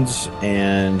runes,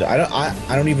 and I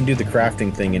don't even do the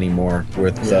crafting thing anymore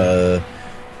with the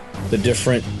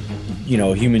different, you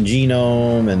know, human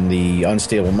genome and the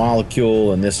unstable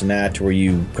molecule and this and that, to where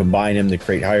you combine them to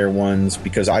create higher ones,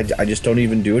 because I just don't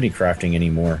even do any crafting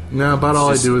anymore. No, about all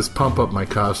I do is pump up my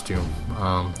costume.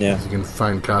 Yeah. You can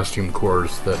find costume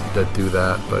cores that do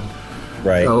that, but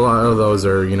right. A lot of those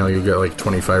are, you know, you get like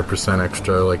 25%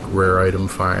 extra like rare item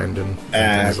find and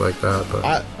things like that.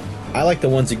 But I like the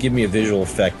ones that give me a visual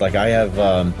effect. Like I have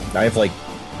like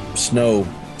snow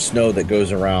that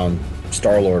goes around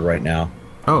Star-Lord right now.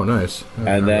 Oh, nice.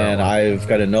 And then I've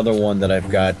got another one that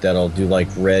I've got that'll do like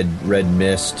red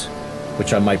mist,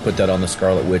 which I might put that on the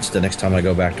Scarlet Witch the next time I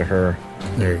go back to her.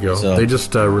 There you go. So, they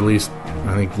just released,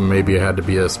 I think maybe it had to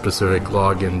be a specific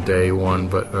login day one,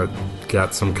 but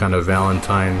got some kind of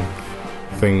Valentine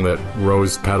thing that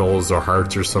rose petals or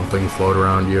hearts or something float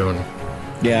around you.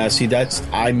 And yeah, see,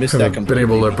 I missed that completely.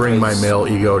 Been able to bring my male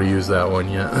ego to use that one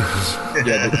yet.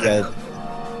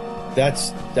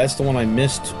 That's the one I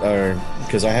missed,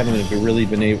 because I haven't really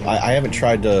been able. I haven't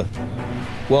tried to.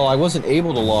 Well, I wasn't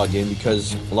able to log in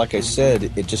because, like I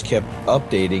said, it just kept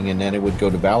updating, and then it would go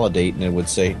to validate, and it would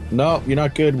say, "No, you're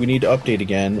not good. We need to update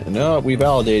again." "No, we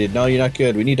validated. No, you're not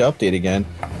good. We need to update again."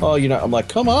 "Oh, you're not." I'm like,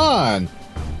 "Come on!"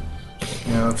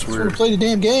 Yeah, that's weird. I want to play the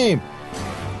damn game.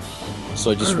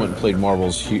 So I just went and played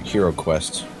Marvel's Hero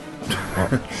Quest,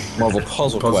 Marvel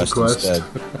Puzzle Quest instead.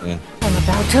 Yeah. I'm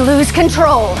about to lose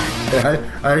control.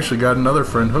 Yeah, I actually got another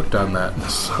friend hooked on that.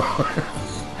 So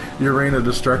your reign of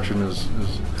destruction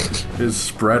is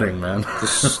spreading, man.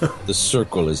 The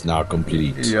circle is now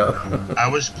complete. Yeah. I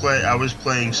was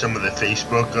playing some of the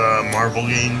Facebook Marvel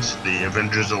games, the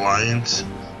Avengers Alliance.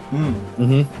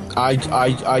 Mm-hmm.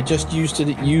 I just used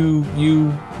it.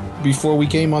 You before we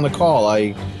came on the call.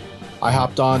 I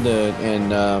hopped on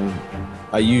and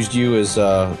I used you as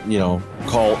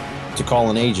call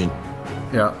an agent.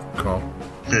 Yeah, cool.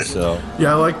 So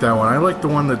yeah, I like that one. I like the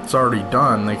one that's already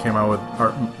done. They came out with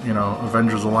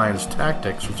Avengers Alliance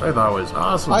Tactics, which I thought was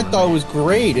awesome. I thought it was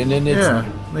great, and then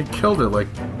they killed it. Like,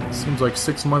 it seems like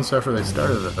 6 months after they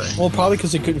started the thing. Well, probably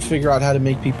because they couldn't figure out how to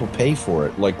make people pay for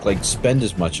it, like spend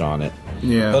as much on it.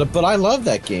 Yeah, but I love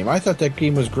that game. I thought that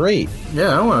game was great.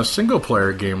 Yeah, I want a single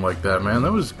player game like that, man.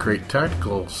 That was great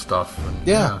tactical stuff.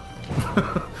 Yeah.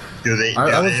 Do they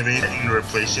have anything to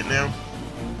replace it now?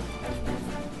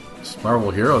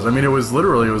 Marvel Heroes. I mean, it was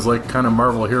like kind of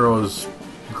Marvel Heroes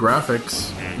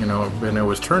graphics, and it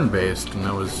was turn-based, and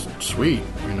that was sweet,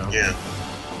 Yeah.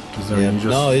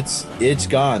 No, it's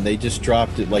gone. They just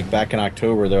dropped it like back in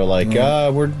October. They're like,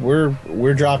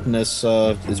 we're dropping this.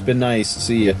 It's been nice to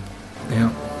see you.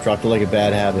 Yeah. Dropped it like a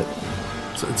bad habit.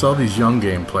 It's all these young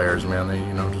game players, man. They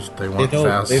want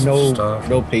fast stuff.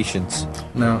 No patience.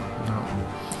 No.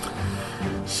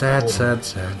 Sad.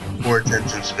 More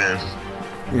attention span.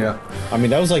 Yeah. I mean,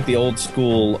 that was like the old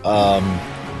school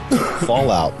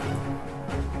Fallout.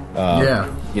 Yeah.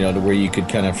 To where you could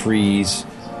kind of freeze.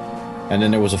 And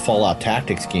then there was a Fallout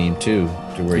Tactics game, too.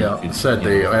 To where you could,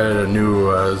 they added a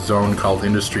new zone called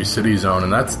Industry City Zone,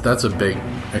 and that's a big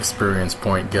experience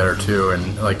point getter, too.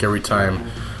 And, like, every time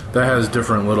that has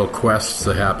different little quests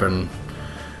that happen.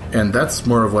 And that's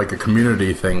more of like a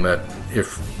community thing that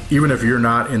even if you're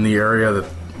not in the area that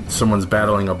someone's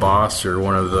battling a boss or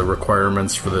one of the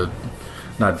requirements for the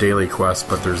not daily quest,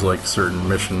 but there's like certain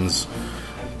missions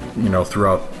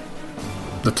throughout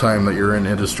the time that you're in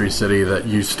Industry City that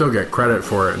you still get credit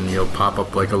for it, and you'll pop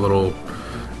up like a little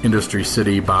Industry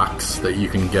City box that you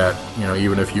can get,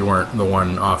 even if you weren't the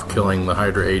one off killing the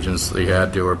Hydra agents that you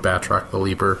had to, or Batroc the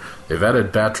Leaper. They've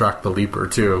added Batroc the Leaper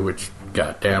too, which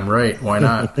goddamn right, why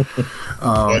not?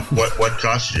 What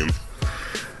costume?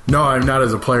 No, I'm not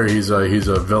as a player. He's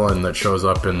a villain that shows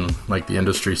up in like the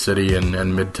Industry City and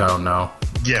Midtown now.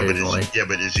 Yeah, but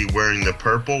is he wearing the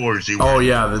purple or is he?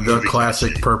 Wearing the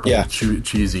classic purple,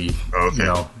 cheesy.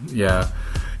 Okay. Yeah.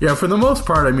 For the most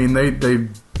part, I mean they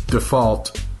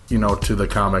default, to the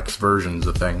comics versions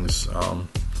of things,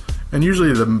 and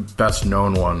usually the best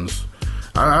known ones.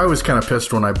 I was kind of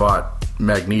pissed when I bought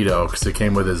Magneto because it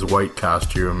came with his white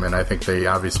costume, and I think they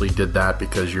obviously did that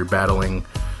because you're battling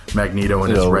Magneto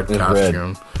in his red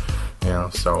costume.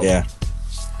 Yeah.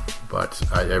 But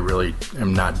I really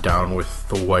am not down with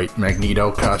the white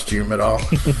Magneto costume at all.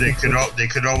 They could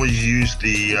always use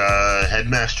the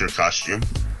Headmaster costume.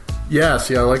 Yeah,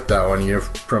 see, I like that one. You're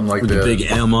from like with the big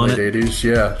M on late it. 80s.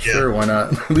 Yeah, sure, why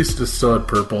not? At least it still had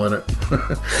purple in it.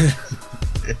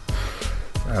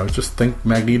 I would just think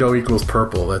Magneto equals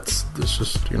purple. That's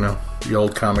just the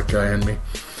old comic guy in me.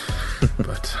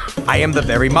 But I am the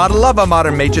very model of a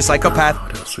modern major psychopath.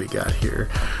 What else we got here?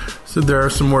 So there are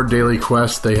some more daily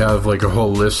quests. They have like a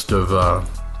whole list of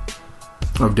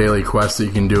daily quests that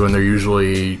you can do, and they're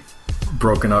usually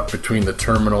broken up between the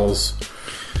terminals.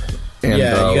 And, you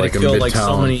gotta like kill like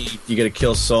so many. You gotta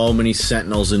kill so many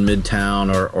Sentinels in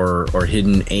Midtown, or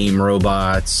hidden AIM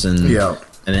robots, and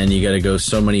then you gotta go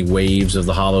so many waves of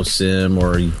the Holo Sim,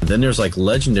 or then there's like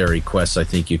legendary quests I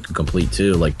think you can complete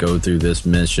too, like go through this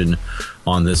mission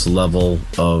on this level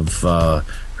of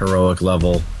heroic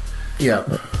level. Yeah,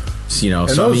 and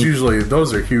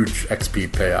those are huge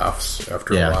XP payoffs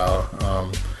after a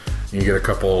while. You get a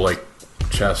couple like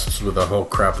chests with a whole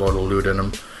crap load of loot in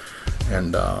them,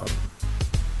 and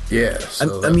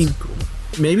so I mean, cool.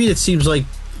 Maybe it seems like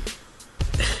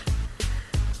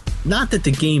not that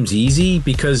the game's easy,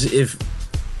 because if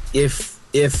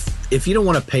you don't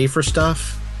want to pay for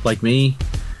stuff like me,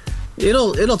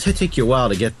 it'll take you a while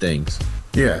to get things.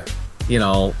 Yeah,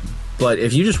 but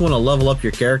if you just want to level up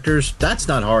your characters, that's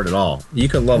not hard at all. You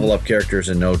can level up characters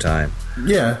in no time.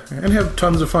 Yeah, and have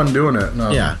tons of fun doing it.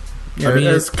 Yeah. I mean,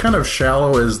 as kind of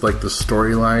shallow as like the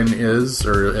storyline is,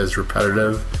 or as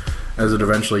repetitive as it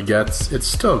eventually gets, it's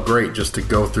still great just to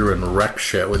go through and wreck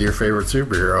shit with your favorite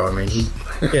superhero.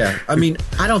 I mean,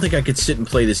 I don't think I could sit and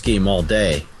play this game all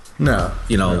day. No,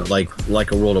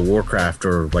 like a World of Warcraft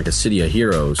or like a City of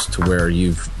Heroes, to where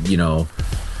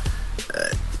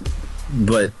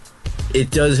but it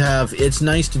does have. It's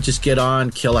nice to just get on,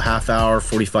 kill a half hour,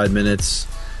 45 minutes,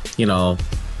 and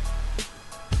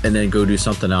then go do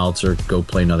something else, or go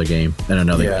play another game and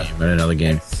another game and another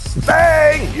game.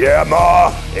 Bang! Yeah,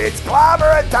 Ma! It's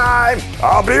clobbering time!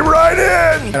 I'll be right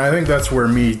in! And I think that's where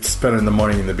me spending the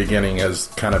money in the beginning has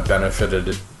kind of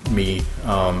benefited me,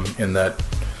 in that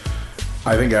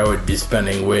I think I would be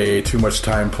spending way too much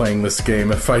time playing this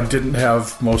game if I didn't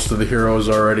have most of the heroes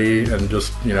already, and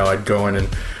just, I'd go in, and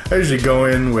I usually go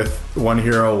in with one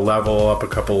hero, level up a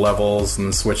couple levels,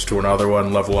 and switch to another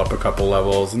one, level up a couple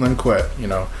levels, and then quit,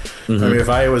 I mean, if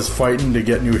I was fighting to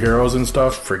get new heroes and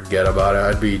stuff, forget about it.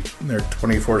 I'd be there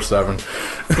 24/7.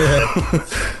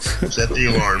 Set the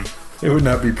alarm. It would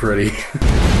not be pretty.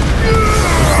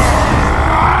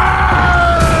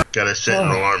 Gotta set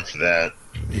an alarm for that.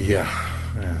 Yeah.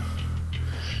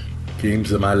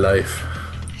 Games of my life.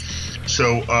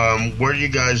 So, where you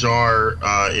guys are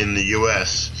in the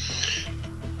U.S.,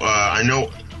 I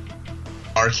know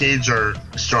arcades are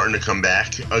starting to come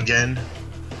back again.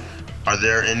 Are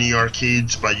there any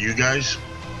arcades by you guys?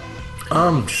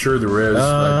 I'm sure there is.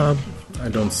 I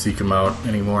don't seek them out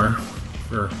anymore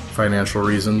for financial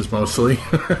reasons, mostly.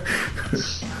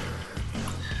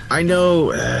 I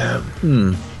know.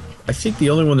 I think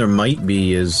the only one there might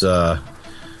be is there's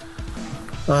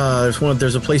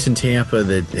a place in Tampa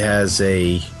that has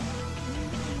you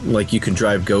can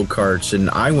drive go-karts, and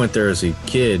I went there as a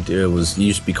kid. It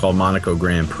used to be called Monaco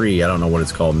Grand Prix. I don't know what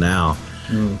it's called now.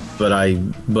 But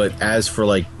as for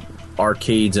like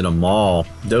arcades in a mall,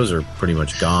 those are pretty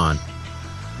much gone.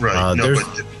 Right.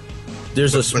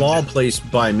 There's a small place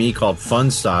by me called Fun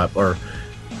Stop, or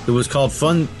it was called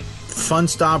Fun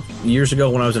Stop years ago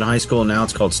when I was in high school, and now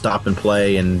it's called Stop and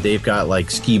Play, and they've got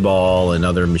like skee ball and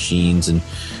other machines, and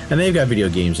they've got video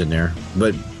games in there.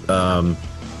 But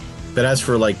as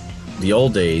for like the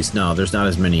old days, no, there's not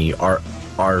as many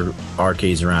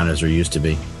arcades around as there used to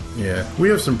be. Yeah, we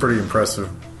have some pretty impressive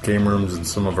game rooms in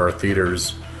some of our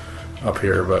theaters up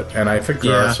here, and I think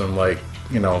there are some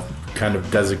kind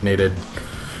of designated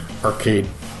arcade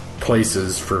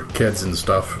places for kids and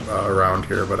stuff around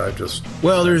here, but I just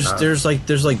there's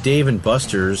like Dave and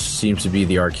Buster's seems to be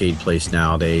the arcade place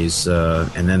nowadays,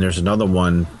 and then there's another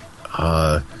one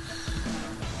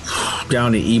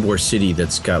down in Ybor City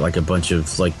that's got like a bunch of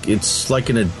it's like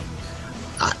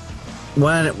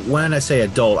when I say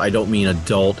adult, I don't mean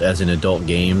adult as in adult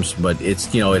games, but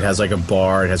it's it has like a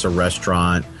bar, it has a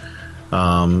restaurant.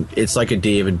 It's like a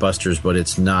Dave and Buster's, but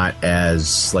it's not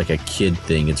as like a kid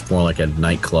thing. It's more like a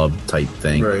nightclub type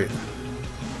thing. Right.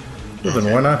 Well,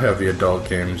 then why not have the adult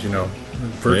games?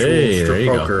 Virtual strip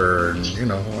poker, and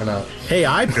why not? Hey,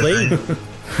 I played.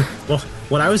 Well,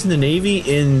 when I was in the Navy,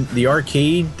 in the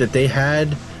arcade that they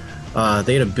had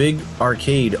a big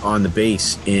arcade on the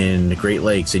base in the Great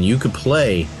Lakes, and you could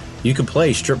play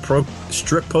strip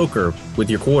poker with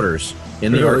your quarters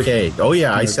in the arcade. Oh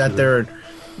yeah, I sat there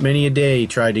many a day,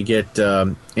 tried to get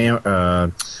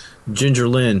Ginger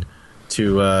Lynn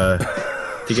to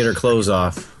get her clothes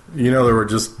off. There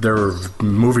were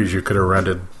movies you could have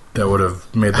rented that would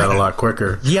have made that a lot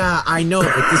quicker. Yeah, I know.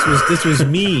 But this was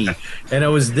me, and I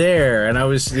was there, and it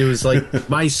was like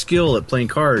my skill at playing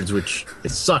cards, which I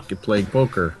suck at playing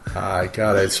poker. I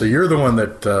got it. So you're the one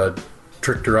that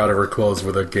tricked her out of her clothes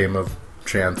with a game of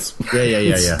chance.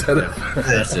 Yeah.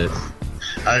 That's it.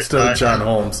 Instead of John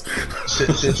Holmes.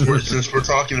 Since we're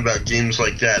talking about games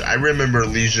like that, I remember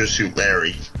Leisure Suit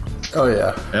Larry. Oh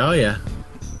yeah.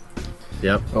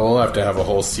 Yep. Well, we'll have to have a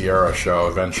whole Sierra show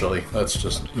eventually. That's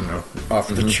just off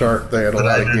the chart. They had a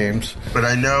lot of games. But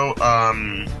I know,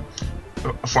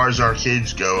 as far as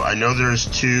arcades go, I know there's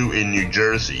 2 in New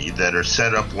Jersey that are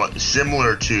set up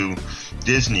similar to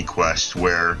Disney Quest,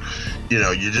 where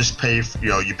you just pay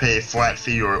you pay a flat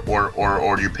fee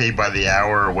or you pay by the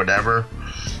hour or whatever,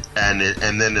 and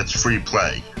then it's free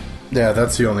play. Yeah,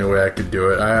 that's the only way I could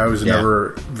do it. I was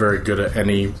never very good at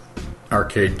any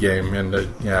arcade game, and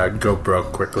I'd go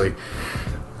broke quickly.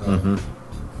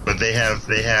 But they have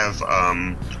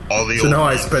all the. So now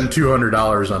I spend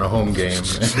 $200 on a home game.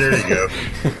 There you go.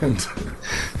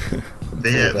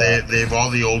 They have all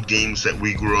the old games that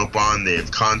we grew up on. They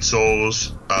have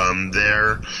consoles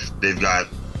there. They've got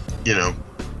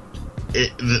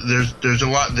there's a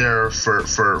lot there for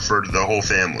the whole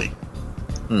family.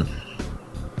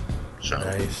 So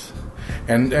nice,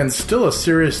 and still a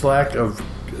serious lack of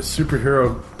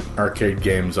superhero arcade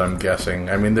games, I'm guessing.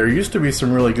 I mean, there used to be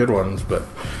some really good ones, but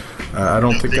I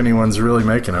don't think anyone's really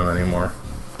making them anymore.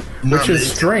 Which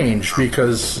is strange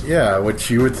because, which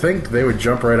you would think they would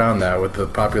jump right on that with the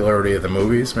popularity of the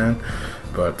movies, man.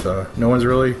 But no one's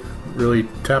really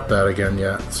tapped that again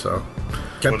yet. So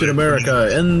Captain America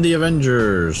and the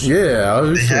Avengers. Yeah, I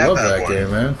used to love that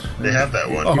game, man. They have that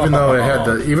one. Even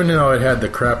though it had the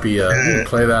crappy, you can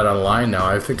play that online now.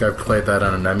 I think I've played that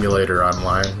on an emulator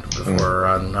online before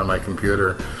on my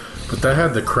computer. But that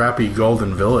had the crappy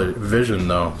Golden Vision,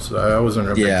 though, so I wasn't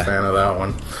a big fan of that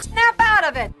one. Snap out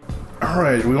of it! All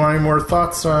right, we want any more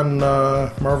thoughts on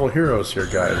Marvel Heroes here,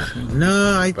 guys?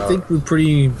 No, I think we're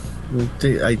pretty...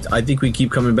 I think we keep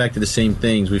coming back to the same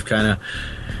things. We've kind of...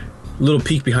 Little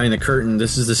peek behind the curtain.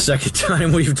 This is the second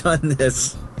time we've done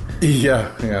this.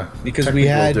 Yeah. Because technical we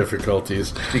had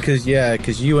difficulties. Because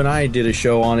you and I did a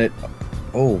show on it.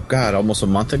 Oh God, almost a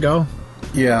month ago.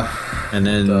 Yeah, and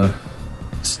then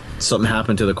something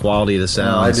happened to the quality of the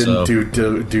sound. I didn't do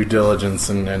due diligence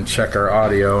and check our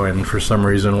audio, and for some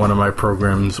reason, one of my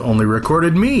programs only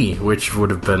recorded me, which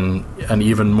would have been an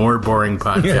even more boring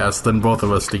podcast than both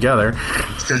of us together.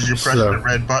 It's because you pressed the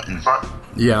red button.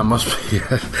 Yeah, it must be.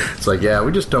 It's like,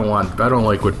 we just don't want... I don't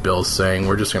like what Bill's saying.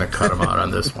 We're just going to cut him out on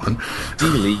this one.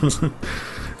 Delete.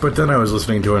 But then I was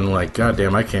listening to it and like, God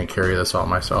damn, I can't carry this all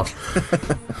myself.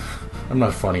 I'm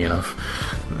not funny enough.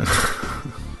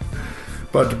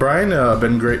 But, Brian,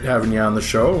 been great having you on the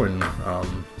show, and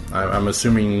I'm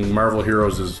assuming Marvel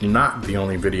Heroes is not the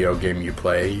only video game you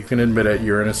play. You can admit it.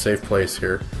 You're in a safe place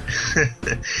here.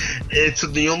 It's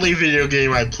the only video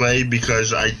game I play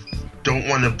because I don't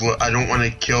want to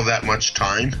kill that much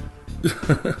time.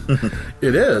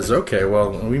 It is okay.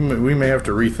 Well, we may have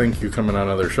to rethink you coming on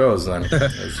other shows then.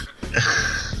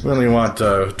 We only want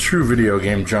true video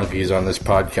game junkies on this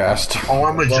podcast. Oh,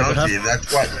 I'm a junkie.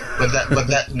 That's why.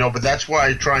 But that's why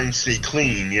I try and stay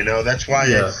clean. That's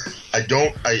why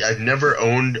I've never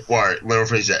owned. Or let me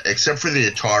rephrase that. Except for the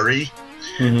Atari,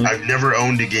 I've never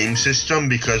owned a game system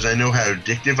because I know how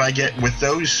addictive I get with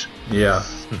those. Yeah.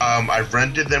 I've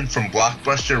rented them from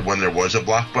Blockbuster when there was a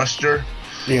Blockbuster.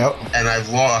 Yep. And I've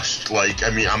lost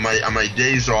on my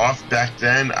days off back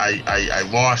then. I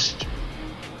lost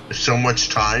so much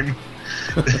time.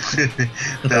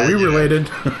 Are we related?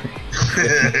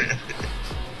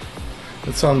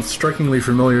 That sounds strikingly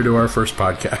familiar to our first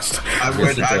podcast. I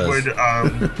would,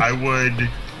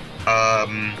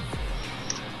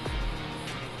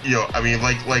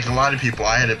 like a lot of people,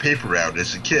 I had a paper route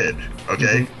as a kid,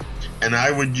 okay? Mm-hmm. And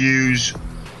I would use,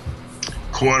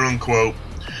 quote unquote,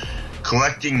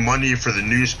 collecting money for the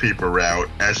newspaper route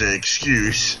as an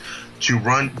excuse to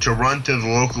run to the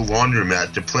local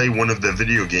laundromat to play one of the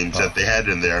video games that they had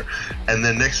in there. And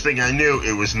the next thing I knew,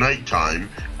 it was nighttime.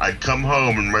 I'd come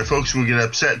home and my folks would get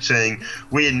upset saying,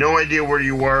 we had no idea where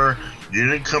you were, you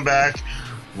didn't come back,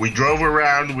 we drove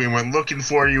around, we went looking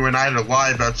for you, and I had to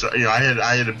lie about, I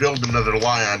had to build another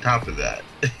lie on top of that.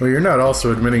 Well, you're not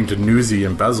also admitting to newsy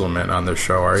embezzlement on this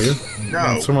show, are you? No.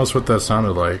 That's almost what that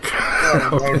sounded like.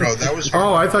 No, that was...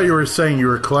 Oh, I thought you were saying you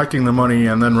were collecting the money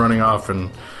and then running off and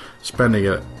spending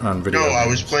it on video games. I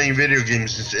was playing video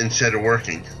games instead of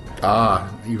working.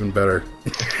 Ah, even better.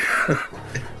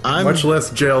 Much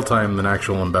less jail time than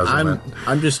actual embezzlement.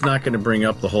 I'm just not going to bring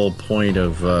up the whole point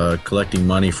of collecting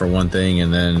money for one thing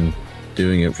and then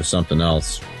doing it for something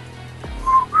else.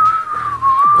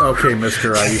 Okay,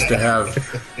 mister, I used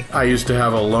to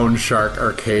have a Loan Shark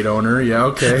arcade owner. Yeah,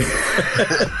 okay.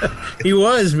 He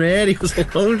was, man. He was a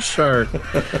loan shark.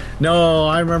 No,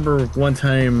 I remember one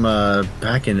time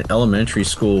back in elementary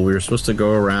school, we were supposed to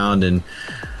go around and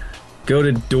go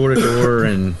to door,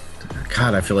 and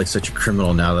God, I feel like such a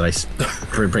criminal now that I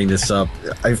bring this up.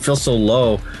 I feel so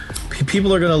low.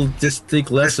 People are going to just think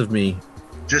less of me.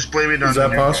 Just blame it on... Is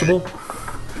that possible?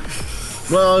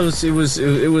 Well, it was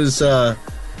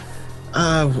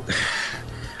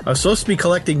I was supposed to be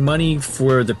collecting money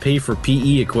for the pay for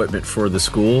PE equipment for the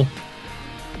school,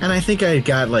 and I think I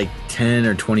got like $10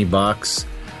 or $20,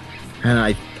 and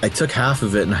I took half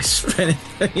of it and I spent it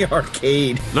in the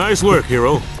arcade. Nice work,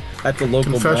 hero. At the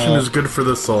local Confession mall. is good for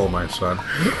the soul, my son.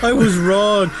 I was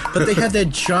wrong, but they had the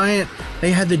giant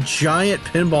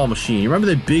pinball machine. You remember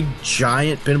the big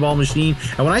giant pinball machine?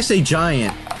 And when I say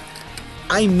giant,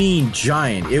 I mean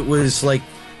giant. It was like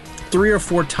 3 or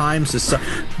 4 times the size.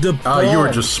 You were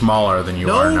just smaller than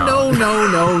you are now.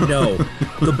 No.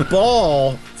 The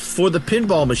ball for the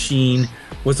pinball machine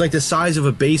was like the size of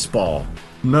a baseball.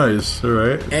 Nice, all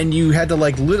right. And you had to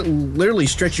like literally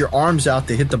stretch your arms out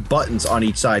to hit the buttons on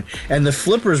each side. And the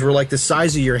flippers were like the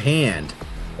size of your hand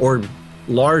or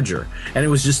larger. And it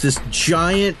was just this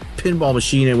giant pinball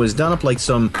machine. It was done up like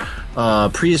some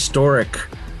prehistoric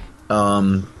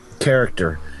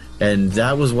character. And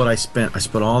that was what I spent. I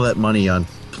spent all that money on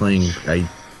playing.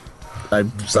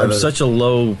 I'm such a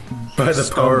low. By the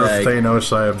power of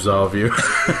Thanos, I absolve you.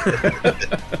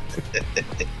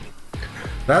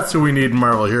 That's who we need in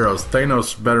Marvel Heroes.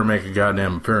 Thanos better make a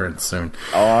goddamn appearance soon.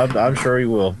 Oh, I'm sure he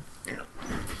will.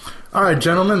 All right,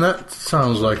 gentlemen, that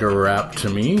sounds like a wrap to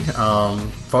me.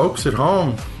 Folks at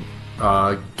home,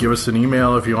 give us an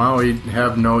email if you want. We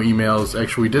have no emails.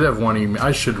 Actually, we did have one email.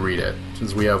 I should read it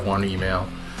since we have one email.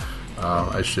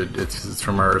 It's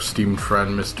from our esteemed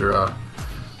friend, Mr.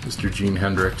 Gene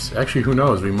Hendricks. Actually, who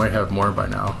knows? We might have more by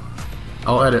now.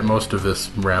 I'll edit most of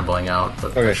this rambling out,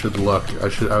 but okay. I should look.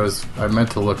 I meant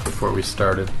to look before we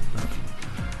started,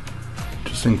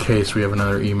 just in case we have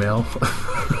another email.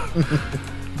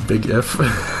 Big if.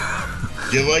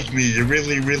 You like me. You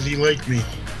really, really like me.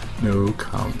 No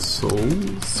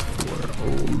consoles for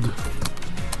old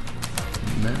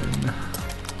men.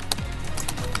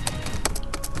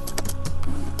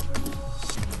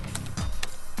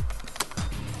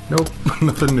 Nope,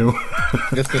 nothing new.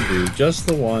 Nothing new, just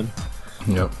the one.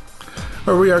 Yep.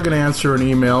 Well, we are going to answer an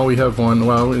email. We have one.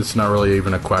 Well, it's not really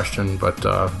even a question, but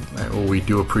we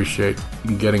do appreciate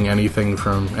getting anything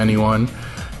from anyone.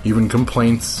 Even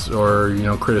complaints or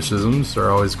criticisms are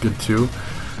always good too.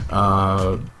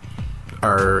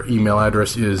 Our email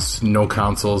address is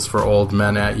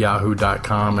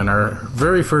noconsolesforoldmen@yahoo.com, and our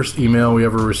very first email we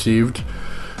ever received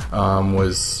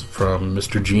was from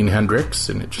Mr. Gene Hendricks,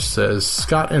 and it just says,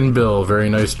 Scott and Bill, very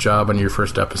nice job on your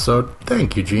first episode.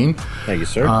 Thank you, Gene. Thank you,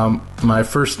 sir. My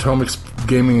first home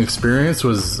gaming experience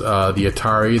was the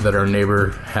Atari that our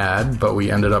neighbor had, but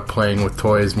we ended up playing with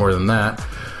toys more than that.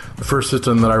 The first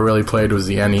system that I really played was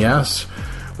the NES,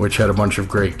 which had a bunch of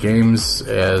great games,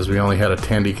 as we only had a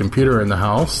Tandy computer in the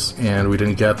house, and we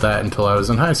didn't get that until I was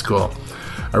in high school.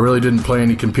 I really didn't play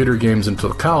any computer games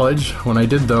until college. When I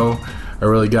did, though, I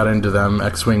really got into them.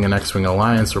 X-Wing and X-Wing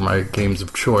Alliance were my games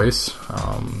of choice.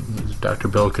 Dr.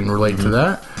 Bill can relate to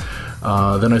that.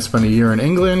 Then I spent a year in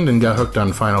England and got hooked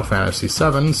on Final Fantasy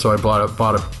VII, so I bought a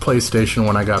PlayStation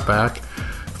when I got back.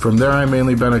 From there, I've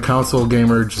mainly been a console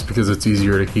gamer just because it's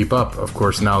easier to keep up. Of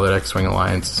course, now that X-Wing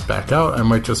Alliance is back out, I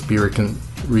might just be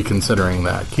reconsidering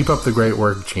that. Keep up the great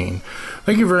work, Gene.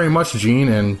 Thank you very much, Gene,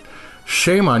 and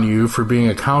shame on you for being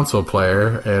a console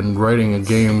player and writing a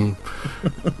game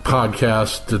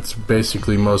podcast that's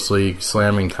basically mostly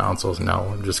slamming consoles.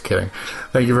 No, I'm just kidding.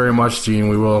 Thank you very much, Gene.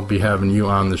 We will be having you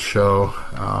on the show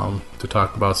to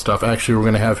talk about stuff. Actually, we're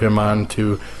going to have him on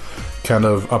to kind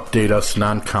of update us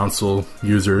non-console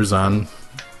users on,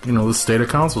 the state of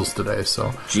consoles today.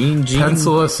 So, Gene.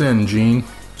 Pencil us in, Gene.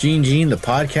 Gene, the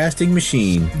podcasting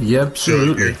machine. Yep,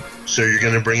 absolutely. So you're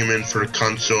going to bring him in for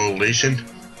consolation?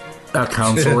 A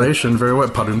consolation, very well.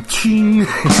 Ching.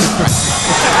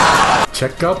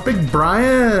 Check out Big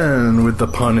Brian with the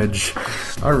punnage.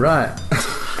 All right.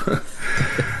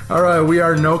 All right, we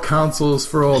are No Consoles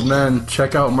for Old Men.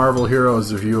 Check out Marvel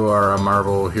Heroes if you are a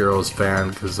Marvel Heroes fan,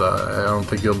 because I don't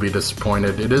think you'll be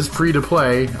disappointed. It is free to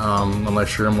play,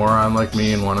 unless you're a moron like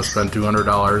me and want to spend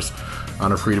 $200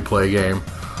 on a free-to-play game.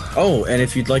 Oh, and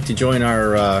if you'd like to join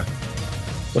our,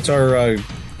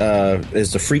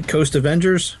 is the Freak Coast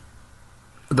Avengers?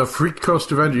 The Freak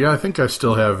Coast Avengers, yeah, I think I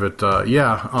still have it. I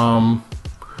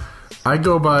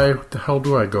go by, what the hell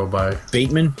do I go by?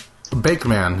 Bateman,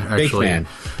 actually.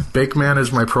 Bakeman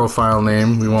is my profile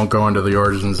name. We won't go into the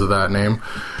origins of that name.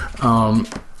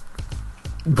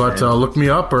 But look me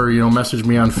up or, message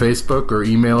me on Facebook or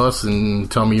email us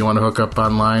and tell me you want to hook up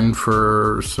online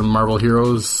for some Marvel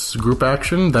Heroes group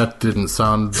action. That didn't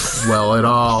sound well at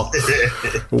all.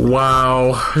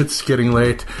 Wow, it's getting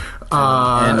late.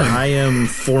 And I am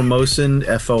Formosin,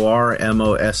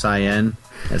 Formosin.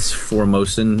 That's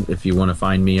Formosin if you want to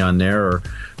find me on there or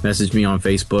message me on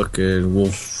Facebook. We'll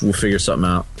figure something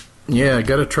out. Yeah, I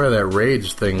got to try that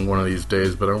Rage thing one of these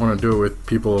days, but I want to do it with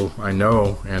people I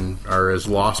know and are as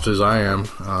lost as I am,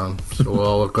 so we'll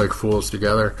all look like fools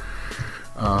together.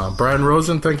 Brian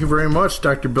Rosen, thank you very much.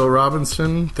 Dr. Bill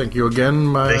Robinson, thank you again,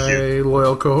 my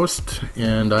loyal co-host.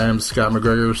 And I am Scott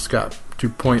McGregor, Scott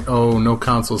 2.0, No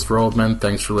Consoles for Old Men.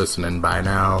 Thanks for listening. Bye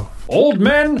now. Old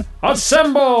men,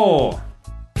 assemble!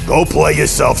 Go play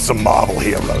yourself some Marvel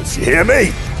Heroes. You hear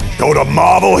me? Go to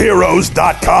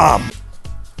MarvelHeroes.com.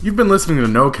 You've been listening to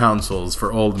No Consoles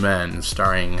for Old Men,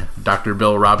 starring Dr.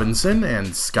 Bill Robinson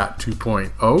and Scott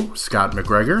 2.0, Scott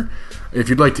McGregor. If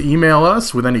you'd like to email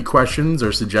us with any questions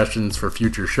or suggestions for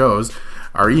future shows,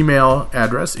 our email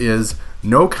address is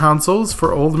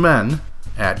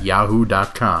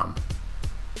noconsolesforoldmen@yahoo.com.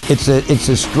 It's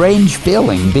a strange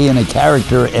feeling being a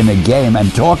character in a game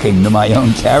and talking to my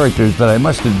own characters, but I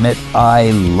must admit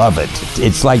I love it.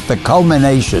 It's like the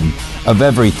culmination of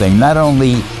everything. Not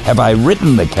only have I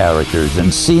written the characters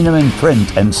and seen them in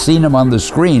print and seen them on the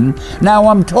screen, now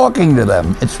I'm talking to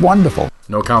them. It's wonderful.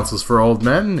 No Consoles for Old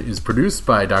Men is produced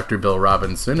by Dr. Bill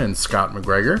Robinson and Scott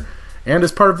McGregor and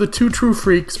is part of the Two True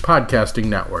Freaks podcasting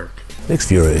network. Nick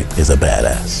Fury is a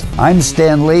badass. I'm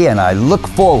Stan Lee, and I look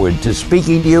forward to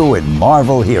speaking to you in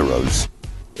Marvel Heroes.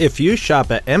 If you shop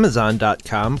at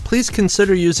Amazon.com, please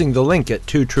consider using the link at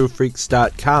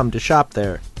twotruefreaks.com to shop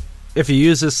there. If you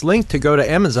use this link to go to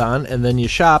Amazon and then you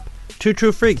shop, Two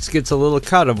True Freaks gets a little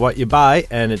cut of what you buy,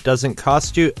 and it doesn't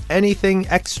cost you anything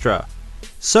extra.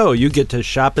 So you get to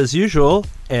shop as usual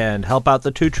and help out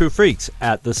the Two True Freaks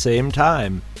at the same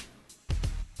time.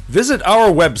 Visit our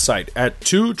website at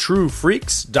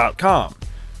twotruefreaks.com.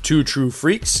 Two True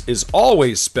Freaks is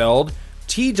always spelled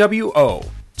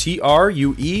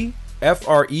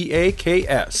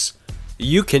TWOTRUEFREAKS.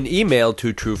 You can email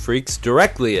Two True Freaks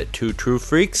directly at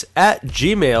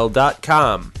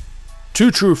twotruefreaks@gmail.com. Two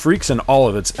True Freaks and all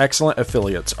of its excellent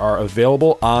affiliates are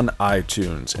available on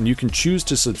iTunes, and you can choose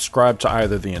to subscribe to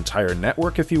either the entire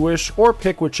network if you wish, or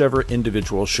pick whichever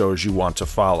individual shows you want to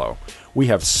follow. We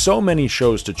have so many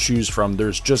shows to choose from,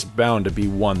 there's just bound to be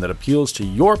one that appeals to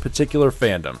your particular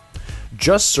fandom.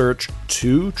 Just search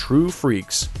Two True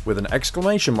Freaks with an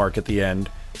exclamation mark at the end,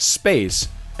 space,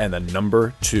 and the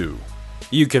number 2.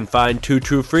 You can find Two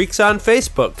True Freaks on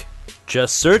Facebook.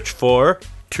 Just search for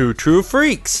Two True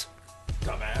Freaks.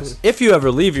 Dumbass. If you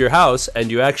ever leave your house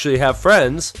and you actually have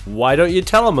friends, why don't you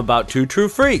tell them about Two True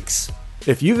Freaks?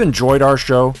 If you've enjoyed our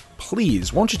show,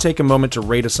 please won't you take a moment to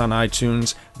rate us on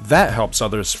iTunes? That helps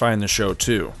others find the show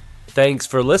too. Thanks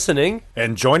for listening.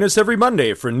 And join us every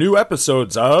Monday for new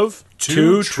episodes of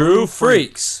Two True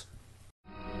Freaks.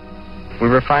 We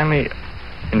were finally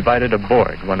invited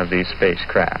aboard one of these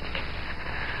spacecraft,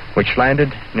 which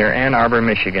landed near Ann Arbor,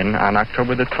 Michigan on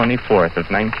October the 24th of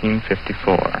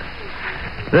 1954.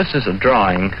 This is a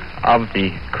drawing of the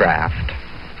craft.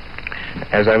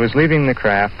 As I was leaving the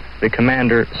craft, the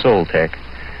commander, Soltec,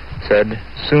 said,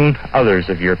 "Soon others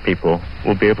of your people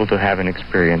will be able to have an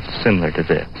experience similar to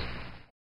this."